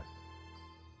again.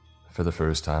 For the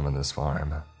first time on this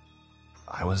farm,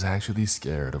 I was actually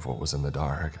scared of what was in the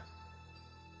dark.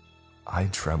 I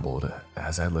trembled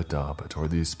as I looked up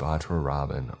toward the spot where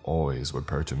Robin always would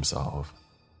perch himself.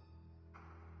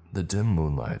 The dim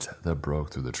moonlight that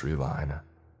broke through the tree line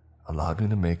allowed me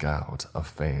to make out a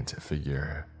faint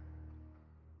figure.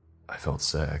 I felt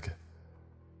sick.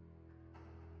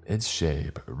 Its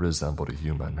shape resembled a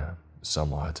human,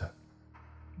 somewhat,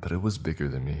 but it was bigger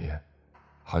than me,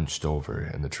 hunched over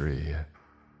in the tree,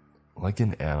 like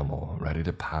an animal ready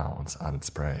to pounce on its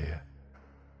prey.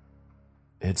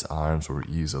 Its arms were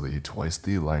easily twice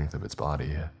the length of its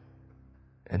body,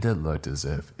 and it looked as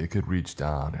if it could reach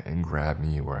down and grab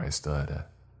me where I stood.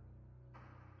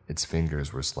 Its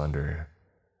fingers were slender,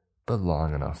 but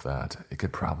long enough that it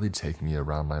could probably take me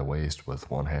around my waist with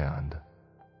one hand.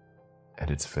 And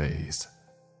its face,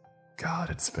 God,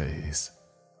 its face.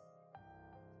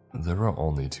 There were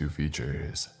only two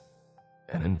features,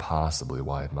 an impossibly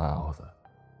wide mouth,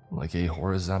 like a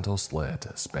horizontal slit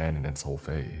spanning its whole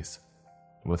face,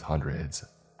 with hundreds,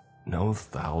 no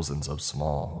thousands of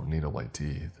small needle-like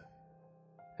teeth,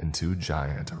 and two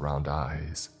giant round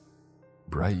eyes,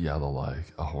 bright yellow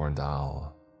like a horned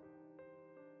owl.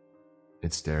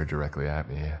 It stared directly at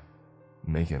me,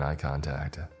 making eye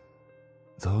contact.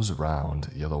 Those round,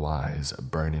 yellow eyes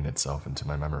burning itself into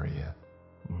my memory.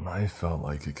 I felt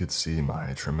like it could see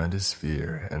my tremendous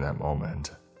fear in that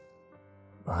moment.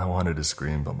 I wanted to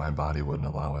scream, but my body wouldn't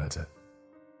allow it.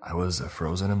 I was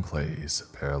frozen in place,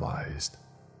 paralyzed.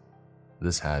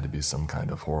 This had to be some kind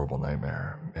of horrible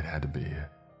nightmare. It had to be.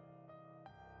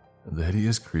 The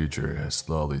hideous creature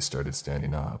slowly started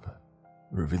standing up,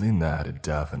 revealing that it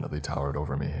definitely towered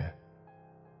over me.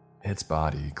 Its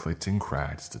body clicked and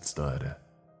cracked as it stood,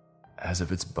 as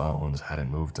if its bones hadn't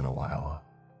moved in a while.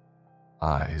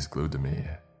 Eyes glued to me,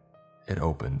 it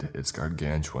opened its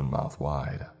gargantuan mouth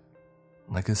wide,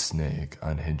 like a snake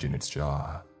unhinging its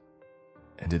jaw,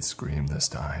 and it screamed this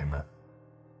time.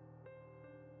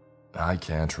 I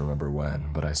can't remember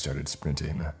when, but I started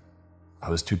sprinting. I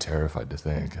was too terrified to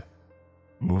think,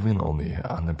 moving only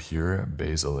on the pure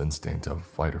basal instinct of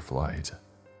fight or flight.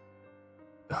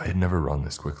 I had never run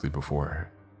this quickly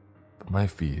before, but my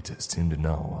feet seemed to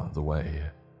know the way,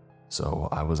 so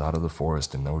I was out of the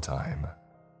forest in no time.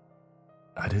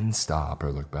 I didn't stop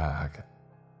or look back.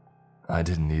 I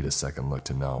didn't need a second look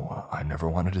to know I never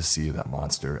wanted to see that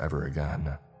monster ever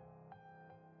again.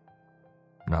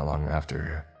 Not long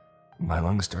after, my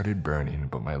lungs started burning,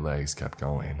 but my legs kept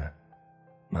going.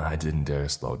 I didn't dare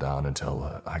slow down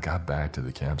until I got back to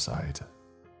the campsite.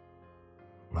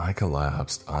 I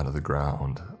collapsed onto the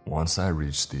ground once I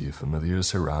reached the familiar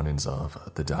surroundings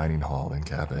of the dining hall and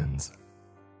cabins.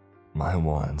 My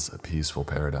once peaceful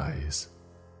paradise.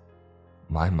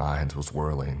 My mind was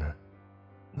whirling.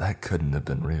 That couldn't have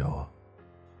been real.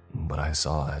 But I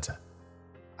saw it.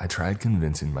 I tried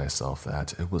convincing myself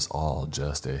that it was all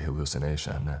just a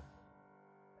hallucination.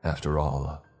 After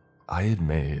all, I had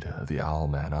made the owl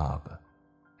man up,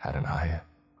 hadn't I?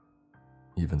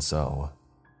 Even so,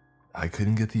 I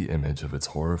couldn't get the image of its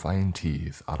horrifying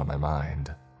teeth out of my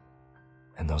mind.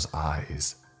 And those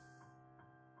eyes.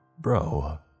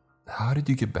 Bro, how did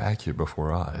you get back here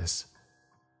before us?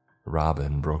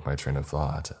 Robin broke my train of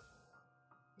thought.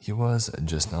 He was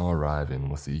just now arriving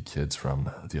with the kids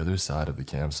from the other side of the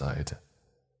campsite,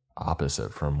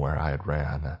 opposite from where I had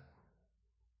ran.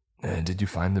 Did you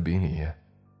find the beanie?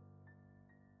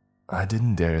 I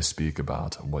didn't dare speak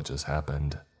about what just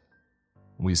happened.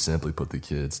 We simply put the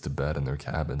kids to bed in their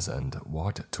cabins and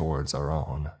walked towards our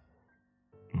own.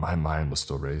 My mind was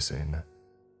still racing.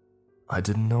 I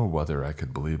didn't know whether I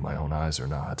could believe my own eyes or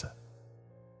not.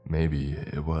 Maybe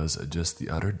it was just the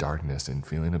utter darkness and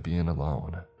feeling of being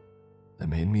alone that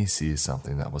made me see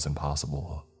something that was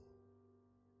impossible.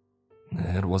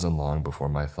 It wasn't long before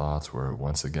my thoughts were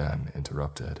once again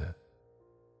interrupted.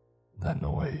 That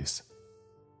noise.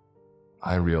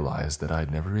 I realized that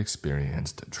I'd never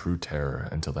experienced true terror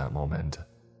until that moment.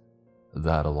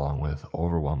 That, along with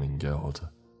overwhelming guilt.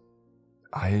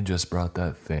 I had just brought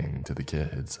that thing to the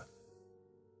kids.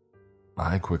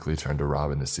 I quickly turned to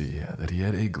Robin to see that he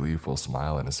had a gleeful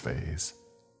smile on his face,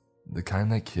 the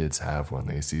kind that kids have when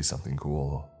they see something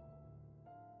cool.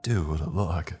 Dude,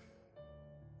 look.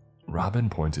 Robin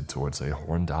pointed towards a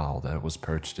horned owl that was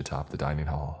perched atop the dining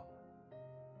hall.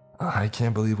 I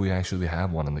can't believe we actually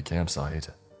have one in the campsite.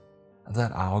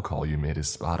 That owl call you made is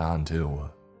spot on too.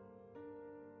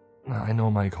 I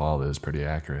know my call is pretty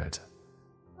accurate.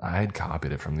 I had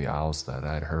copied it from the owls that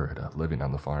I'd heard living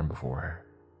on the farm before.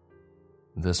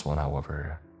 This one,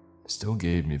 however, still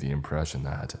gave me the impression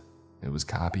that it was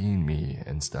copying me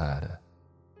instead.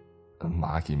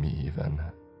 Mocking me even.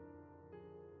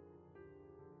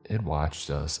 It watched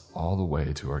us all the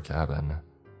way to our cabin,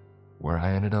 where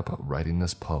I ended up writing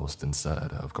this post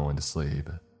instead of going to sleep.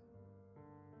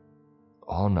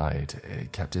 All night,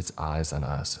 it kept its eyes on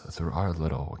us through our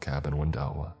little cabin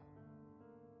window.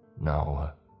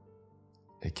 No,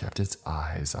 it kept its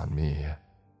eyes on me.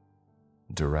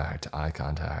 Direct eye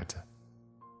contact,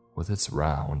 with its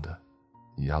round,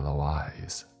 yellow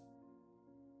eyes.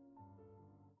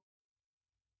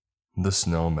 The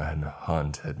Snowmen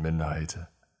Hunt at Midnight.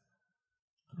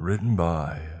 Written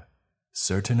by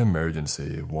Certain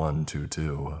Emergency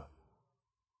 122.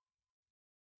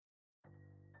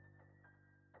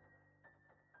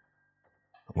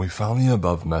 We found the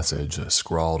above message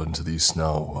scrawled into the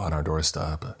snow on our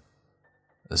doorstep.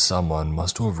 Someone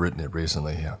must have written it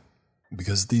recently,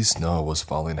 because the snow was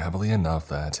falling heavily enough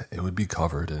that it would be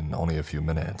covered in only a few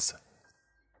minutes.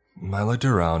 I looked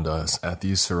around us at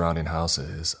the surrounding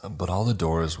houses, but all the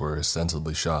doors were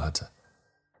sensibly shut.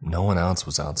 No one else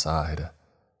was outside.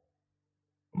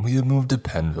 We had moved to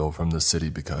Pennville from the city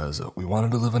because we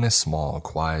wanted to live in a small,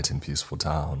 quiet, and peaceful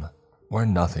town where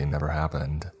nothing ever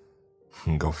happened.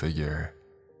 Go figure.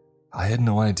 I had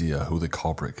no idea who the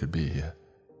culprit could be.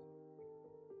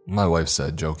 My wife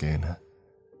said, joking,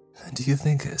 "Do you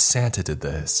think Santa did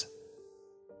this?"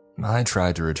 I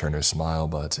tried to return her smile,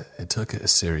 but it took a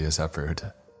serious effort.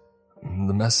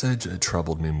 The message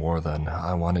troubled me more than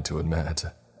I wanted to admit.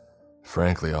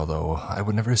 Frankly, although I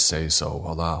would never say so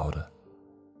aloud.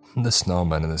 The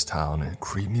snowmen in this town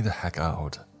creep me the heck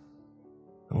out.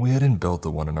 We hadn't built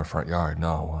the one in our front yard,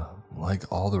 no. Like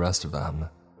all the rest of them,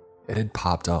 it had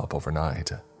popped up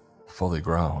overnight, fully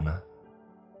grown.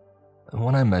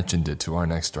 When I mentioned it to our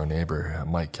next-door neighbor,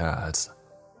 Mike Katz,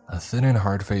 a thin and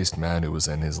hard-faced man who was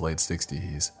in his late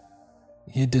 60s,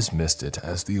 he had dismissed it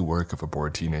as the work of a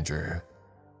bored teenager.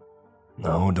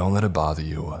 "No, don't let it bother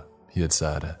you," he had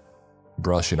said,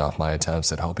 brushing off my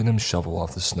attempts at helping him shovel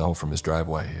off the snow from his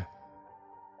driveway.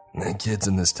 "The kids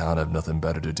in this town have nothing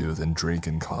better to do than drink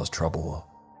and cause trouble."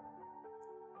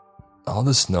 All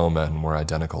the snowmen were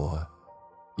identical.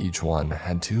 Each one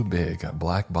had two big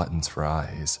black buttons for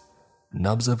eyes,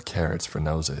 nubs of carrots for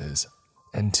noses,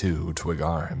 and two twig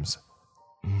arms.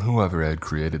 Whoever had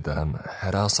created them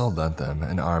had also lent them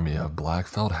an army of black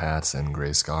felt hats and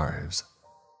gray scarves.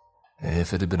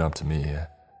 If it had been up to me,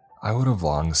 I would have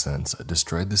long since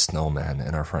destroyed the snowman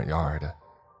in our front yard,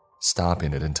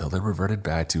 stopping it until they reverted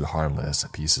back to harmless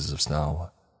pieces of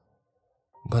snow.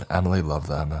 But Emily loved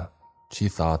them. She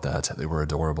thought that they were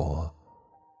adorable.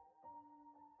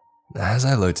 As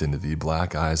I looked into the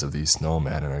black eyes of the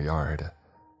snowman in our yard,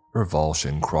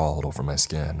 revulsion crawled over my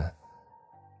skin.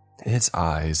 Its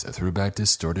eyes threw back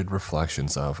distorted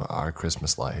reflections of our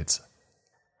Christmas lights.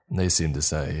 They seemed to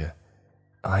say,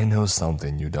 "I know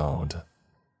something you don't."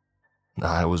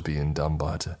 I was being dumb,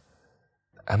 but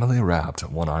Emily wrapped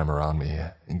one arm around me,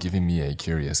 giving me a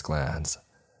curious glance,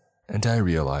 and I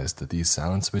realized that the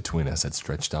silence between us had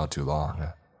stretched out too long.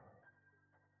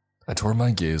 I tore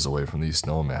my gaze away from the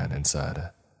snowman and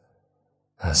said,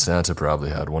 Santa probably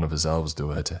had one of his elves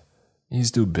do it.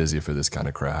 He's too busy for this kind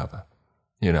of crap.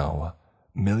 You know,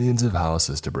 millions of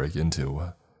houses to break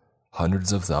into,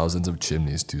 hundreds of thousands of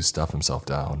chimneys to stuff himself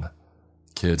down,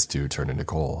 kids to turn into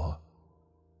coal.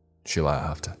 She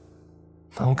laughed.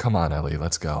 Oh, come on, Ellie,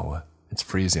 let's go. It's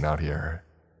freezing out here.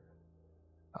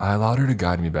 I allowed her to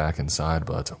guide me back inside,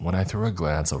 but when I threw a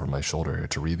glance over my shoulder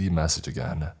to read the message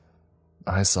again,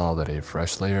 I saw that a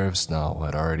fresh layer of snow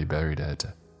had already buried it.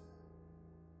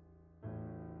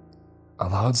 A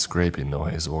loud scraping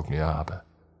noise woke me up.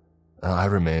 I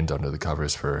remained under the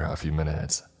covers for a few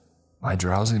minutes, my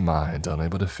drowsy mind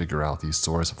unable to figure out the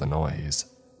source of the noise.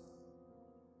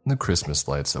 The Christmas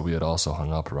lights that we had also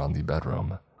hung up around the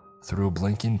bedroom threw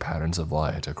blinking patterns of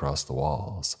light across the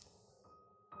walls.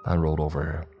 I rolled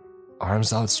over,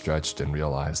 arms outstretched, and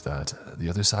realized that the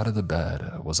other side of the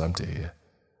bed was empty.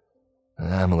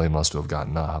 Emily must have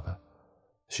gotten up.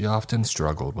 She often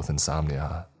struggled with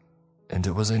insomnia, and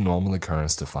it was a normal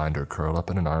occurrence to find her curled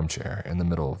up in an armchair in the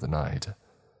middle of the night,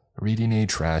 reading a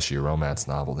trashy romance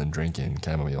novel and drinking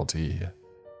chamomile tea.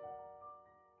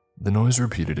 The noise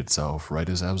repeated itself right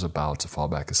as I was about to fall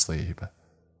back asleep.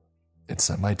 It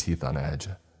set my teeth on edge,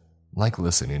 like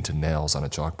listening to nails on a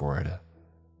chalkboard.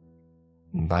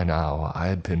 By now, I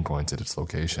had pinpointed its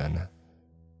location.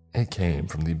 It came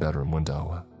from the bedroom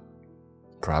window,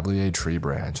 probably a tree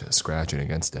branch scratching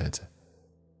against it.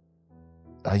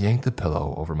 I yanked the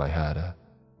pillow over my head,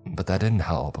 but that didn't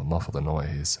help muffle the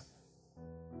noise.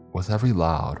 With every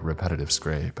loud, repetitive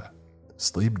scrape,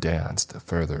 sleep danced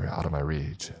further out of my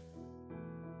reach.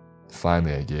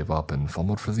 Finally, I gave up and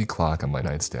fumbled for the clock on my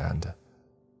nightstand.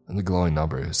 The glowing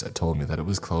numbers had told me that it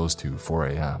was close to 4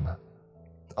 a.m.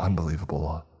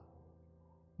 Unbelievable.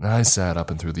 I sat up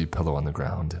and threw the pillow on the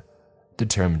ground,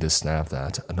 determined to snap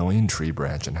that annoying tree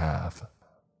branch in half.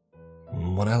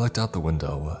 When I looked out the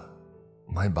window,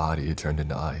 my body turned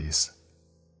into ice.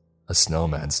 A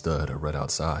snowman stood right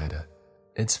outside,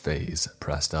 its face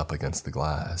pressed up against the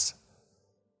glass.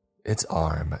 Its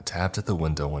arm tapped at the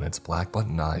window and its black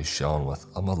button eyes shone with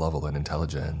a malevolent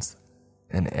intelligence,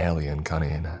 an alien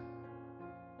cunning.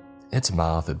 Its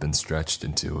mouth had been stretched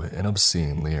into an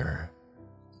obscene leer,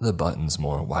 the buttons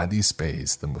more widely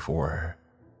spaced than before.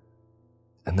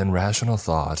 And then rational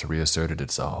thought reasserted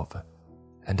itself,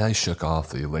 and I shook off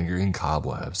the lingering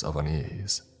cobwebs of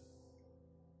unease.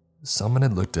 Someone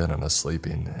had looked in on us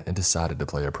sleeping and decided to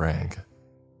play a prank.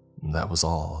 That was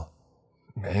all.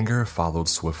 Anger followed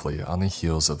swiftly on the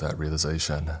heels of that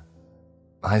realization.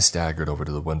 I staggered over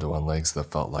to the window on legs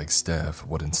that felt like stiff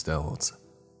wooden stilts,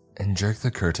 and jerked the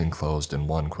curtain closed in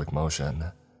one quick motion.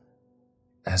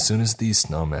 As soon as the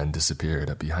snowman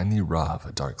disappeared behind the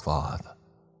rough, dark cloth,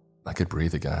 I could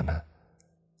breathe again.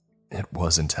 It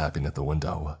wasn't tapping at the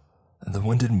window. The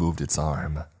wind had moved its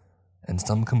arm, and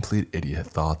some complete idiot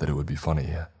thought that it would be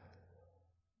funny.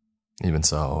 Even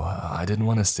so, I didn't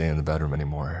want to stay in the bedroom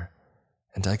anymore,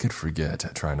 and I could forget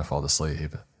trying to fall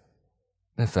asleep.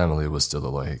 If Emily was still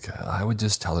awake, I would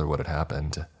just tell her what had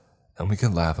happened, and we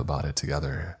could laugh about it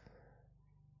together.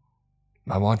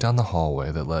 I walked down the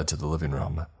hallway that led to the living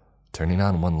room, turning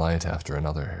on one light after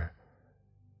another.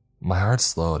 My heart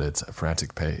slowed its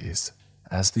frantic pace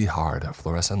as the hard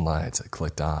fluorescent lights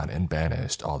clicked on and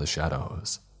banished all the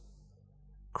shadows.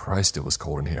 Christ, it was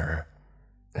cold in here.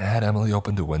 Had Emily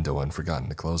opened a window and forgotten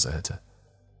to close it?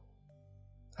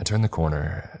 I turned the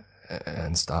corner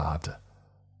and stopped.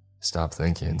 Stopped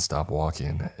thinking, stopped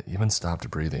walking, even stopped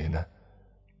breathing.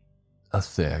 A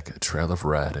thick trail of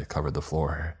red covered the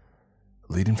floor,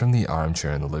 leading from the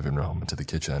armchair in the living room to the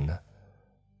kitchen.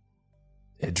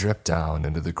 It dripped down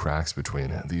into the cracks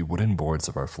between the wooden boards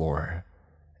of our floor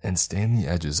and stained the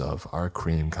edges of our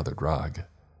cream-colored rug.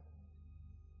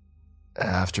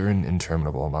 After an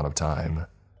interminable amount of time,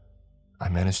 I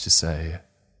managed to say,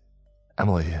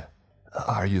 "Emily,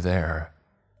 are you there?"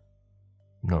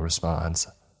 No response.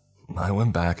 I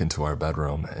went back into our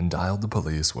bedroom and dialed the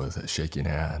police with shaking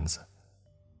hands.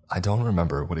 I don't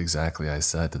remember what exactly I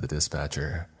said to the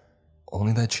dispatcher,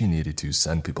 only that she needed to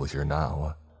send people here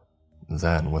now.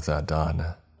 Then, with that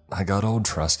done, I got old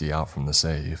Trusty out from the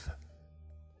safe.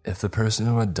 If the person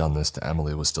who had done this to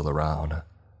Emily was still around,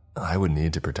 I would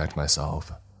need to protect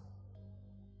myself.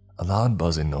 A loud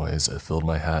buzzing noise filled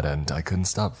my head, and I couldn't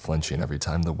stop flinching every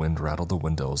time the wind rattled the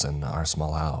windows in our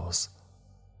small house.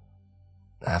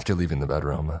 After leaving the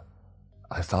bedroom,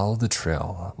 I followed the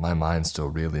trail, my mind still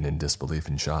reeling in disbelief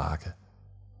and shock.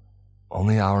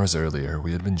 Only hours earlier,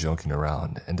 we had been joking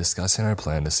around and discussing our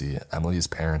plan to see Emily's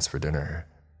parents for dinner,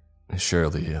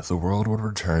 Surely the world would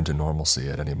return to normalcy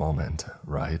at any moment,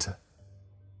 right?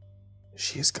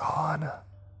 She's gone,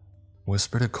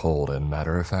 whispered a cold and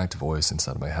matter-of-fact voice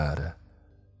inside my head.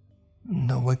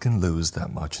 No one can lose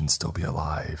that much and still be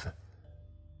alive.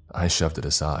 I shoved it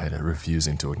aside,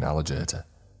 refusing to acknowledge it.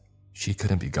 She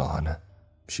couldn't be gone.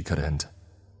 She couldn't.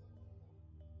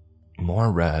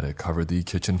 More red covered the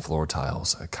kitchen floor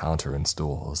tiles, counter, and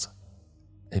stools.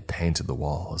 It painted the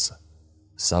walls.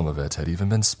 Some of it had even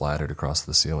been splattered across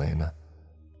the ceiling.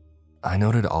 I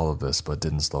noted all of this but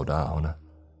didn't slow down.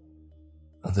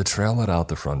 The trail led out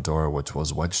the front door, which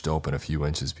was wedged open a few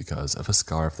inches because of a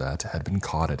scarf that had been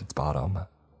caught at its bottom.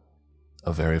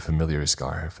 A very familiar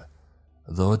scarf,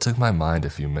 though it took my mind a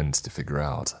few minutes to figure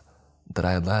out that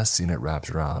I had last seen it wrapped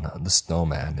around the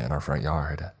snowman in our front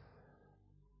yard.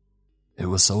 It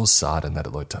was so sodden that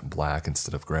it looked black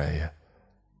instead of gray.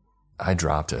 I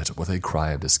dropped it with a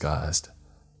cry of disgust,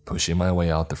 pushing my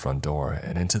way out the front door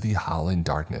and into the howling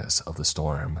darkness of the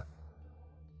storm.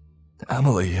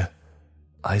 "Emily!"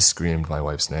 I screamed my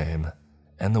wife's name,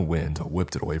 and the wind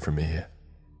whipped it away from me.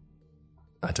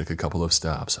 I took a couple of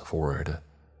steps forward.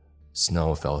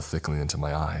 Snow fell thickly into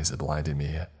my eyes, blinding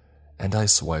me, and I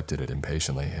swiped at it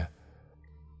impatiently.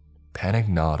 Panic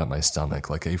gnawed at my stomach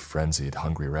like a frenzied,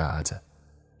 hungry rat.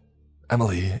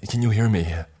 "Emily, can you hear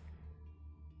me?"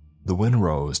 The wind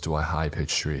rose to a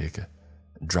high-pitched shriek,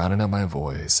 drowning out my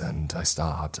voice, and I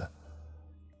stopped.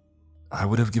 I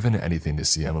would have given anything to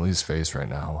see Emily's face right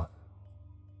now.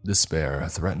 Despair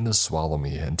threatened to swallow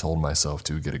me and told myself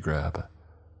to get a grip.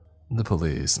 The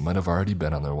police might have already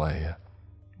been on their way,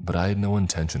 but I had no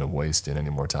intention of wasting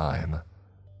any more time.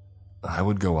 I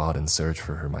would go out and search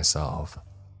for her myself.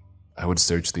 I would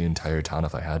search the entire town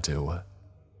if I had to.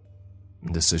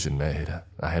 Decision made,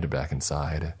 I headed back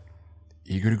inside,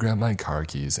 eager to grab my car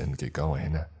keys and get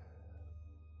going.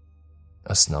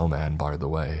 A snowman barred the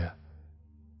way.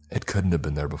 It couldn't have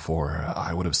been there before.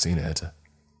 I would have seen it.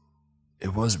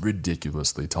 It was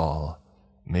ridiculously tall,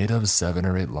 made of 7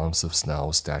 or 8 lumps of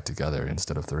snow stacked together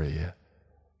instead of 3,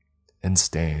 and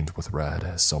stained with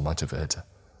red, so much of it.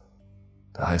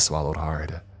 I swallowed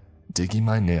hard, digging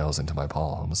my nails into my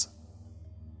palms.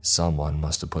 Someone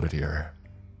must have put it here.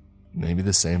 Maybe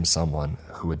the same someone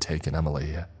who had taken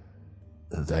Emily.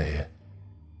 They.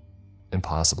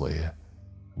 Impossibly,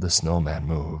 the snowman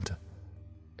moved.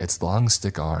 Its long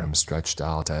stick arm stretched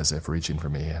out as if reaching for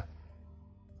me.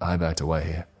 I backed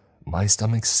away, my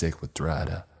stomach sick with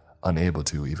dread, unable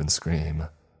to even scream.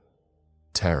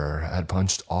 Terror had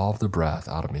punched all of the breath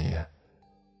out of me.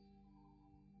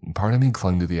 Part of me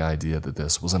clung to the idea that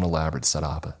this was an elaborate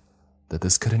setup, that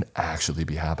this couldn't actually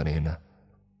be happening.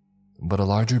 But a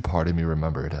larger part of me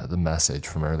remembered the message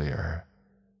from earlier.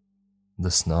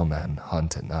 The snowmen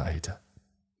hunt at night.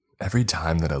 Every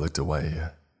time that I looked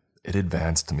away, it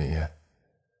advanced me.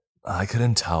 I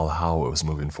couldn't tell how it was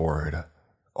moving forward,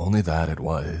 only that it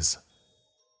was.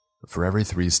 For every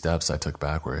 3 steps I took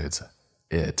backwards,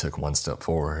 it took 1 step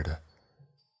forward.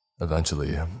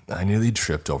 Eventually, I nearly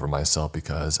tripped over myself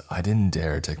because I didn't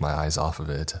dare take my eyes off of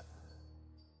it.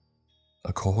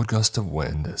 A cold gust of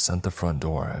wind sent the front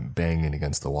door banging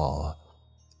against the wall,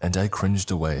 and I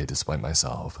cringed away despite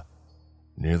myself,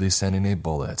 nearly sending a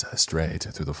bullet straight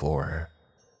through the floor.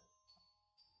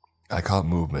 I caught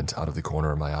movement out of the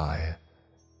corner of my eye.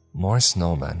 More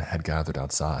snowmen had gathered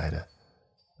outside.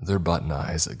 Their button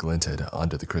eyes glinted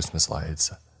under the Christmas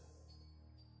lights.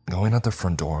 Going out the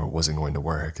front door wasn't going to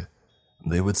work.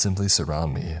 They would simply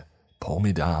surround me, pull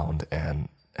me down, and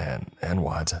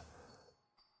what?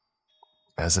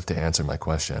 As if to answer my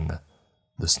question,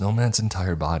 the snowman's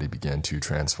entire body began to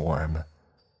transform.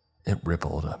 It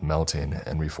rippled, melting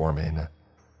and reforming.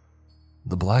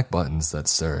 The black buttons that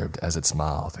served as its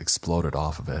mouth exploded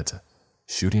off of it,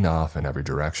 shooting off in every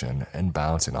direction and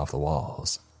bouncing off the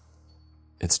walls.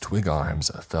 Its twig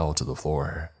arms fell to the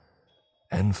floor,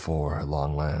 and 4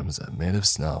 long limbs made of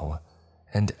snow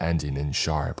and ending in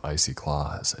sharp, icy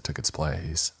claws took its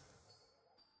place.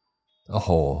 A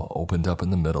hole opened up in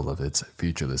the middle of its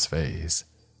featureless face,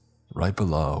 right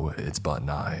below its button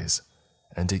eyes,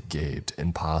 and it gaped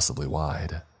impossibly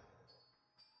wide.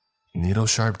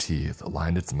 Needle-sharp teeth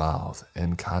lined its mouth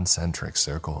in concentric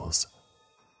circles.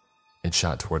 It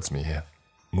shot towards me,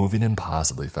 moving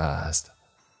impossibly fast.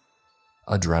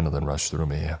 Adrenaline rushed through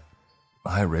me.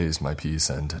 I raised my piece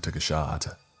and took a shot.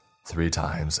 3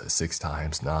 times, 6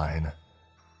 times, 9.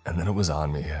 And then it was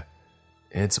on me.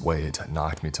 Its weight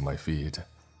knocked me to my feet,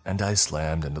 and I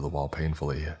slammed into the wall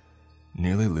painfully,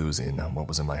 nearly losing what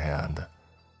was in my hand.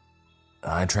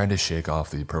 I tried to shake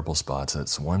off the purple spots that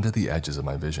swarmed at the edges of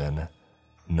my vision,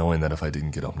 knowing that if I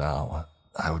didn't get up now,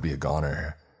 I would be a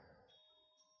goner.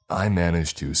 I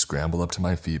managed to scramble up to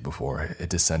my feet before it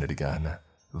descended again,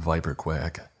 viper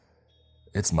quick.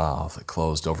 Its mouth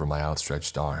closed over my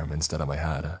outstretched arm instead of my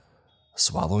head,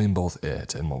 swallowing both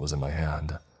it and what was in my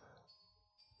hand.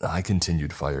 I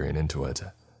continued firing into it,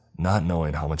 not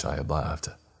knowing how much I had left.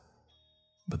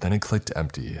 But then it clicked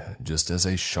empty, just as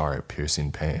a sharp,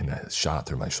 piercing pain shot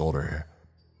through my shoulder.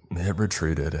 It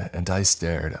retreated, and I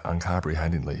stared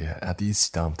uncomprehendingly at the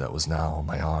stump that was now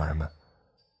my arm.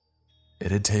 It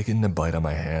had taken a bite on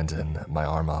my hand and my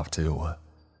arm off too.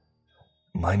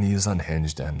 My knees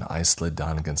unhinged and I slid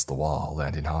down against the wall,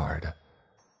 landing hard.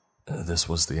 This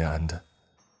was the end.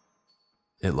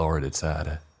 It lowered its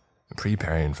head,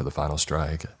 preparing for the final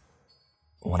strike.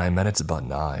 When I met its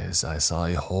button eyes, I saw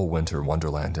a whole winter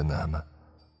wonderland in them,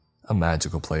 a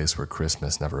magical place where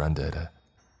Christmas never ended.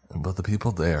 But the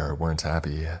people there weren't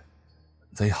happy.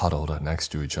 They huddled next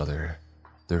to each other,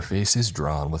 their faces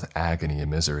drawn with agony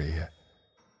and misery.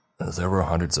 There were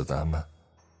hundreds of them.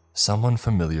 Someone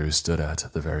familiar stood at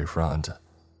the very front,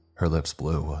 her lips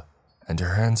blue, and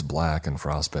her hands black and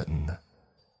frostbitten.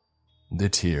 The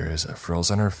tears froze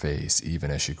on her face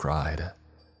even as she cried.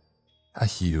 A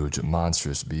huge,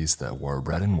 monstrous beast that wore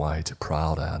red and white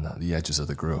prowled on the edges of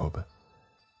the group.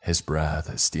 His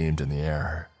breath steamed in the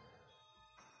air.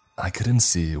 I couldn't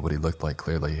see what he looked like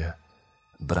clearly,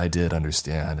 but I did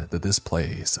understand that this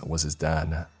place was his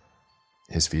den,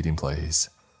 his feeding place.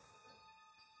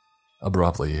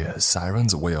 Abruptly,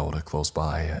 sirens wailed close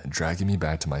by, dragging me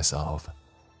back to myself.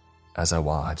 As I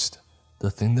watched,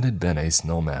 the thing that had been a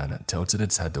snowman tilted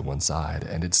its head to one side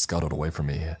and it scuttled away from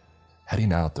me,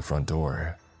 heading out the front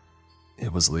door.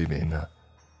 It was leaving.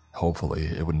 Hopefully,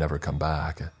 it would never come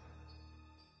back.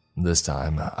 This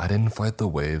time, I didn't fight the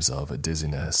waves of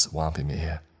dizziness swamping me.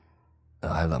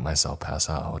 I let myself pass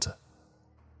out.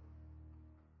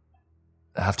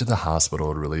 After the hospital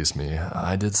had released me,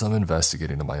 I did some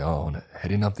investigating of my own,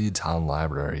 hitting up the town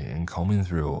library and combing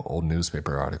through old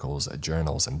newspaper articles,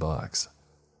 journals, and books.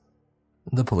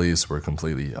 The police were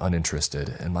completely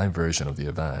uninterested in my version of the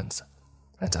events,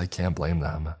 and I can't blame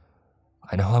them.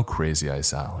 I know how crazy I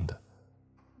sound.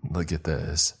 But get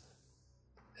this.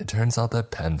 It turns out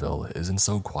that Pennville isn't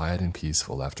so quiet and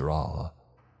peaceful after all.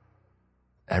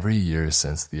 Every year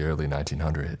since the early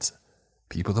 1900s,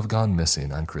 people have gone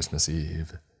missing on Christmas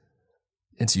Eve.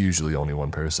 It's usually only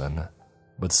one person,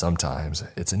 but sometimes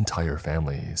it's entire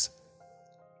families.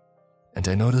 And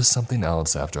I noticed something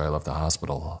else after I left the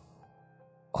hospital.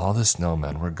 All the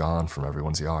snowmen were gone from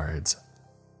everyone's yards.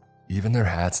 Even their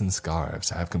hats and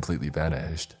scarves have completely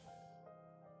vanished.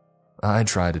 I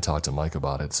tried to talk to Mike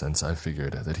about it since I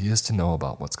figured that he is to know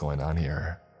about what's going on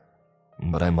here.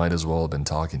 But I might as well have been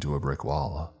talking to a brick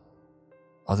wall.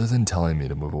 Other than telling me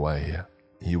to move away,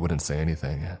 he wouldn't say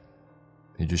anything.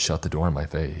 He just shut the door in my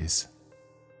face.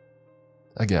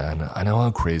 Again, I know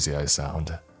how crazy I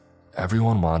sound.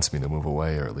 Everyone wants me to move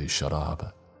away or at least shut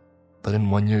up. But in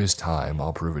 1 year's time,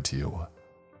 I'll prove it to you.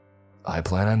 I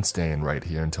plan on staying right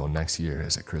here until next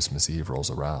year's Christmas Eve rolls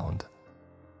around.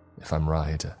 If I'm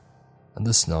right,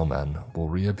 the snowmen will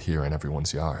reappear in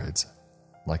everyone's yards,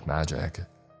 like magic.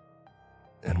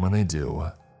 And when they do,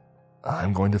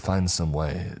 I'm going to find some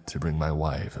way to bring my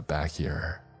wife back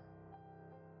here.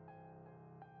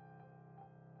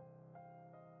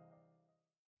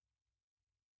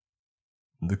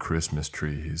 The Christmas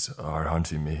Trees Are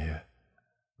Hunting Me.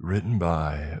 Written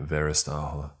by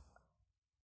Veristal.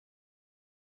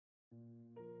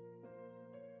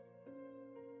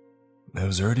 It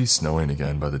was already snowing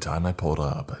again by the time I pulled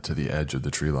up to the edge of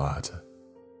the tree lot.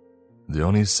 The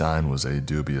only sign was a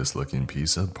dubious-looking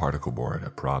piece of particle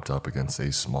board propped up against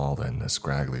a small and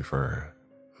scraggly fir,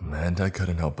 and I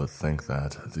couldn't help but think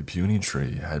that the puny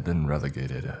tree had been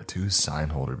relegated to sign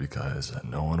holder because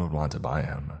no one would want to buy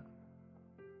him.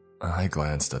 I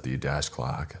glanced at the dash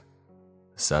clock.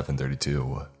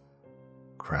 7:32.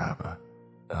 Crap.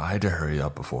 I had to hurry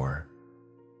up before.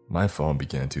 My phone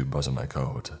began to buzz on my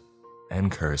coat,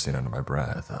 and cursing under my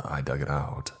breath, I dug it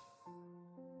out.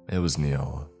 It was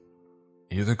Neil,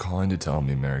 either calling to tell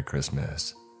me Merry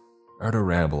Christmas, or to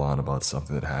ramble on about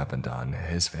something that happened on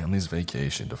his family's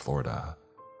vacation to Florida.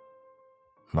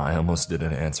 I almost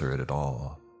didn't answer it at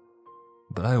all,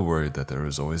 but I worried that there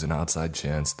was always an outside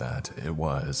chance that it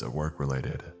was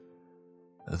work-related,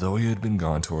 though he had been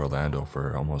gone to Orlando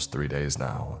for almost 3 days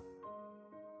now.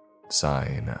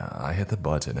 Sighing, I hit the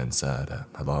button and said,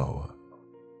 "Hello."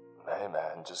 "Hey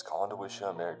man, just calling to wish you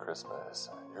a Merry Christmas.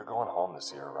 You're going home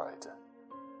this year, right?"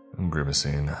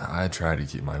 Grimacing, I tried to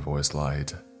keep my voice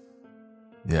light.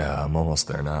 "Yeah, I'm almost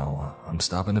there now. I'm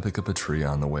stopping to pick up a tree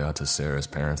on the way out to Sarah's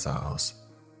parents' house.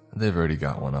 They've already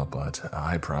got one up, but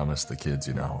I promised the kids,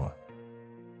 you know.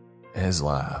 His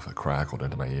laugh crackled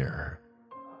into my ear.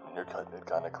 You're cutting it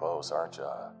kinda close, aren't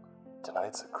ya?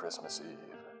 Tonight's Christmas Eve.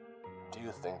 Do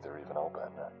you think they're even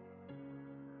open?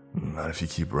 Not if you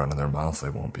keep running their mouth, they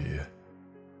won't be.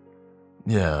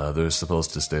 Yeah, they're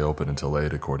supposed to stay open until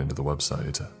late according to the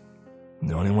website.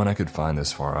 The only one I could find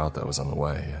this far out that was on the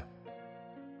way.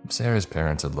 Sarah's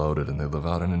parents had loaded and they live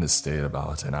out in an estate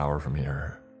about an hour from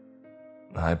here.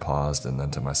 I paused and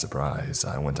then to my surprise,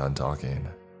 I went on talking.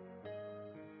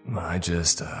 I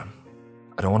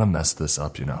don't want to mess this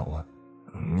up, you know.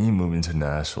 Me moving to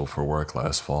Nashville for work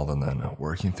last fall and then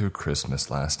working through Christmas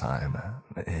last time,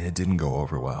 it didn't go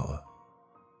over well.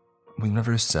 We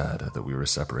never said that we were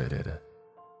separated,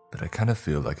 but I kind of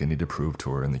feel like I need to prove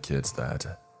to her and the kids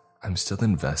that I'm still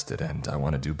invested and I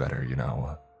want to do better, you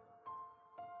know.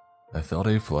 I felt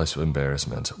a flush of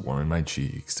embarrassment warming my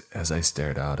cheeks as I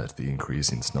stared out at the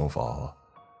increasing snowfall.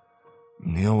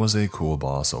 Neil was a cool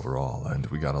boss overall and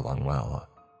we got along well,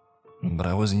 but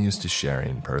I wasn't used to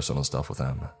sharing personal stuff with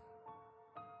him.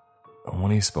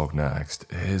 When he spoke next,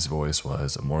 his voice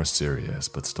was more serious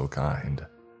but still kind.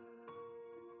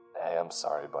 Hey, I'm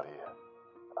sorry, buddy.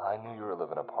 I knew you were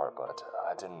living apart, but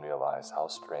I didn't realize how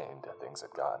strained things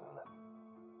had gotten.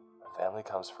 Family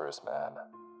comes first, man.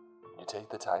 You take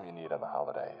the time you need on the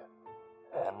holiday,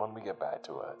 and when we get back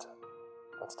to it,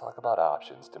 let's talk about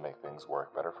options to make things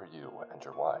work better for you and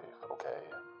your wife, okay?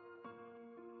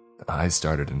 I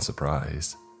started in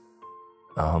surprise.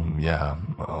 Yeah,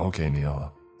 okay,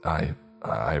 Neil. I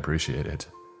appreciate it.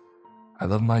 I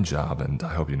love my job, and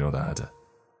I hope you know that.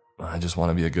 I just want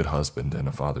to be a good husband and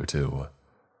a father, too.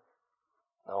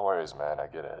 No worries, man, I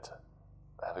get it.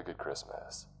 Have a good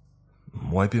Christmas.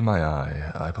 Wiping my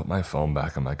eye, I put my phone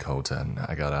back on my coat and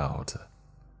I got out.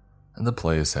 The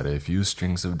place had a few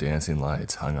strings of dancing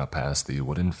lights hung up past the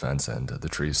wooden fence and the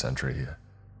tree sentry,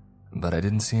 but I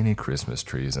didn't see any Christmas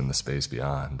trees in the space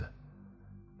beyond.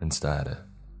 Instead,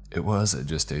 it was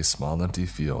just a small empty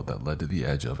field that led to the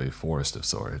edge of a forest of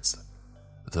sorts,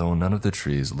 though none of the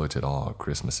trees looked at all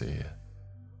Christmassy.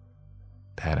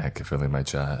 Panic filling my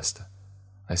chest,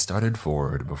 I started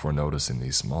forward before noticing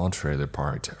the small trailer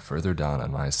parked further down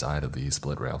on my side of the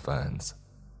split rail fence.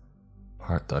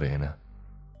 Heart thudding,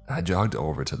 I jogged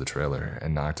over to the trailer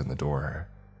and knocked on the door,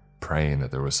 praying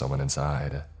that there was someone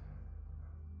inside.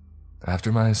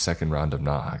 After my second round of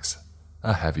knocks,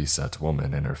 a heavy-set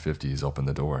woman in her 50s opened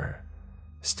the door,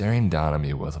 staring down at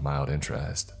me with mild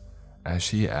interest, as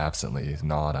she absently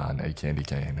gnawed on a candy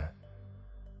cane.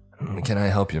 Can I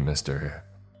help you, mister?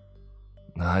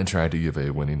 I tried to give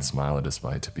a winning smile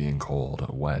despite being cold,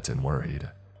 wet, and worried.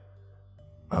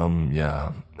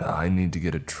 Yeah, I need to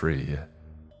get a tree.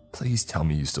 Please tell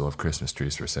me you still have Christmas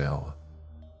trees for sale.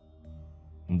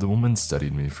 The woman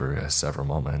studied me for several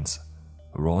moments,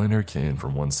 rolling her cane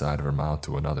from one side of her mouth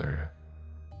to another.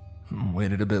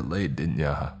 Waited a bit late, didn't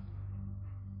ya?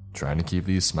 Trying to keep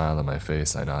the smile on my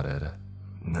face, I nodded.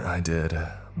 I did.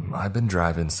 I've been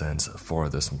driving since 4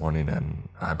 this morning and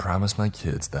I promised my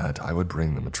kids that I would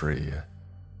bring them a tree.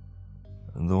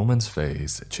 The woman's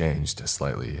face changed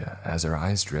slightly as her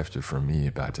eyes drifted from me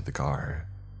back to the car.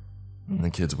 The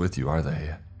kids with you, are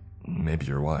they? Maybe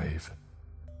your wife?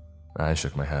 I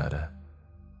shook my head.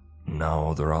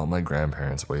 No, they're all my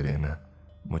grandparents waiting,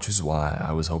 which is why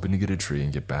I was hoping to get a tree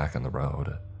and get back on the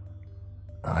road.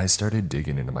 I started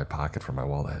digging into my pocket for my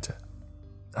wallet.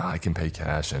 I can pay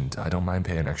cash and I don't mind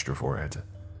paying extra for it.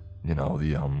 You know,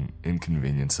 the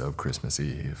inconvenience of Christmas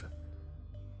Eve.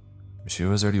 She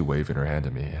was already waving her hand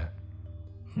at me.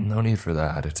 No need for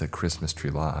that, it's a Christmas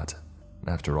tree lot.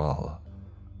 After all,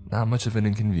 not much of an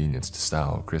inconvenience to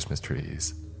style Christmas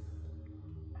trees.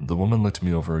 The woman looked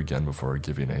me over again before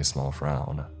giving a small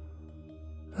frown.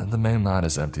 The main lot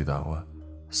is empty though.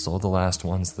 Sold the last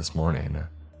ones this morning.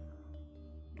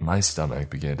 My stomach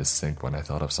began to sink when I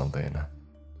thought of something.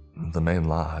 The main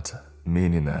lot,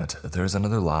 meaning that there's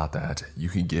another lot that you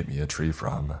can get me a tree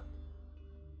from.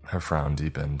 Her frown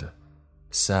deepened.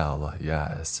 Sell,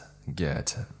 yes.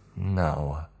 Get,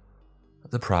 no.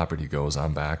 The property goes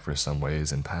on back for some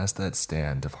ways, and past that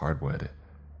stand of hardwood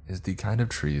is the kind of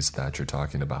trees that you're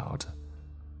talking about.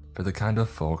 For the kind of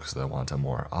folks that want a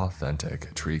more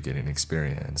authentic tree-getting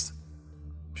experience.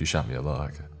 She shot me a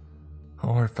look.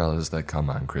 Or fellas that come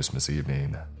on Christmas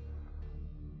evening.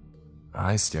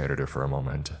 I stared at her for a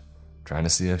moment, trying to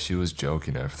see if she was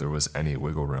joking or if there was any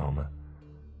wiggle room.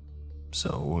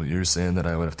 So, you're saying that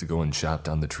I would have to go and chop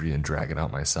down the tree and drag it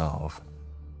out myself?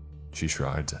 She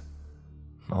shrugged.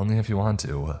 Only if you want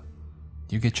to.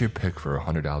 You get your pick for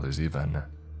 $100 even.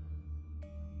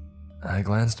 I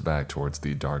glanced back towards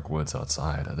the dark woods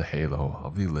outside, the halo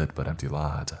of the lit but empty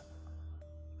lot.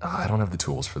 I don't have the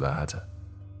tools for that.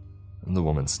 The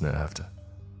woman sniffed.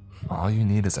 All you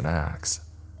need is an axe.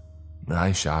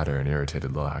 I shot her an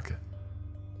irritated look.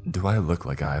 Do I look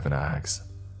like I have an axe?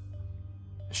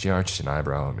 She arched an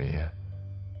eyebrow at me.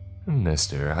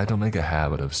 Mister, I don't make a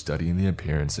habit of studying the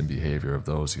appearance and behavior of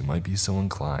those who might be so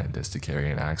inclined as to carry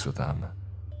an axe with them.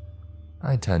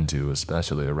 I tend to,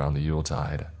 especially around the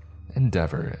Yuletide,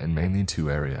 endeavor in mainly two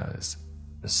areas.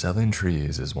 Selling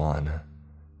trees is one.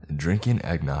 Drinking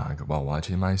eggnog while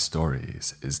watching my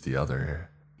stories is the other.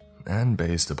 And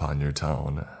based upon your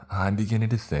tone, I'm beginning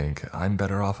to think I'm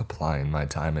better off applying my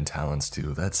time and talents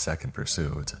to that second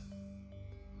pursuit.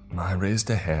 I raised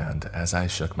a hand as I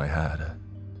shook my head.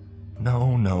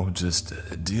 No, just,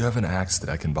 do you have an axe that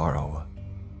I can borrow?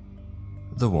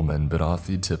 The woman bit off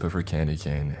the tip of her candy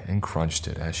cane and crunched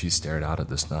it as she stared out at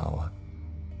the snow.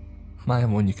 I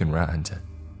have one you can rent.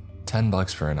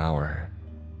 $10 for an hour.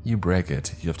 You break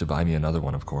it, you have to buy me another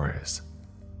one, of course.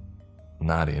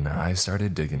 Nodding, I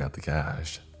started digging at the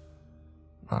cache.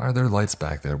 Are there lights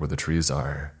back there where the trees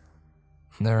are?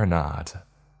 There are not,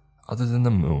 other than the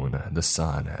moon, the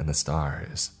sun, and the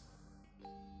stars.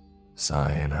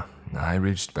 Sighing, I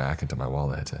reached back into my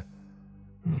wallet.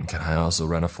 Can I also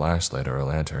rent a flashlight or a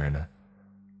lantern?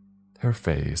 Her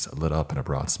face lit up in a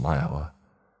broad smile.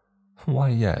 Why,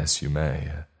 yes, you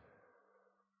may.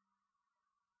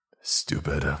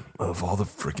 Stupid, of all the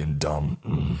freaking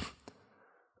dumb.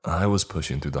 I was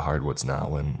pushing through the hardwoods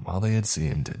now, and while they had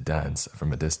seemed dense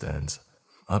from a distance,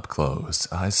 up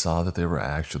close I saw that they were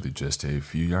actually just a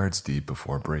few yards deep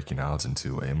before breaking out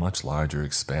into a much larger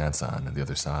expanse on the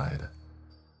other side.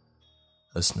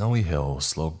 A snowy hill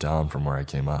sloped down from where I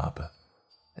came up,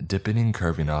 dipping and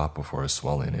curving up before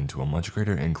swelling into a much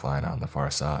greater incline on the far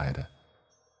side.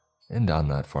 And on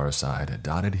that far side,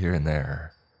 dotted here and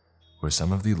there, were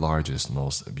some of the largest,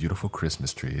 most beautiful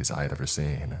Christmas trees I had ever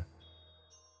seen.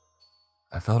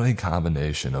 I felt a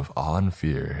combination of awe and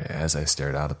fear as I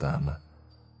stared out at them.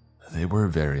 They were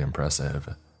very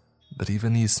impressive, but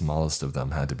even the smallest of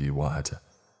them had to be,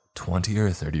 20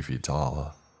 or 30 feet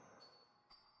tall.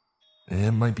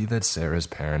 It might be that Sarah's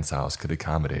parents' house could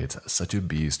accommodate such a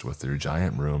beast with their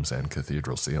giant rooms and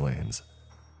cathedral ceilings,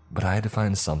 but I had to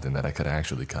find something that I could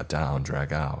actually cut down,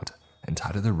 drag out, and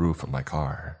tie to the roof of my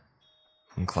car.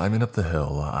 Climbing up the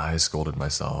hill, I scolded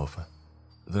myself.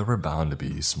 There were bound to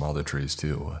be smaller trees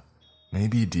too,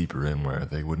 maybe deeper in where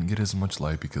they wouldn't get as much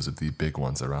light because of the big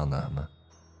ones around them.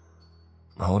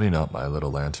 Holding up my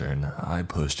little lantern, I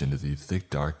pushed into the thick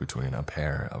dark between a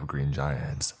pair of green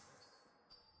giants.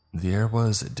 The air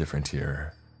was different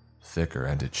here, thicker,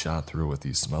 and it shot through with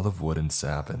the smell of wood and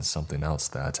sap and something else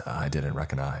that I didn't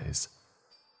recognize.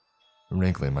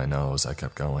 Wrinkling my nose, I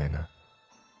kept going,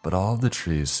 but all of the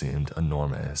trees seemed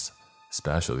enormous,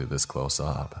 especially this close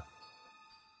up.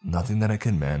 Nothing that I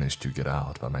could manage to get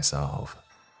out by myself.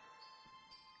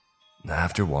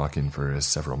 After walking for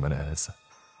several minutes,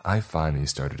 I finally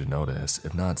started to notice,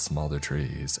 if not smaller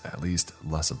trees, at least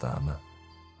less of them.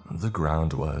 The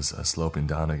ground was sloping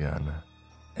down again,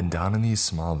 and down in the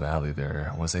small valley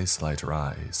there was a slight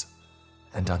rise,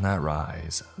 and on that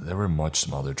rise there were much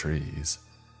smaller trees,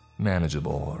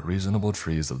 manageable, reasonable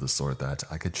trees of the sort that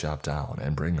I could chop down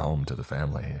and bring home to the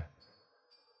family.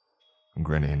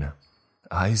 Grinning,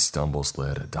 I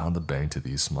stumble-slid down the bank to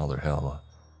the smaller hill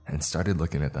and started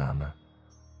looking at them.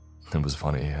 It was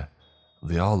funny,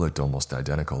 they all looked almost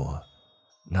identical.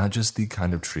 Not just the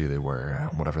kind of tree they were,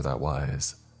 whatever that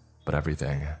was, but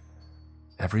everything.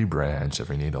 Every branch,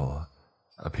 every needle,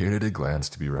 appeared at a glance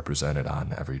to be represented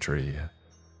on every tree.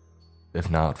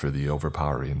 If not for the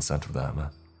overpowering scent of them,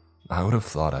 I would have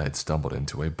thought I had stumbled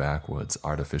into a backwoods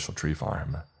artificial tree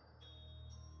farm.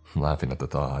 Laughing at the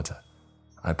thought,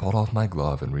 I pulled off my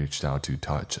glove and reached out to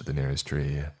touch the nearest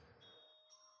tree.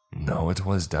 No, it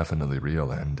was definitely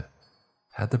real and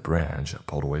had the branch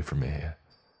pulled away from me.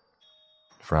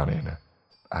 Frowning,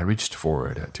 I reached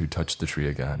forward to touch the tree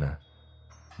again.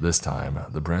 This time,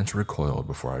 the branch recoiled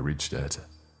before I reached it,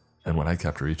 and when I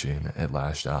kept reaching, it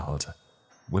lashed out,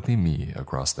 whipping me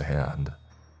across the hand.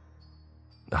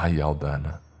 I yelled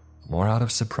then, more out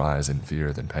of surprise and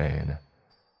fear than pain,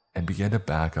 and began to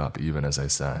back up even as I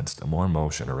sensed more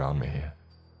motion around me.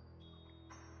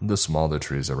 The smaller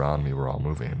trees around me were all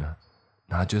moving.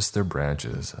 Not just their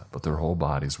branches, but their whole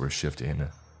bodies were shifting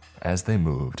as they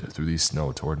moved through the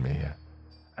snow toward me,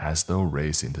 as though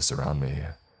racing to surround me.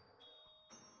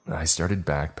 I started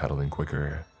backpedaling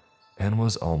quicker, and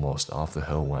was almost off the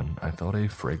hill when I felt a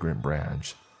fragrant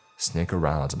branch snake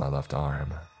around my left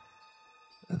arm.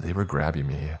 They were grabbing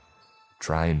me,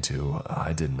 Trying to,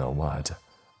 I didn't know what,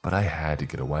 but I had to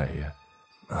get away.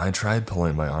 I tried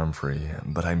pulling my arm free,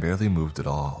 but I barely moved at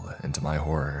all, and to my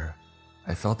horror,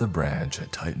 I felt the branch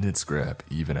tighten its grip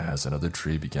even as another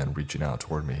tree began reaching out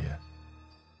toward me.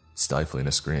 Stifling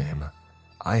a scream,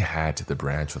 I hacked the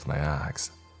branch with my axe,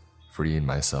 freeing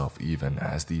myself even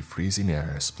as the freezing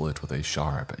air split with a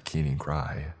sharp, keening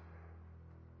cry.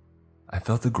 I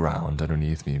felt the ground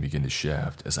underneath me begin to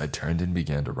shift as I turned and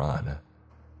began to run.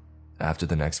 After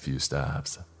the next few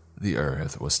steps, the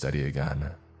earth was steady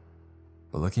again.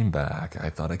 But looking back, I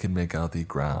thought I could make out the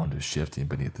ground shifting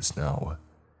beneath the snow,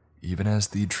 even as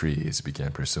the trees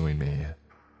began pursuing me.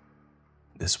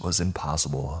 This was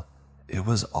impossible. It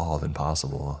was all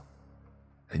impossible.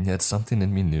 And yet something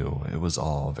in me knew it was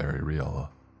all very real,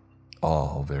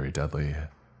 all very deadly.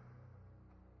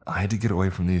 I had to get away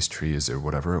from these trees or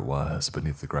whatever it was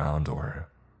beneath the ground, or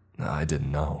I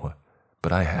didn't know,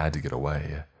 but I had to get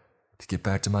away, to get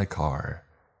back to my car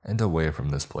and away from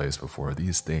this place before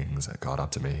these things caught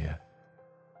up to me.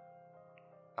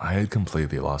 I had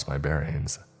completely lost my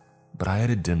bearings, but I had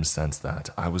a dim sense that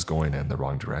I was going in the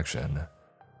wrong direction.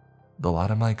 The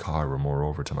lot of my car were more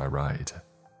over to my right.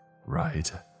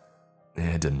 Right?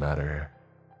 It didn't matter.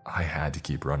 I had to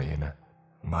keep running.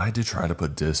 I had to try to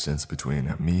put distance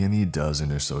between me and the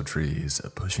dozen or so trees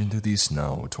pushing through the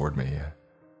snow toward me.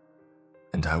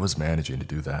 And I was managing to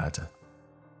do that.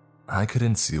 I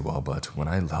couldn't see well, but when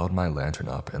I held my lantern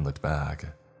up and looked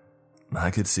back,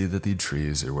 I could see that the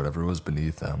trees or whatever was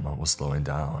beneath them was slowing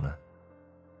down.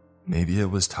 Maybe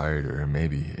it was tired or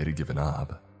maybe it had given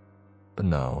up. But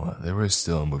no, they were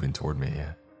still moving toward me,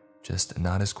 just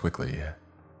not as quickly.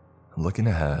 Looking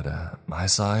ahead, I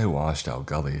saw a washed out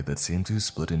gully that seemed to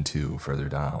split in two further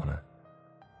down.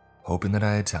 Hoping that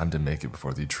I had time to make it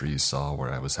before the trees saw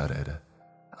where I was headed,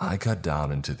 I cut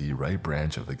down into the right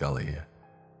branch of the gully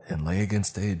and lay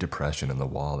against a depression in the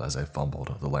wall as I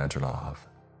fumbled the lantern off.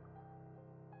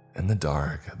 In the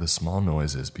dark, the small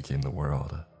noises became the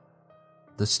world.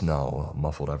 The snow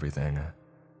muffled everything,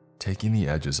 taking the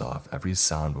edges off every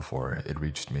sound before it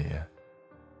reached me,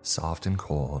 soft and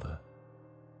cold.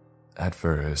 At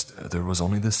first, there was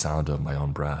only the sound of my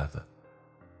own breath,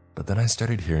 but then I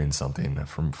started hearing something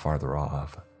from farther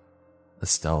off, a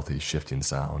stealthy shifting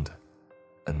sound,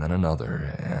 and then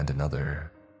another and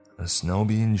another, the snow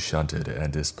being shunted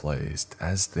and displaced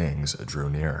as things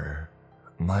drew nearer.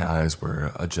 My eyes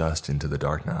were adjusting to the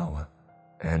dark now,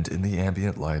 and in the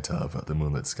ambient light of the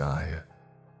moonlit sky,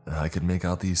 I could make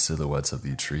out the silhouettes of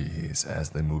the trees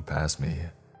as they moved past me,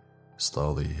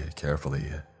 slowly,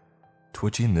 carefully,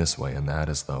 twitching this way and that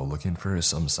as though looking for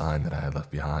some sign that I had left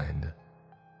behind.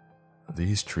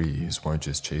 These trees weren't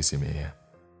just chasing me,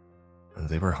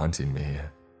 they were hunting me.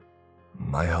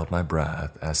 I held my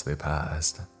breath as they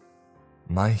passed,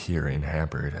 my hearing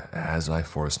hampered as I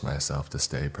forced myself to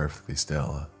stay perfectly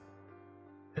still.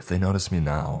 If they noticed me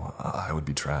now, I would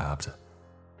be trapped.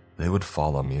 They would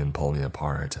follow me and pull me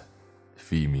apart,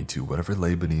 feed me to whatever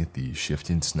lay beneath the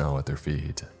shifting snow at their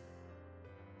feet.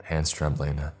 Hands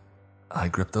trembling, I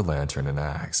gripped the lantern and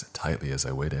axe tightly as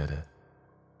I waited.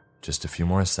 Just a few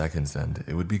more seconds and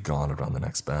it would be gone around the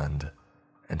next bend,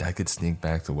 and I could sneak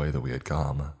back the way that we had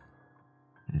come.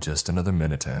 Just another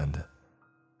minute and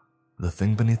the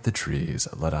thing beneath the trees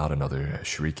let out another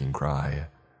shrieking cry,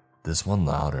 this one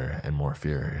louder and more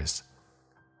fierce.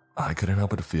 I couldn't help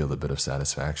but feel a bit of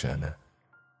satisfaction.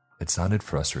 It sounded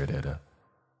frustrated,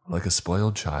 like a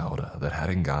spoiled child that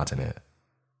hadn't gotten it.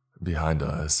 Behind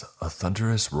us, a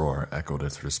thunderous roar echoed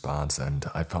its response, and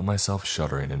I felt myself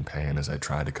shuddering in pain as I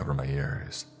tried to cover my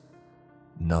ears.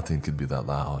 Nothing could be that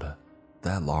loud,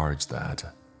 that large,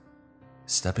 that...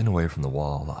 Stepping away from the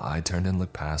wall, I turned and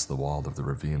looked past the wall of the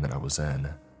ravine that I was in.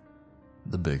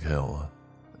 The big hill.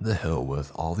 The hill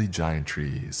with all the giant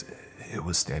trees. It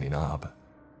was standing up.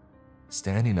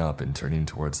 Standing up and turning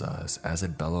towards us as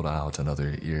it bellowed out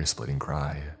another ear-splitting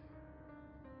cry.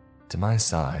 To my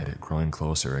side, growing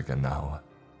closer again now,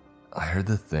 I heard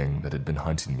the thing that had been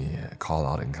hunting me call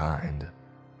out in kind,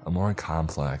 a more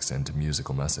complex and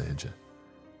musical message,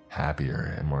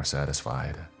 happier and more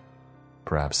satisfied,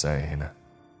 perhaps saying,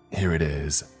 "Here it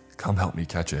is, come help me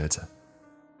catch it."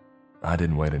 I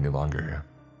didn't wait any longer,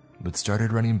 but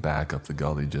started running back up the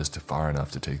gully just far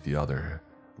enough to take the other,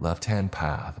 left-hand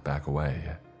path back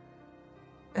away.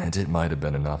 And it might have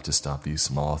been enough to stop the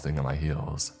small thing on my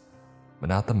heels, but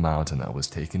not the mountain that was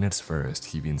taking its first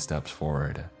heaving steps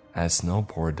forward as snow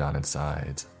poured down its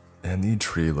sides, and the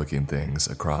tree-looking things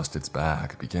across its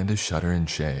back began to shudder and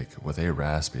shake with a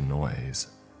rasping noise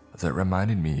that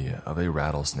reminded me of a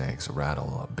rattlesnake's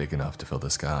rattle big enough to fill the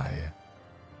sky.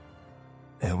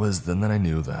 It was then that I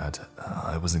knew that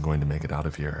I wasn't going to make it out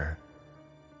of here.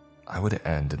 I would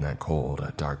end in that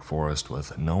cold, dark forest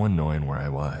with no one knowing where I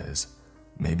was,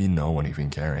 maybe no one even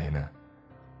caring.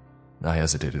 I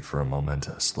hesitated for a moment,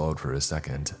 slowed for a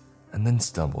second, and then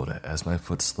stumbled as my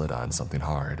foot slid on something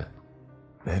hard.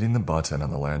 Hitting the button on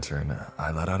the lantern,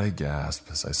 I let out a gasp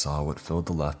as I saw what filled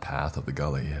the left path of the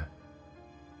gully.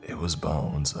 It was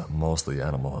bones, mostly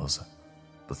animals,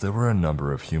 but there were a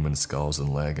number of human skulls and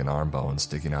leg and arm bones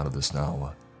sticking out of the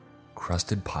snow,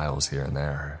 crusted piles here and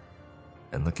there,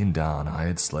 and looking down, I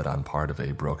had slid on part of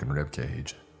a broken rib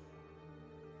cage.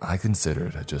 I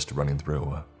considered just running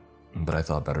through, but I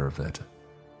thought better of it.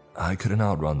 I couldn't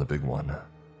outrun the big one,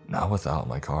 not without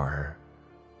my car.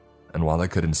 And while I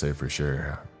couldn't say for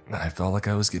sure, I felt like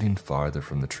I was getting farther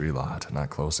from the tree lot, not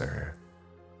closer.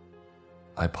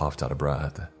 I puffed out of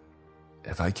breath.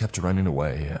 If I kept running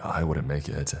away, I wouldn't make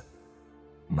it.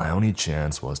 My only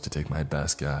chance was to take my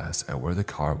best guess at where the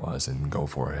car was and go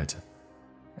for it.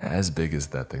 As big as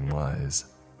that thing was,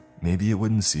 maybe it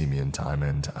wouldn't see me in time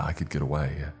and I could get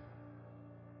away.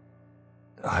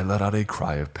 I let out a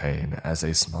cry of pain as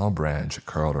a small branch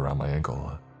curled around my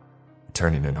ankle.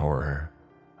 Turning in horror,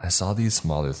 I saw the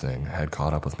smaller thing had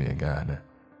caught up with me again,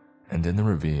 and in the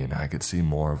ravine I could see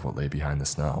more of what lay behind the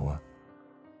snow.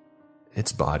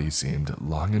 Its body seemed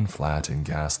long and flat and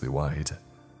ghastly white,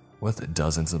 with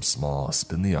dozens of small,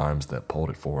 spindly arms that pulled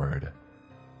it forward,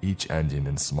 each ending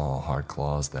in small, hard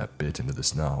claws that bit into the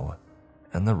snow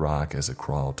and the rock as it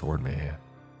crawled toward me.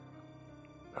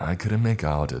 I couldn't make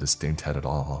out a distinct head at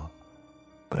all,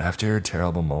 but after a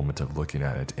terrible moment of looking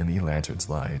at it in the lantern's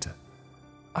light,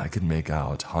 I could make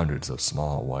out hundreds of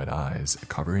small white eyes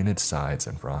covering its sides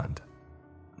and front.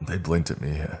 They blinked at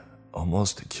me,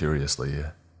 almost curiously,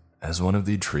 as one of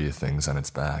the tree things on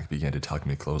its back began to tug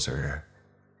me closer.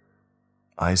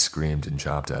 I screamed and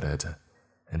chopped at it,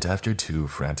 and after 2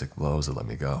 frantic blows it let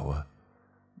me go,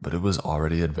 but it was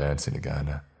already advancing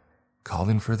again,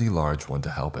 calling for the large one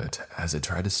to help it as it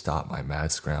tried to stop my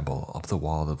mad scramble up the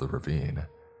wall of the ravine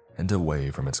and away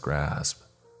from its grasp.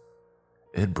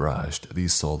 It brushed the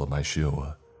sole of my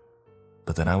shoe,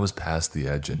 but then I was past the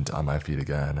edge and on my feet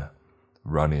again,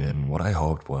 running in what I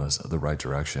hoped was the right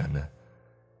direction,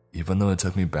 even though it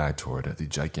took me back toward the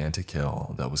gigantic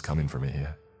hill that was coming for me.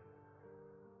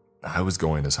 I was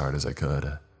going as hard as I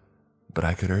could, but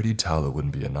I could already tell it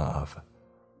wouldn't be enough.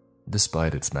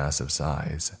 Despite its massive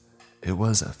size, it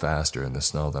was faster in the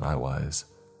snow than I was,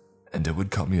 and it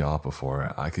would cut me off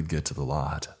before I could get to the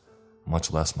lot,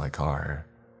 much less my car.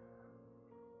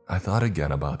 I thought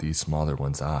again about these smaller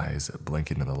one's eyes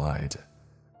blinking in the light,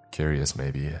 curious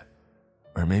maybe,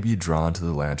 or maybe drawn to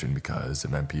the lantern because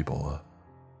it meant people.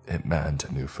 It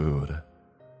meant new food.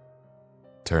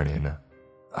 Turning,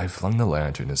 I flung the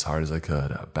lantern as hard as I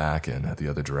could back in the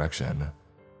other direction,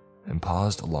 and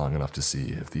paused long enough to see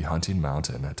if the hunting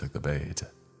mountain took the bait.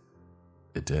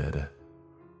 It did.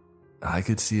 I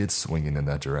could see it swinging in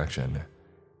that direction,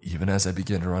 even as I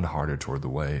began to run harder toward the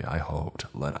way I hoped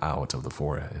led out of the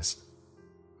forest.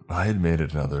 I had made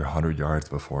it another 100 yards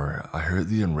before I heard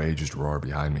the enraged roar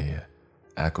behind me,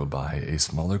 echoed by a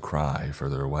smaller cry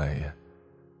further away.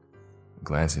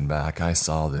 Glancing back, I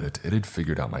saw that it had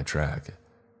figured out my track,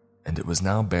 and it was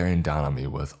now bearing down on me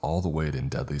with all the weight and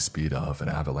deadly speed of an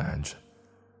avalanche.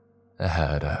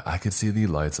 Ahead, I could see the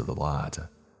lights of the lot,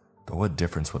 but what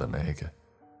difference would it make?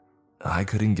 I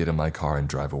couldn't get in my car and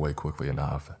drive away quickly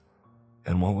enough,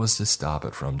 and what was to stop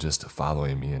it from just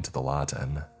following me into the lot?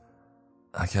 And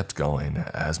I kept going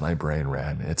as my brain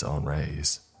ran its own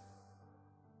race.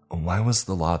 Why was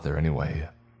the lot there anyway?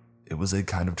 It was a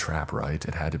kind of trap, right?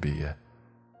 It had to be.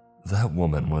 That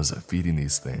woman was feeding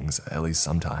these things, at least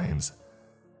sometimes,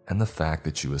 and the fact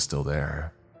that she was still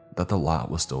there, that the lot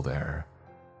was still there,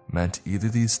 meant either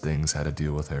these things had to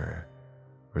deal with her,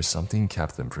 or something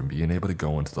kept them from being able to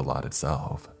go into the lot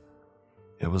itself.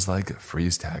 It was like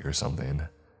freeze tag or something,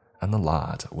 and the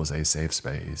lot was a safe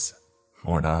space.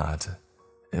 Or not.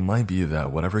 It might be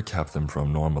that whatever kept them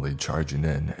from normally charging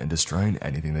in and destroying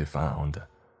anything they found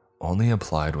only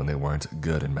applied when they weren't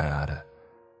good and mad,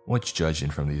 which,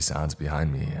 judging from these sounds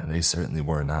behind me, they certainly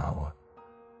were now.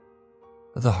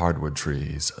 The hardwood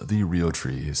trees, the real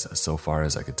trees, so far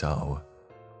as I could tell,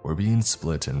 were being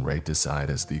split and raked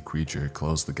aside as the creature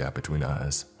closed the gap between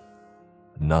us.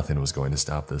 Nothing was going to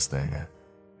stop this thing,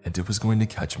 and it was going to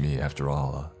catch me after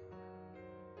all.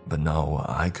 But no,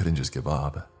 I couldn't just give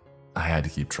up. I had to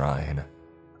keep trying.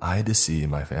 I had to see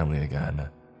my family again.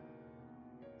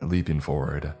 Leaping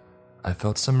forward, I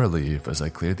felt some relief as I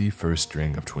cleared the first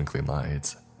string of twinkling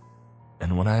lights,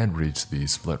 and when I had reached the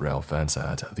split rail fence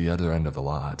at the other end of the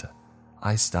lot,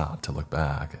 I stopped to look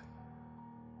back.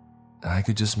 I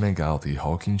could just make out the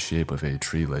hulking shape of a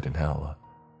tree-laden hill,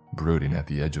 brooding at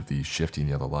the edge of the shifting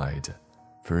yellow light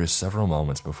for several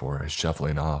moments before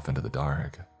shuffling off into the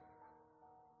dark.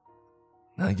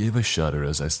 I gave a shudder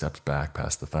as I stepped back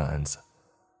past the fence.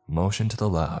 Motion to the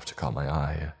left caught my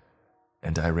eye,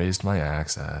 and I raised my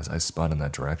axe as I spun in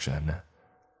that direction.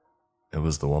 It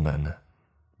was the woman,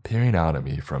 peering out at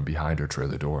me from behind her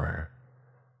trailer door.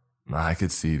 I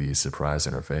could see the surprise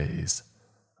in her face,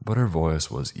 but her voice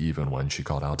was even when she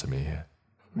called out to me.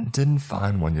 "Didn't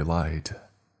find one you liked."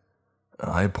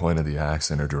 I pointed the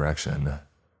axe in her direction.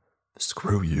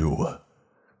 "Screw you."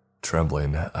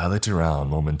 Trembling, I looked around,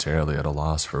 momentarily at a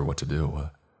loss for what to do.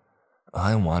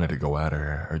 I wanted to go at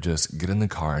her, or just get in the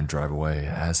car and drive away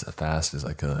as fast as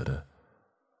I could.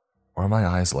 Or my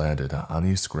eyes landed on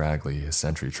the scraggly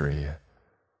sentry tree.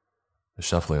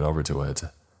 Shuffling over to it,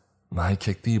 I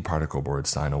kicked the particle board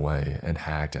sign away and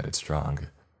hacked at its trunk,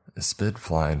 spit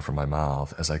flying from my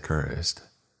mouth as I cursed.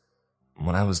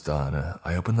 When I was done,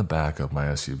 I opened the back of my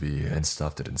SUV and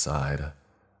stuffed it inside.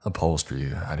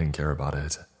 Upholstery, I didn't care about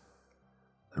it.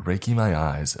 Raking my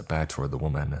eyes back toward the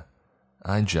woman,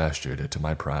 I gestured to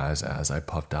my prize as I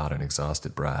puffed out an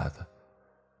exhausted breath.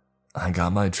 "I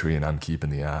got my tree and I'm keeping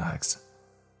the axe."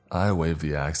 I waved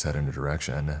the axe head in her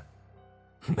direction.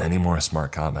 Any more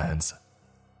smart comments?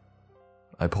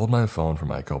 I pulled my phone from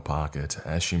my coat pocket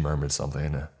as she murmured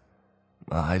something.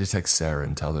 I had to text Sarah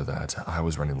and tell her that I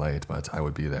was running late, but I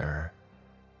would be there.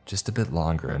 Just a bit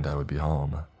longer and I would be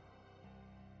home.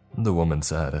 The woman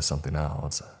said something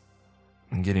else.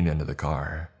 Getting into the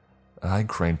car, I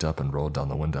cranked up and rolled down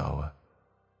the window.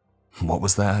 "What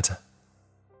was that?"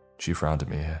 She frowned at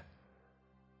me.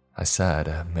 I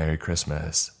said, "Merry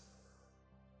Christmas."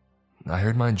 I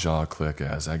heard my jaw click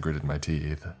as I gritted my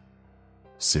teeth.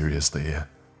 Seriously.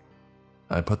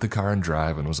 I put the car in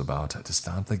drive and was about to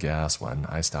stomp the gas when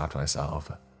I stopped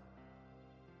myself.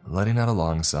 Letting out a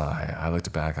long sigh, I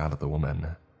looked back out at the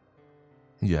woman.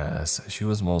 Yes, she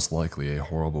was most likely a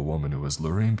horrible woman who was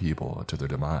luring people to their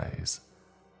demise.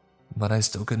 But I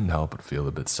still couldn't help but feel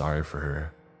a bit sorry for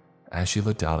her as she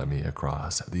looked out at me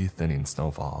across the thinning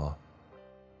snowfall.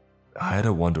 I had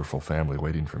a wonderful family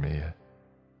waiting for me,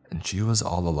 and she was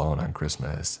all alone on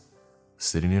Christmas,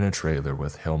 sitting in a trailer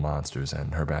with hill monsters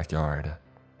in her backyard.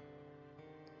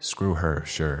 Screw her,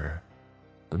 sure,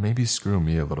 but maybe screw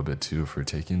me a little bit too for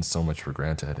taking so much for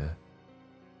granted.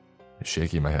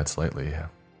 Shaking my head slightly,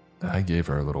 I gave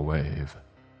her a little wave.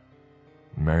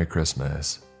 "Merry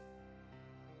Christmas."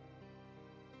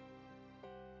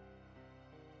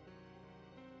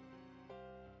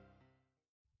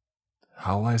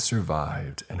 How I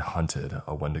Survived and Hunted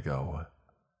a Wendigo.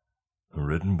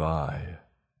 Written by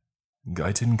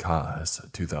Guyton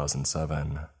Kaz,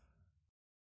 2007.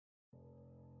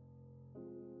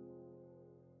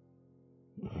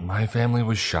 My family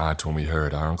was shocked when we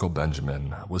heard our Uncle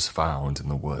Benjamin was found in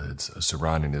the woods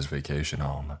surrounding his vacation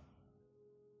home.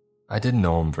 I didn't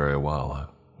know him very well,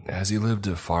 as he lived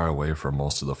far away from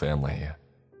most of the family,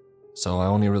 so I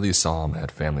only really saw him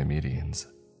at family meetings.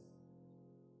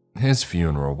 His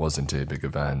funeral wasn't a big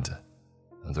event.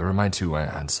 There were my two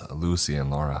aunts, Lucy and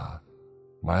Laura,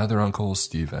 my other uncle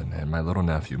Stephen, and my little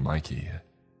nephew Mikey.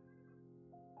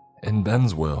 In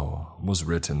Ben's will was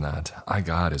written that I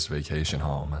got his vacation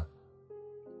home.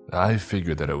 I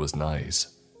figured that it was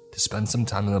nice to spend some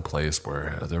time in a place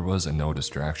where there was no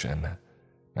distraction,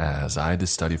 as I had to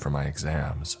study for my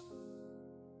exams.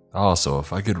 Also,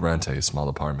 if I could rent a small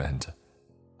apartment,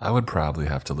 I would probably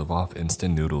have to live off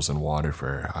instant noodles and water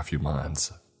for a few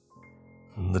months.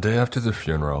 The day after the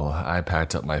funeral, I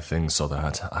packed up my things so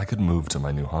that I could move to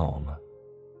my new home.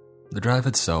 The drive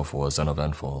itself was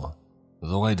uneventful,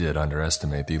 though I did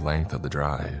underestimate the length of the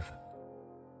drive.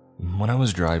 When I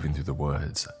was driving through the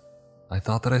woods, I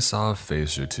thought that I saw a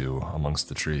face or two amongst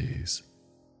the trees,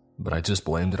 but I just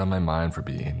blamed it on my mind for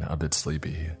being a bit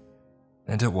sleepy,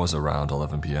 and it was around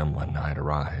 11 p.m. when I had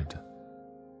arrived.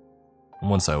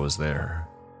 Once I was there,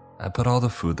 I put all the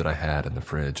food that I had in the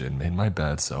fridge and made my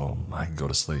bed so I could go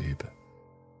to sleep.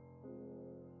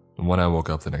 When I woke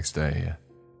up the next day,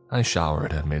 I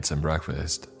showered and made some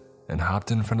breakfast and hopped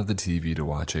in front of the TV to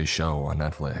watch a show on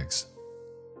Netflix.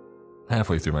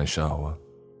 Halfway through my show,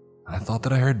 I thought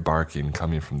that I heard barking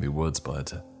coming from the woods,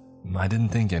 but I didn't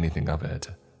think anything of it,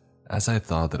 as I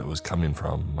thought that it was coming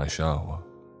from my show.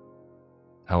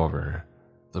 However,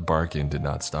 the barking did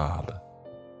not stop,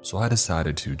 so I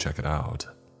decided to check it out.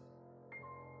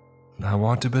 I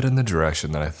walked a bit in the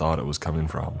direction that I thought it was coming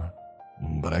from,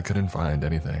 but I couldn't find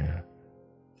anything,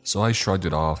 so I shrugged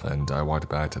it off and I walked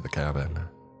back to the cabin.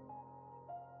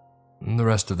 The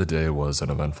rest of the day was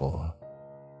uneventful.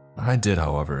 I did,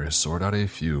 however, sort out a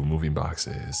few moving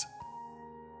boxes.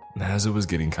 As it was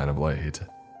getting kind of late,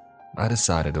 I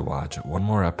decided to watch one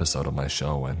more episode of my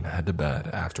show and head to bed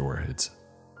afterwards.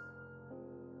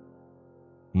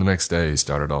 The next day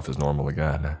started off as normal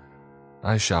again.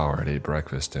 I showered, ate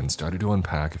breakfast, and started to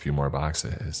unpack a few more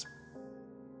boxes.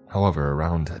 However,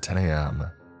 around 10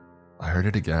 a.m., I heard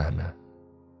it again,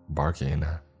 barking.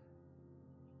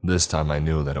 This time I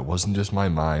knew that it wasn't just my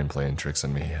mind playing tricks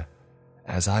on me,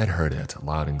 as I had heard it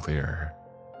loud and clear.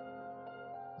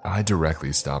 I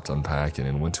directly stopped unpacking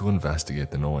and went to investigate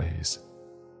the noise.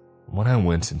 When I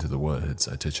went into the woods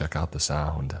to check out the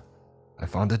sound, I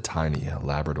found a tiny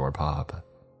Labrador pup.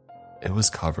 It was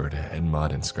covered in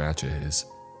mud and scratches.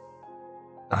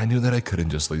 I knew that I couldn't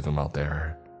just leave him out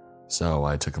there, so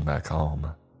I took him back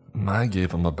home. I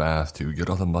gave him a bath to get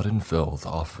all the mud and filth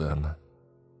off him,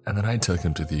 and then I took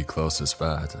him to the closest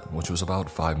vet, which was about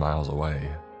 5 miles away.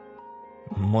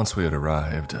 Once we had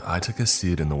arrived, I took a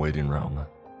seat in the waiting room.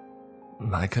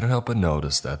 I couldn't help but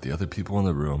notice that the other people in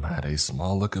the room had a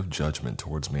small look of judgment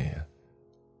towards me.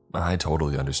 I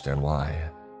totally understand why,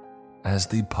 as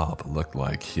the pup looked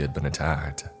like he had been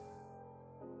attacked.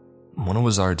 When it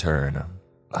was our turn,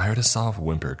 I heard a soft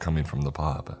whimper coming from the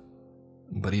pup,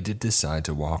 but he did decide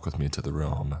to walk with me to the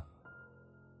room.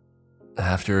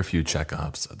 After a few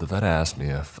checkups, the vet asked me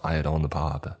if I had owned the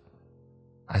pup.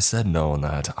 I said no and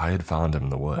that I had found him in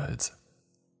the woods.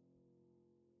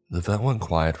 The vet went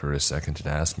quiet for a second and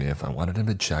asked me if I wanted him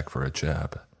to check for a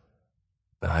chip.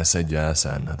 I said yes,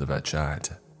 and the vet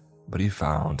checked, but he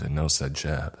found no said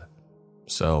chip.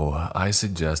 So I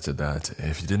suggested that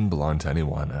if he didn't belong to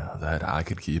anyone, that I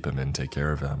could keep him and take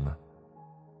care of him.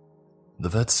 The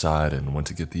vet sighed and went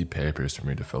to get the papers for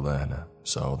me to fill in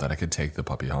so that I could take the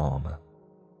puppy home.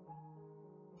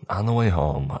 On the way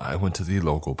home, I went to the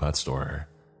local pet store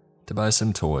to buy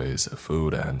some toys,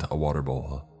 food, and a water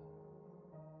bowl.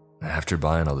 After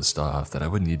buying all the stuff that I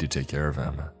would need to take care of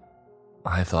him,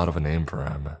 I thought of a name for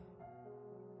him.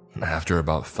 After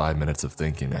about 5 minutes of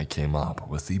thinking, I came up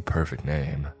with the perfect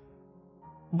name: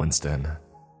 Winston.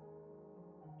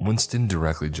 Winston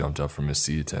directly jumped up from his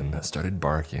seat and started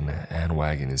barking and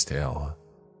wagging his tail.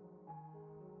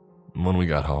 When we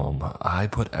got home, I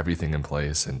put everything in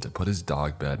place and put his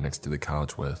dog bed next to the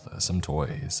couch with some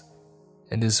toys,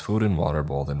 and his food and water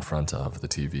bowl in front of the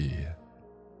TV.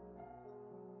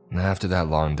 After that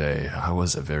long day, I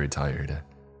was very tired,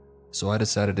 so I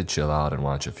decided to chill out and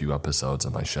watch a few episodes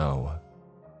of my show.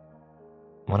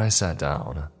 When I sat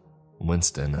down,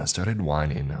 Winston started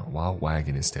whining while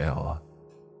wagging his tail.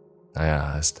 I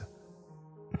asked,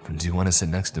 "Do you want to sit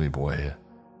next to me, boy?"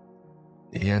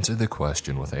 He answered the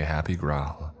question with a happy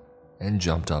growl and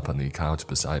jumped up on the couch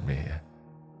beside me.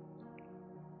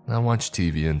 I watched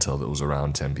TV until it was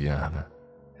around 10 p.m.,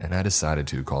 and I decided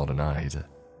to call it a night.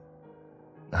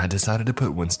 I decided to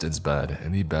put Winston's bed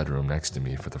in the bedroom next to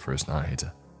me for the first night,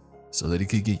 so that he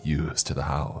could get used to the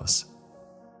house.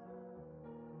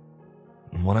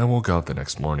 When I woke up the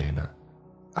next morning,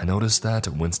 I noticed that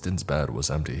Winston's bed was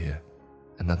empty,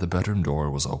 and that the bedroom door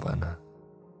was open.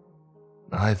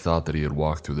 I thought that he had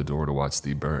walked through the door to watch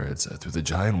the birds through the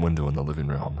giant window in the living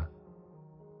room.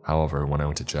 However, when I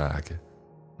went to check,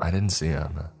 I didn't see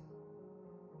him.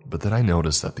 But then I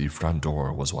noticed that the front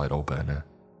door was wide open,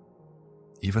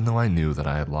 even though I knew that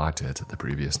I had locked it the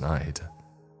previous night.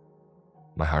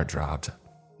 My heart dropped.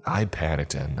 I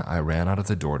panicked and I ran out of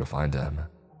the door to find him.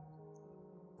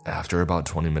 After about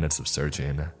 20 minutes of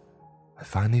searching, I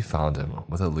finally found him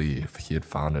with a leaf he had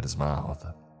found in his mouth.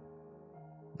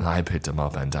 I picked him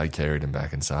up and I carried him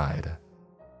back inside.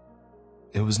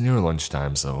 It was near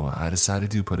lunchtime, so I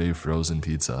decided to put a frozen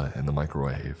pizza in the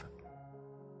microwave.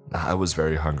 I was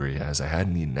very hungry as I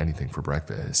hadn't eaten anything for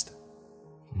breakfast.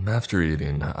 After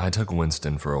eating, I took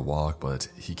Winston for a walk, but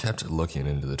he kept looking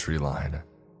into the tree line,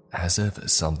 as if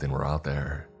something were out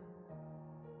there.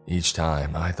 Each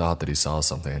time, I thought that he saw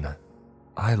something.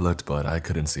 I looked, but I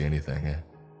couldn't see anything.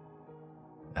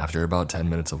 After about 10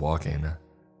 minutes of walking,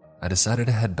 I decided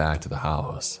to head back to the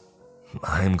house.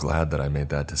 I am glad that I made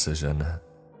that decision,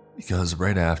 because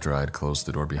right after I had closed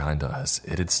the door behind us,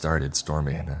 it had started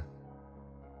storming.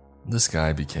 The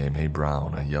sky became a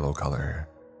brown, yellow color,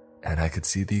 and I could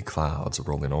see the clouds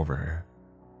rolling over.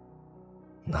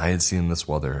 I had seen this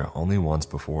weather only once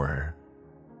before.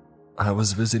 I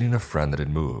was visiting a friend that had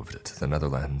moved to the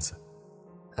Netherlands,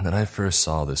 and then I first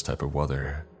saw this type of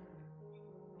weather.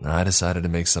 I decided to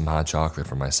make some hot chocolate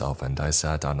for myself, and I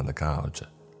sat down on the couch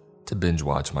to binge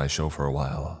watch my show for a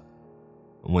while.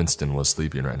 Winston was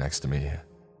sleeping right next to me.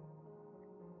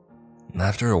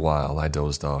 After a while, I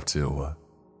dozed off too.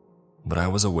 but I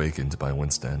was awakened by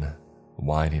Winston,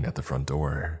 whining at the front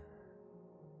door.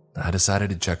 I decided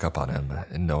to check up on him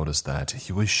and noticed that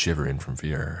he was shivering from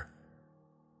fear.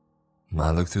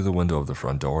 I looked through the window of the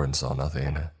front door and saw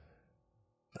nothing.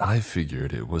 I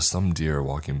figured it was some deer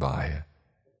walking by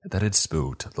that had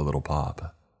spooked the little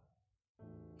pup.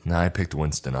 I picked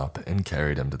Winston up and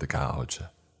carried him to the couch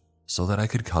so that I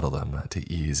could cuddle him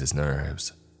to ease his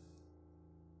nerves.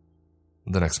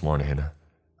 The next morning,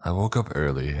 I woke up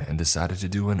early and decided to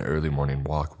do an early morning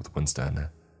walk with Winston.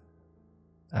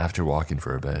 After walking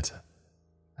for a bit,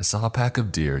 I saw a pack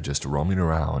of deer just roaming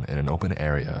around in an open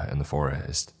area in the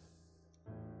forest.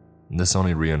 This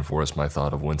only reinforced my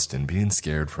thought of Winston being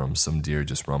scared from some deer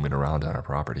just roaming around on our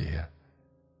property.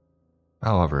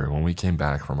 However, when we came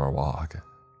back from our walk,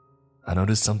 I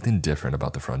noticed something different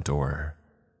about the front door.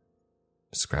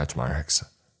 Scratch marks.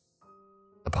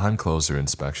 Upon closer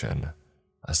inspection,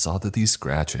 I saw that these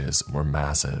scratches were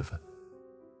massive.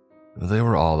 They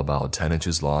were all about 10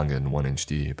 inches long and 1 inch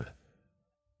deep.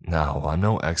 Now, I'm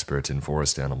no expert in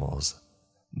forest animals,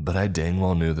 but I dang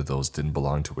well knew that those didn't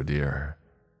belong to a deer.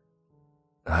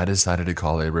 I decided to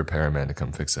call a repairman to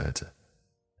come fix it,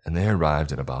 and they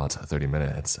arrived in about 30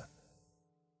 minutes.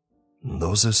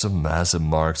 "Those are some massive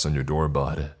marks on your door,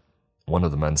 bud," one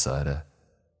of the men said.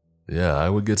 "Yeah, I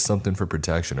would get something for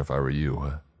protection if I were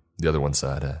you," the other one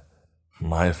said.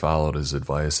 I followed his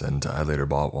advice and I later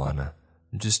bought one,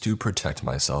 just to protect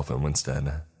myself and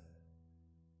Winston.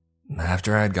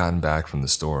 After I had gotten back from the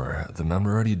store, the men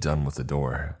were already done with the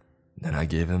door, and I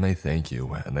gave them a thank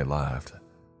you and they left.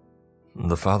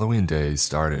 The following day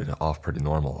started off pretty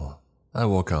normal. I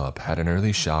woke up, had an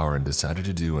early shower, and decided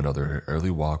to do another early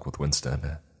walk with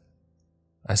Winston.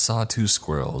 I saw 2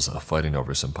 squirrels fighting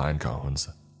over some pine cones,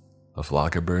 a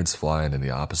flock of birds flying in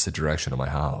the opposite direction of my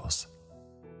house,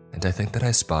 and I think that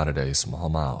I spotted a small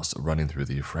mouse running through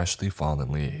the freshly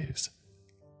fallen leaves.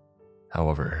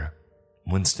 However,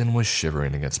 Winston was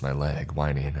shivering against my leg,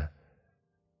 whining.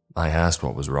 I asked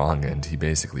what was wrong, and he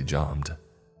basically jumped.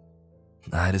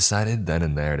 I decided then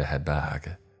and there to head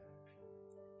back.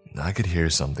 I could hear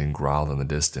something growl in the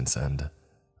distance, and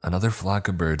another flock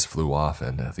of birds flew off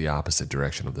in the opposite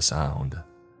direction of the sound.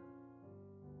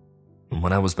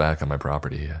 When I was back on my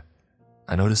property,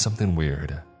 I noticed something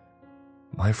weird.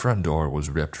 My front door was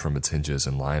ripped from its hinges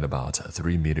and lying about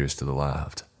 3 meters to the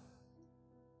left.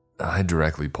 I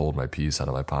directly pulled my piece out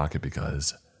of my pocket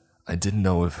because I didn't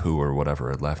know if who or whatever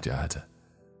had left yet.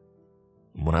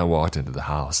 When I walked into the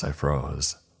house, I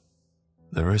froze.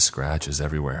 There were scratches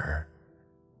everywhere.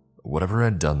 Whatever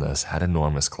had done this had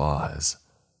enormous claws.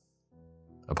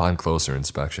 Upon closer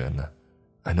inspection,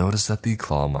 I noticed that the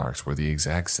claw marks were the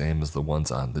exact same as the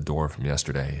ones on the door from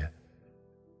yesterday.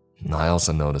 I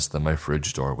also noticed that my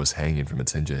fridge door was hanging from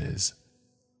its hinges.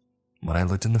 When I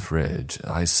looked in the fridge,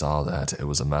 I saw that it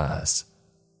was a mess.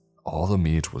 All the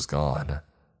meat was gone,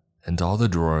 and all the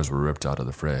drawers were ripped out of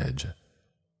the fridge.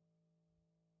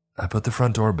 I put the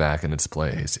front door back in its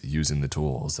place using the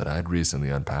tools that I had recently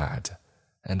unpacked,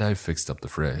 and I fixed up the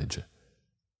fridge.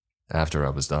 After I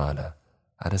was done,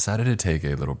 I decided to take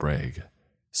a little break,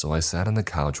 so I sat on the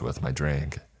couch with my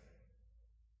drink.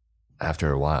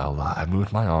 After a while, I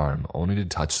moved my arm only to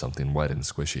touch something wet and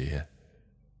squishy.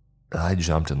 I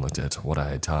jumped and looked at what I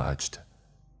had touched.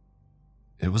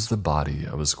 It was the body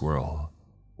of a squirrel,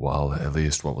 well, at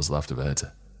least what was left of it.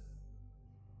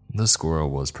 The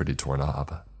squirrel was pretty torn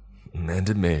up, and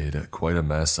it made quite a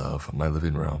mess of my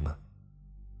living room.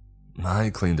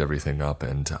 I cleaned everything up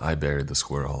and I buried the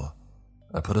squirrel.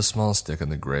 I put a small stick in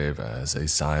the grave as a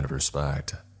sign of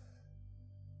respect.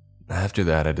 After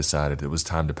that, I decided it was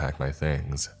time to pack my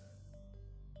things.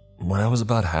 When I was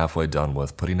about halfway done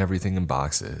with putting everything in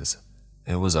boxes,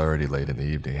 it was already late in the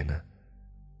evening.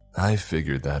 I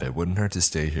figured that it wouldn't hurt to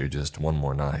stay here just one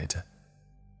more night,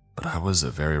 but I was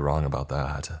very wrong about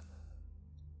that.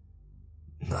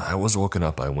 I was woken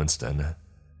up by Winston.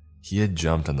 He had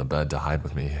jumped on the bed to hide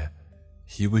with me.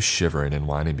 He was shivering and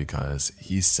whining because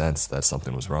he sensed that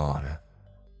something was wrong.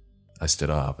 I stood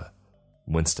up.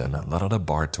 Winston let out a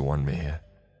bark to warn me.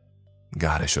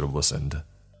 God, I should have listened.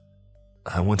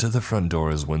 I went to the front door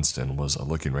as Winston was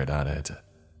looking right at it.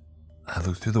 I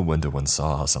looked through the window and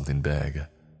saw something big.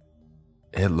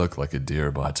 It looked like a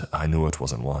deer, but I knew it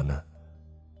wasn't one.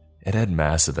 It had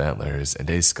massive antlers and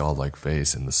a skull-like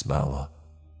face, and the smell.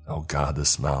 Oh God, the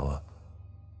smell.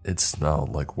 It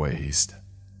smelled like waste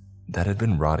that had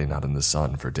been rotting out in the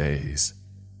sun for days.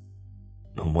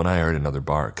 When I heard another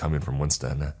bark coming from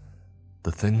Winston,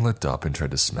 the thing looked up and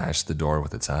tried to smash the door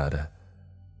with its head.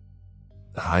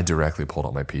 I directly pulled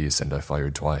out my piece and I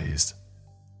fired twice.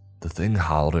 The thing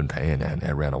howled in pain and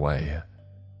it ran away.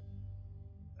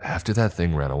 After that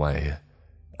thing ran away,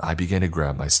 I began to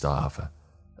grab my stuff.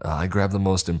 I grabbed the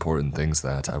most important things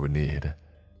that I would need,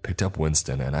 picked up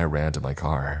Winston, and I ran to my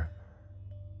car.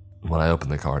 When I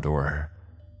opened the car door,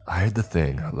 I heard the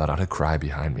thing let out a cry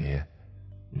behind me,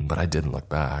 but I didn't look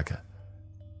back.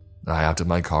 I hopped in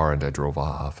my car and I drove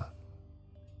off.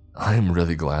 I am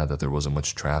really glad that there wasn't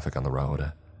much traffic on the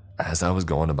road, as I was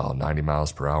going about 90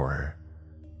 miles per hour.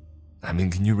 I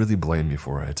mean, can you really blame me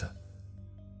for it?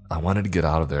 I wanted to get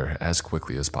out of there as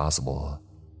quickly as possible.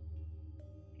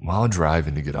 While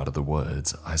driving to get out of the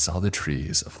woods, I saw the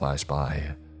trees flash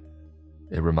by.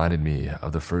 It reminded me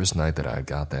of the first night that I had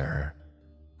got there.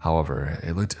 However,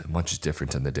 it looked much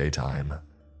different in the daytime.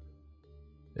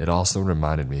 It also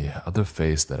reminded me of the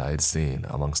face that I had seen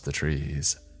amongst the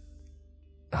trees.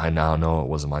 I now know it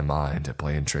was my mind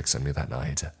playing tricks on me that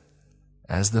night,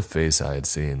 as the face I had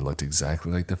seen looked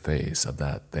exactly like the face of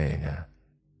that thing.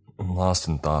 Lost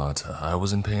in thought, I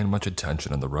wasn't paying much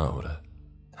attention on the road.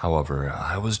 However,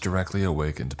 I was directly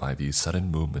awakened by the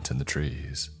sudden movement in the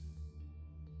trees.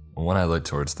 When I looked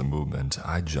towards the movement,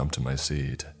 I jumped to my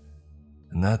seat,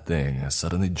 and that thing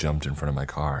suddenly jumped in front of my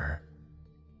car.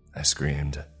 I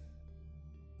screamed.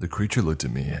 The creature looked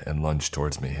at me and lunged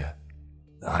towards me.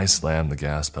 I slammed the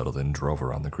gas pedal and drove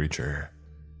around the creature.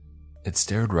 It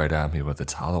stared right at me with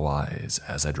its hollow eyes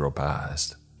as I drove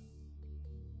past.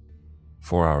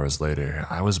 4 hours later,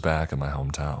 I was back in my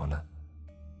hometown.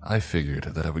 I figured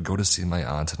that I would go to see my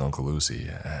aunt and Uncle Lucy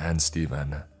and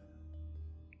Steven.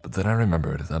 But then I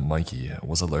remembered that Mikey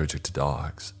was allergic to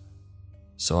dogs.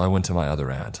 So I went to my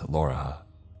other aunt, Laura.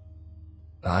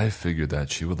 I figured that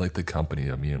she would like the company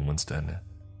of me and Winston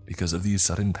because of the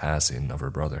sudden passing of her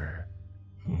brother.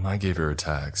 I gave her a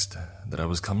text that I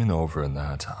was coming over and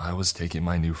that I was taking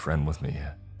my new friend with me.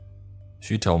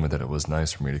 She told me that it was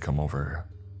nice for me to come over,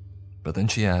 but then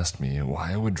she asked me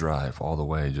why I would drive all the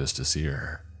way just to see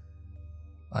her.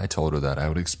 I told her that I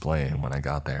would explain when I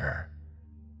got there.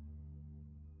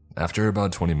 After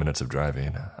about 20 minutes of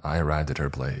driving, I arrived at her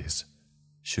place.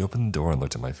 She opened the door and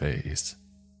looked at my face.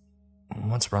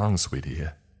 "What's wrong, sweetie?"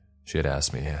 she had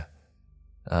asked me.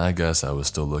 I guess I was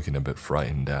still looking a bit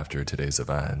frightened after today's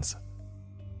events.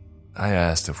 I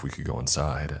asked if we could go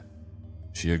inside.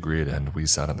 She agreed and we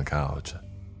sat on the couch.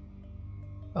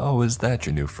 "Oh, is that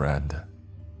your new friend?"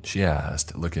 she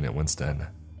asked, looking at Winston.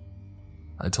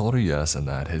 I told her yes and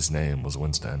that his name was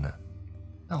Winston.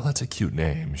 "Oh, that's a cute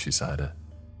name," she said.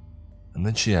 And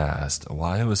then she asked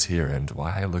why I was here and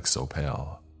why I looked so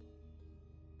pale.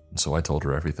 So I told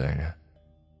her everything.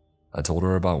 I told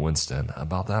her about Winston,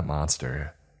 about that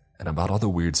monster, and about all the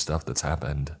weird stuff that's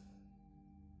happened.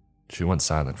 She went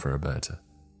silent for a bit,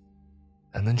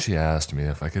 and then she asked me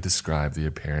if I could describe the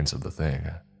appearance of the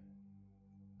thing.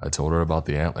 I told her about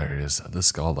the antlers, the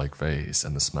skull-like face,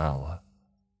 and the smell.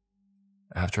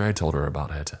 After I told her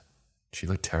about it, she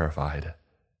looked terrified.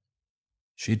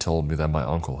 She told me that my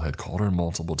uncle had called her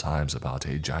multiple times about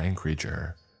a giant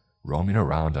creature roaming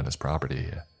around on his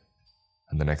property,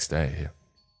 and the next day,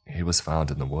 he was found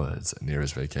in the woods near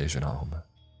his vacation home.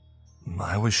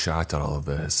 I was shocked at all of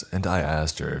this, and I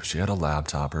asked her if she had a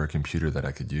laptop or a computer that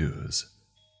I could use.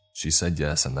 She said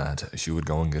yes and that she would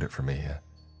go and get it for me.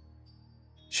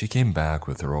 She came back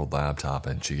with her old laptop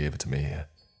and she gave it to me.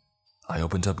 I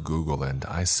opened up Google and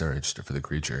I searched for the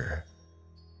creature.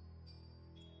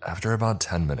 After about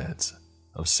 10 minutes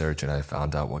of searching, I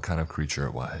found out what kind of creature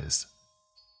it was.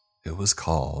 It was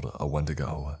called a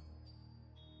Wendigo.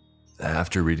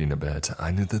 After reading a bit, I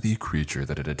knew that the creature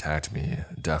that had attacked me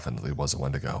definitely was a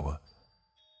Wendigo.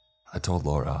 I told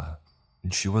Laura,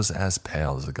 and she was as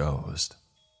pale as a ghost.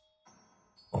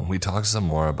 We talked some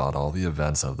more about all the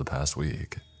events of the past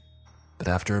week, but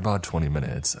after about 20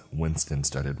 minutes, Winston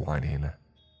started whining.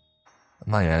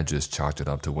 My aunt just chalked it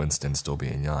up to Winston still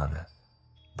being young,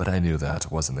 but I knew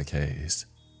that wasn't the case.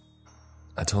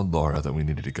 I told Laura that we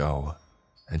needed to go,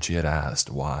 and she had asked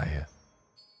why.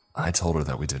 I told her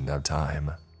that we didn't have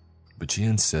time, but she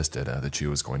insisted that she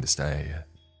was going to stay.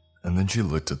 And then she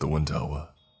looked at the window.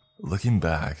 Looking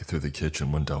back through the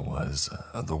kitchen window was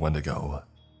the Wendigo.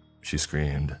 She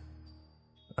screamed.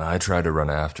 I tried to run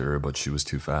after her, but she was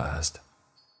too fast.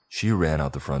 She ran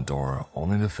out the front door,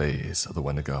 only to face the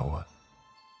Wendigo.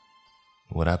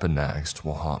 What happened next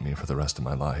will haunt me for the rest of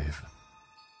my life.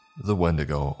 The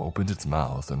Wendigo opened its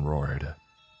mouth and roared,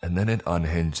 and then it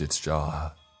unhinged its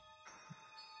jaw.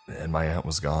 And my aunt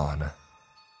was gone.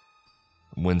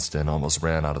 Winston almost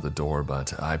ran out of the door,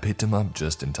 but I picked him up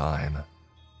just in time.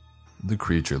 The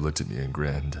creature looked at me and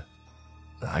grinned.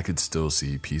 I could still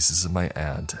see pieces of my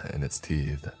aunt in its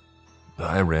teeth.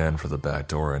 I ran for the back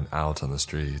door and out on the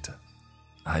street.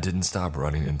 I didn't stop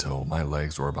running until my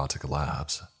legs were about to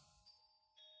collapse.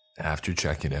 After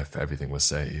checking if everything was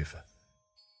safe,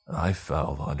 I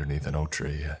fell underneath an oak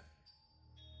tree.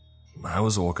 I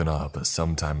was woken up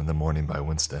sometime in the morning by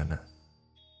Winston.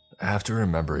 After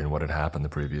remembering what had happened the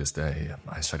previous day,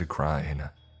 I started crying.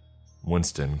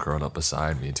 Winston curled up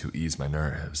beside me to ease my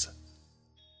nerves.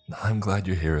 "I'm glad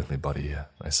you're here with me, buddy,"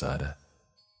 I said.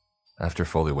 After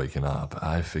fully waking up,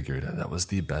 I figured that was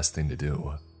the best thing to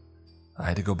do. I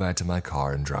had to go back to my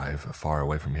car and drive far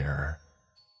away from here.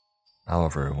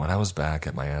 However, when I was back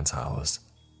at my aunt's house,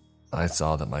 I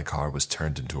saw that my car was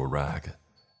turned into a wreck.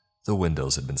 The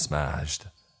windows had been smashed,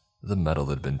 the metal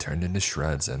had been turned into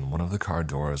shreds, and one of the car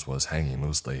doors was hanging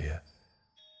loosely.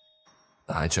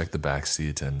 I checked the back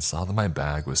seat and saw that my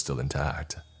bag was still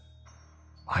intact.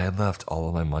 I had left all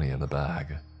of my money in the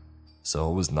bag, so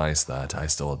it was nice that I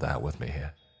still had that with me.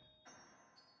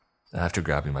 After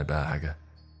grabbing my bag,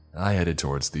 I headed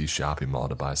towards the shopping mall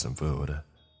to buy some food,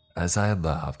 as I had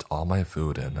left all my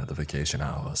food in the vacation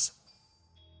house.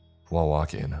 While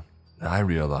walking, I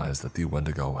realized that the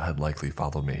Wendigo had likely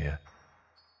followed me.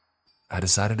 I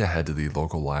decided to head to the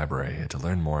local library to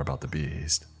learn more about the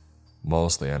beast,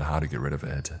 mostly on how to get rid of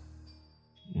it.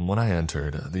 When I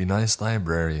entered, the nice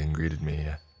librarian greeted me.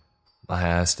 I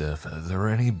asked if there were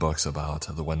any books about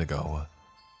the Wendigo,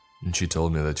 and she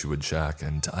told me that she would check,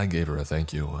 and I gave her a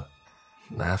thank you.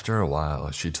 After a while,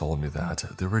 she told me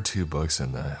that there were 2 books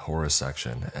in the horror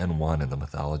section and 1 in the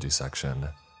mythology section.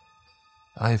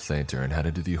 I thanked her and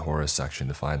headed to the horror section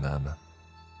to find them.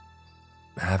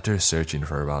 After searching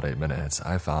for about 8 minutes,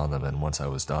 I found them, and once I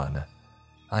was done,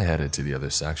 I headed to the other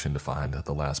section to find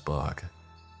the last book.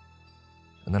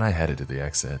 And then I headed to the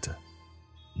exit.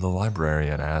 The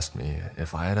librarian asked me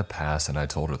if I had a pass, and I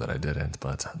told her that I didn't,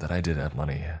 but that I did have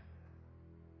money.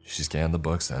 She scanned the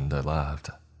books and I left.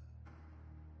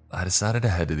 I decided to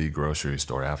head to the grocery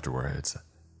store afterwards,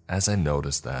 as I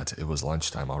noticed that it was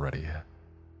lunchtime already.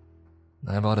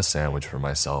 I bought a sandwich for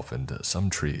myself and some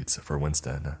treats for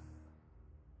Winston.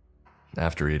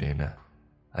 After eating,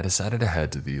 I decided to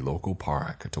head to the local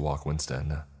park to walk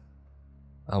Winston.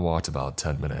 I walked about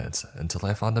 10 minutes until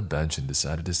I found a bench and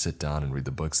decided to sit down and read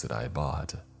the books that I had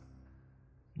bought.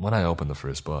 When I opened the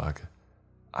first book,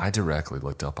 I directly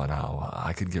looked up on how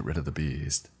I could get rid of the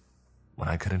beast. When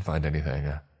I couldn't find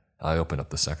anything, I opened up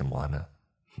the second one.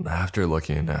 After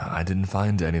looking, I didn't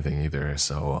find anything either,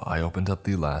 so I opened up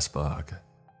the last book.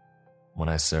 When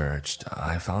I searched,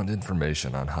 I found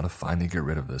information on how to finally get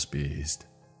rid of this beast.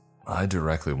 I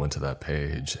directly went to that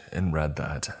page and read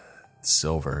that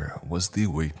silver was the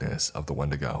weakness of the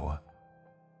Wendigo.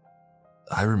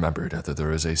 I remembered that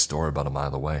there is a store about a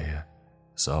mile away,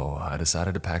 so I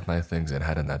decided to pack my things and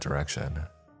head in that direction.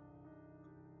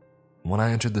 When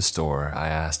I entered the store, I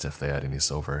asked if they had any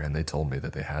silver, and they told me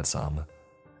that they had some,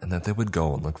 and that they would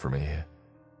go and look for me.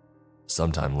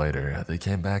 Sometime later, they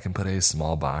came back and put a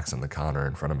small box on the counter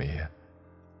in front of me.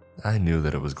 I knew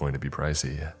that it was going to be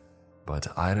pricey, but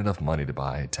I had enough money to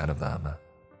buy 10 of them.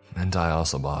 And I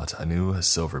also bought a new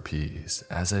silver piece,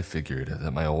 as I figured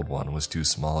that my old one was too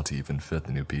small to even fit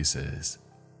the new pieces.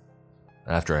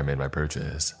 After I made my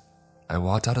purchase, I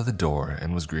walked out of the door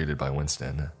and was greeted by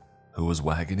Winston, who was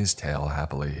wagging his tail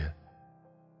happily.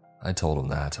 I told him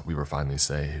that we were finally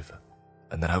safe,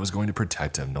 and that I was going to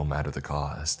protect him no matter the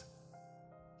cost.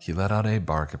 He let out a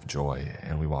bark of joy,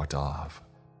 and we walked off.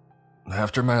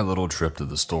 After my little trip to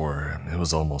the store, it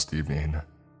was almost evening.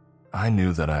 I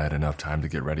knew that I had enough time to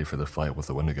get ready for the fight with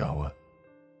the Wendigo.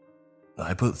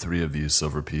 I put 3 of these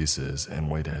silver pieces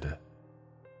and waited.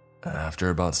 After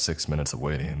about 6 minutes of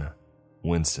waiting,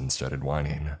 Winston started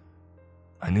whining.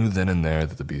 I knew then and there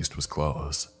that the beast was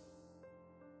close.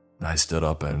 I stood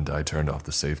up and I turned off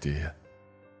the safety.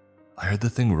 I heard the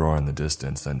thing roar in the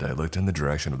distance, and I looked in the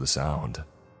direction of the sound.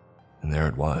 And there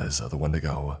it was, the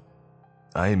Wendigo.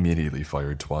 I immediately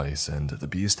fired twice, and the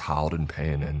beast howled in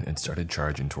pain and it started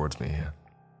charging towards me.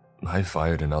 I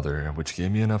fired another, which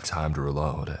gave me enough time to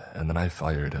reload, and then I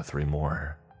fired 3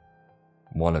 more.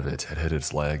 One of it had hit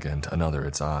its leg and another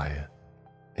its eye.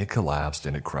 It collapsed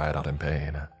and it cried out in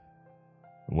pain.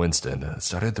 Winston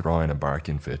started throwing a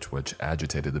barking fit, which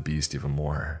agitated the beast even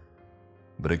more,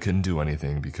 but it couldn't do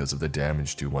anything because of the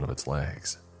damage to one of its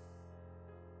legs.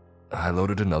 I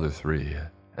loaded another 3,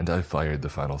 and I fired the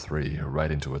final 3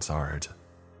 right into its heart.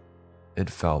 It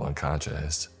fell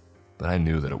unconscious, but I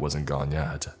knew that it wasn't gone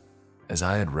yet, as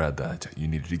I had read that you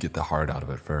needed to get the heart out of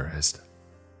it first.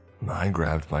 I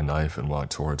grabbed my knife and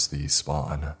walked towards the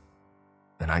spawn,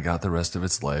 and I got the rest of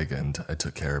its leg and I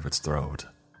took care of its throat,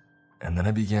 and then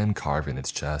I began carving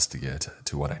its chest to get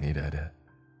to what I needed.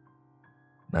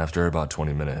 After about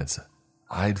 20 minutes,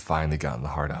 I'd finally gotten the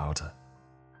heart out.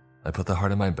 I put the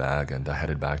heart in my bag and I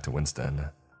headed back to Winston.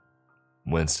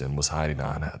 Winston was hiding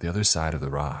on the other side of the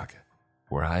rock,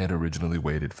 where I had originally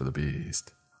waited for the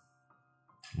beast.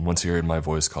 Once he heard my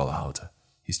voice call out,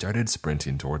 he started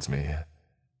sprinting towards me.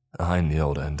 I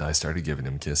kneeled and I started giving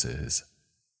him kisses.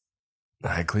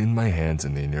 I cleaned my hands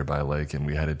in the nearby lake and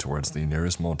we headed towards the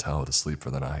nearest motel to sleep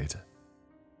for the night.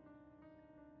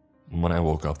 When I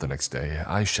woke up the next day,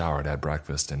 I showered at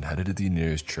breakfast and headed to the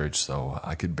nearest church so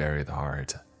I could bury the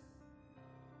heart.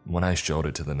 When I showed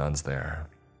it to the nuns there,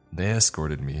 they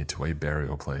escorted me to a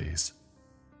burial place.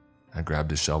 I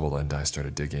grabbed a shovel and I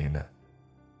started digging.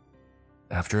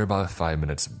 After about 5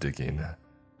 minutes of digging,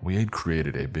 we had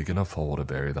created a big enough hole to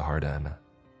bury the heart in.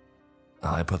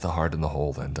 I put the heart in the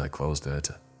hole and I closed it,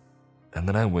 and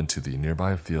then I went to the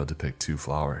nearby field to pick 2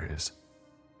 flowers,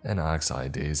 an oxeye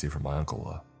daisy for my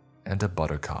uncle, and a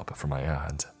buttercup for my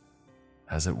aunt,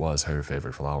 as it was her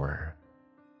favorite flower.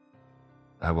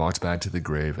 I walked back to the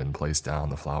grave and placed down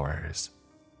the flowers.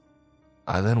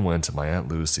 I then went to my Aunt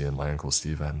Lucy and my Uncle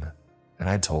Stephen, and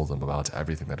I told them about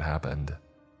everything that happened.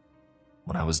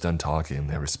 When I was done talking,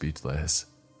 they were speechless,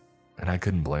 and I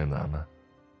couldn't blame them,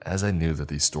 as I knew that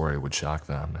the story would shock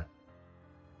them.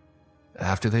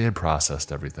 After they had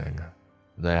processed everything,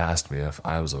 they asked me if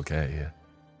I was okay.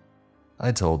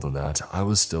 I told them that I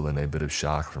was still in a bit of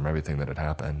shock from everything that had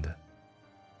happened.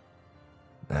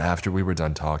 After we were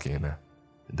done talking,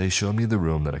 they showed me the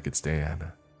room that I could stay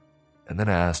in, and then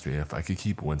asked me if I could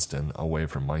keep Winston away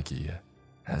from Mikey,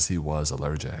 as he was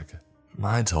allergic.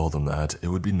 I told them that it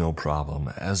would be no problem,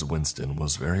 as Winston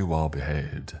was very well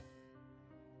behaved.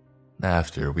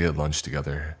 After we had lunch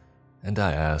together, and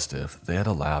I asked if they had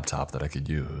a laptop that I could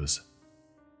use,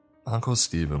 Uncle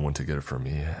Stephen went to get it for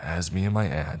me as me and my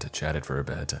aunt chatted for a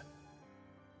bit.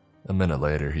 A minute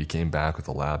later, he came back with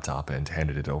a laptop and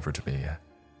handed it over to me.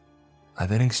 I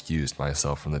then excused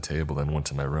myself from the table and went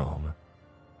to my room,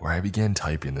 where I began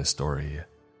typing this story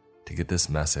to get this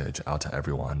message out to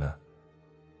everyone.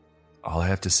 All I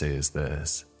have to say is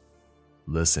this: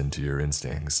 listen to your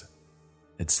instincts.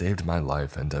 It saved my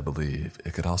life, and I believe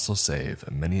it could also save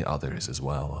many others as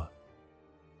well.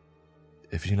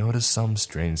 If you notice some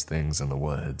strange things in the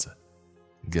woods,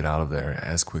 get out of there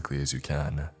as quickly as you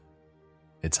can.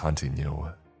 It's hunting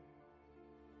you.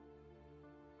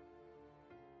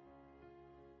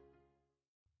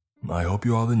 I hope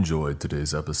you all enjoyed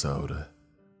today's episode.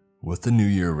 With the new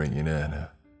year ringing in,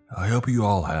 I hope you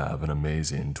all have an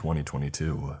amazing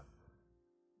 2022.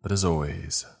 But as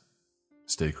always,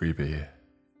 stay creepy.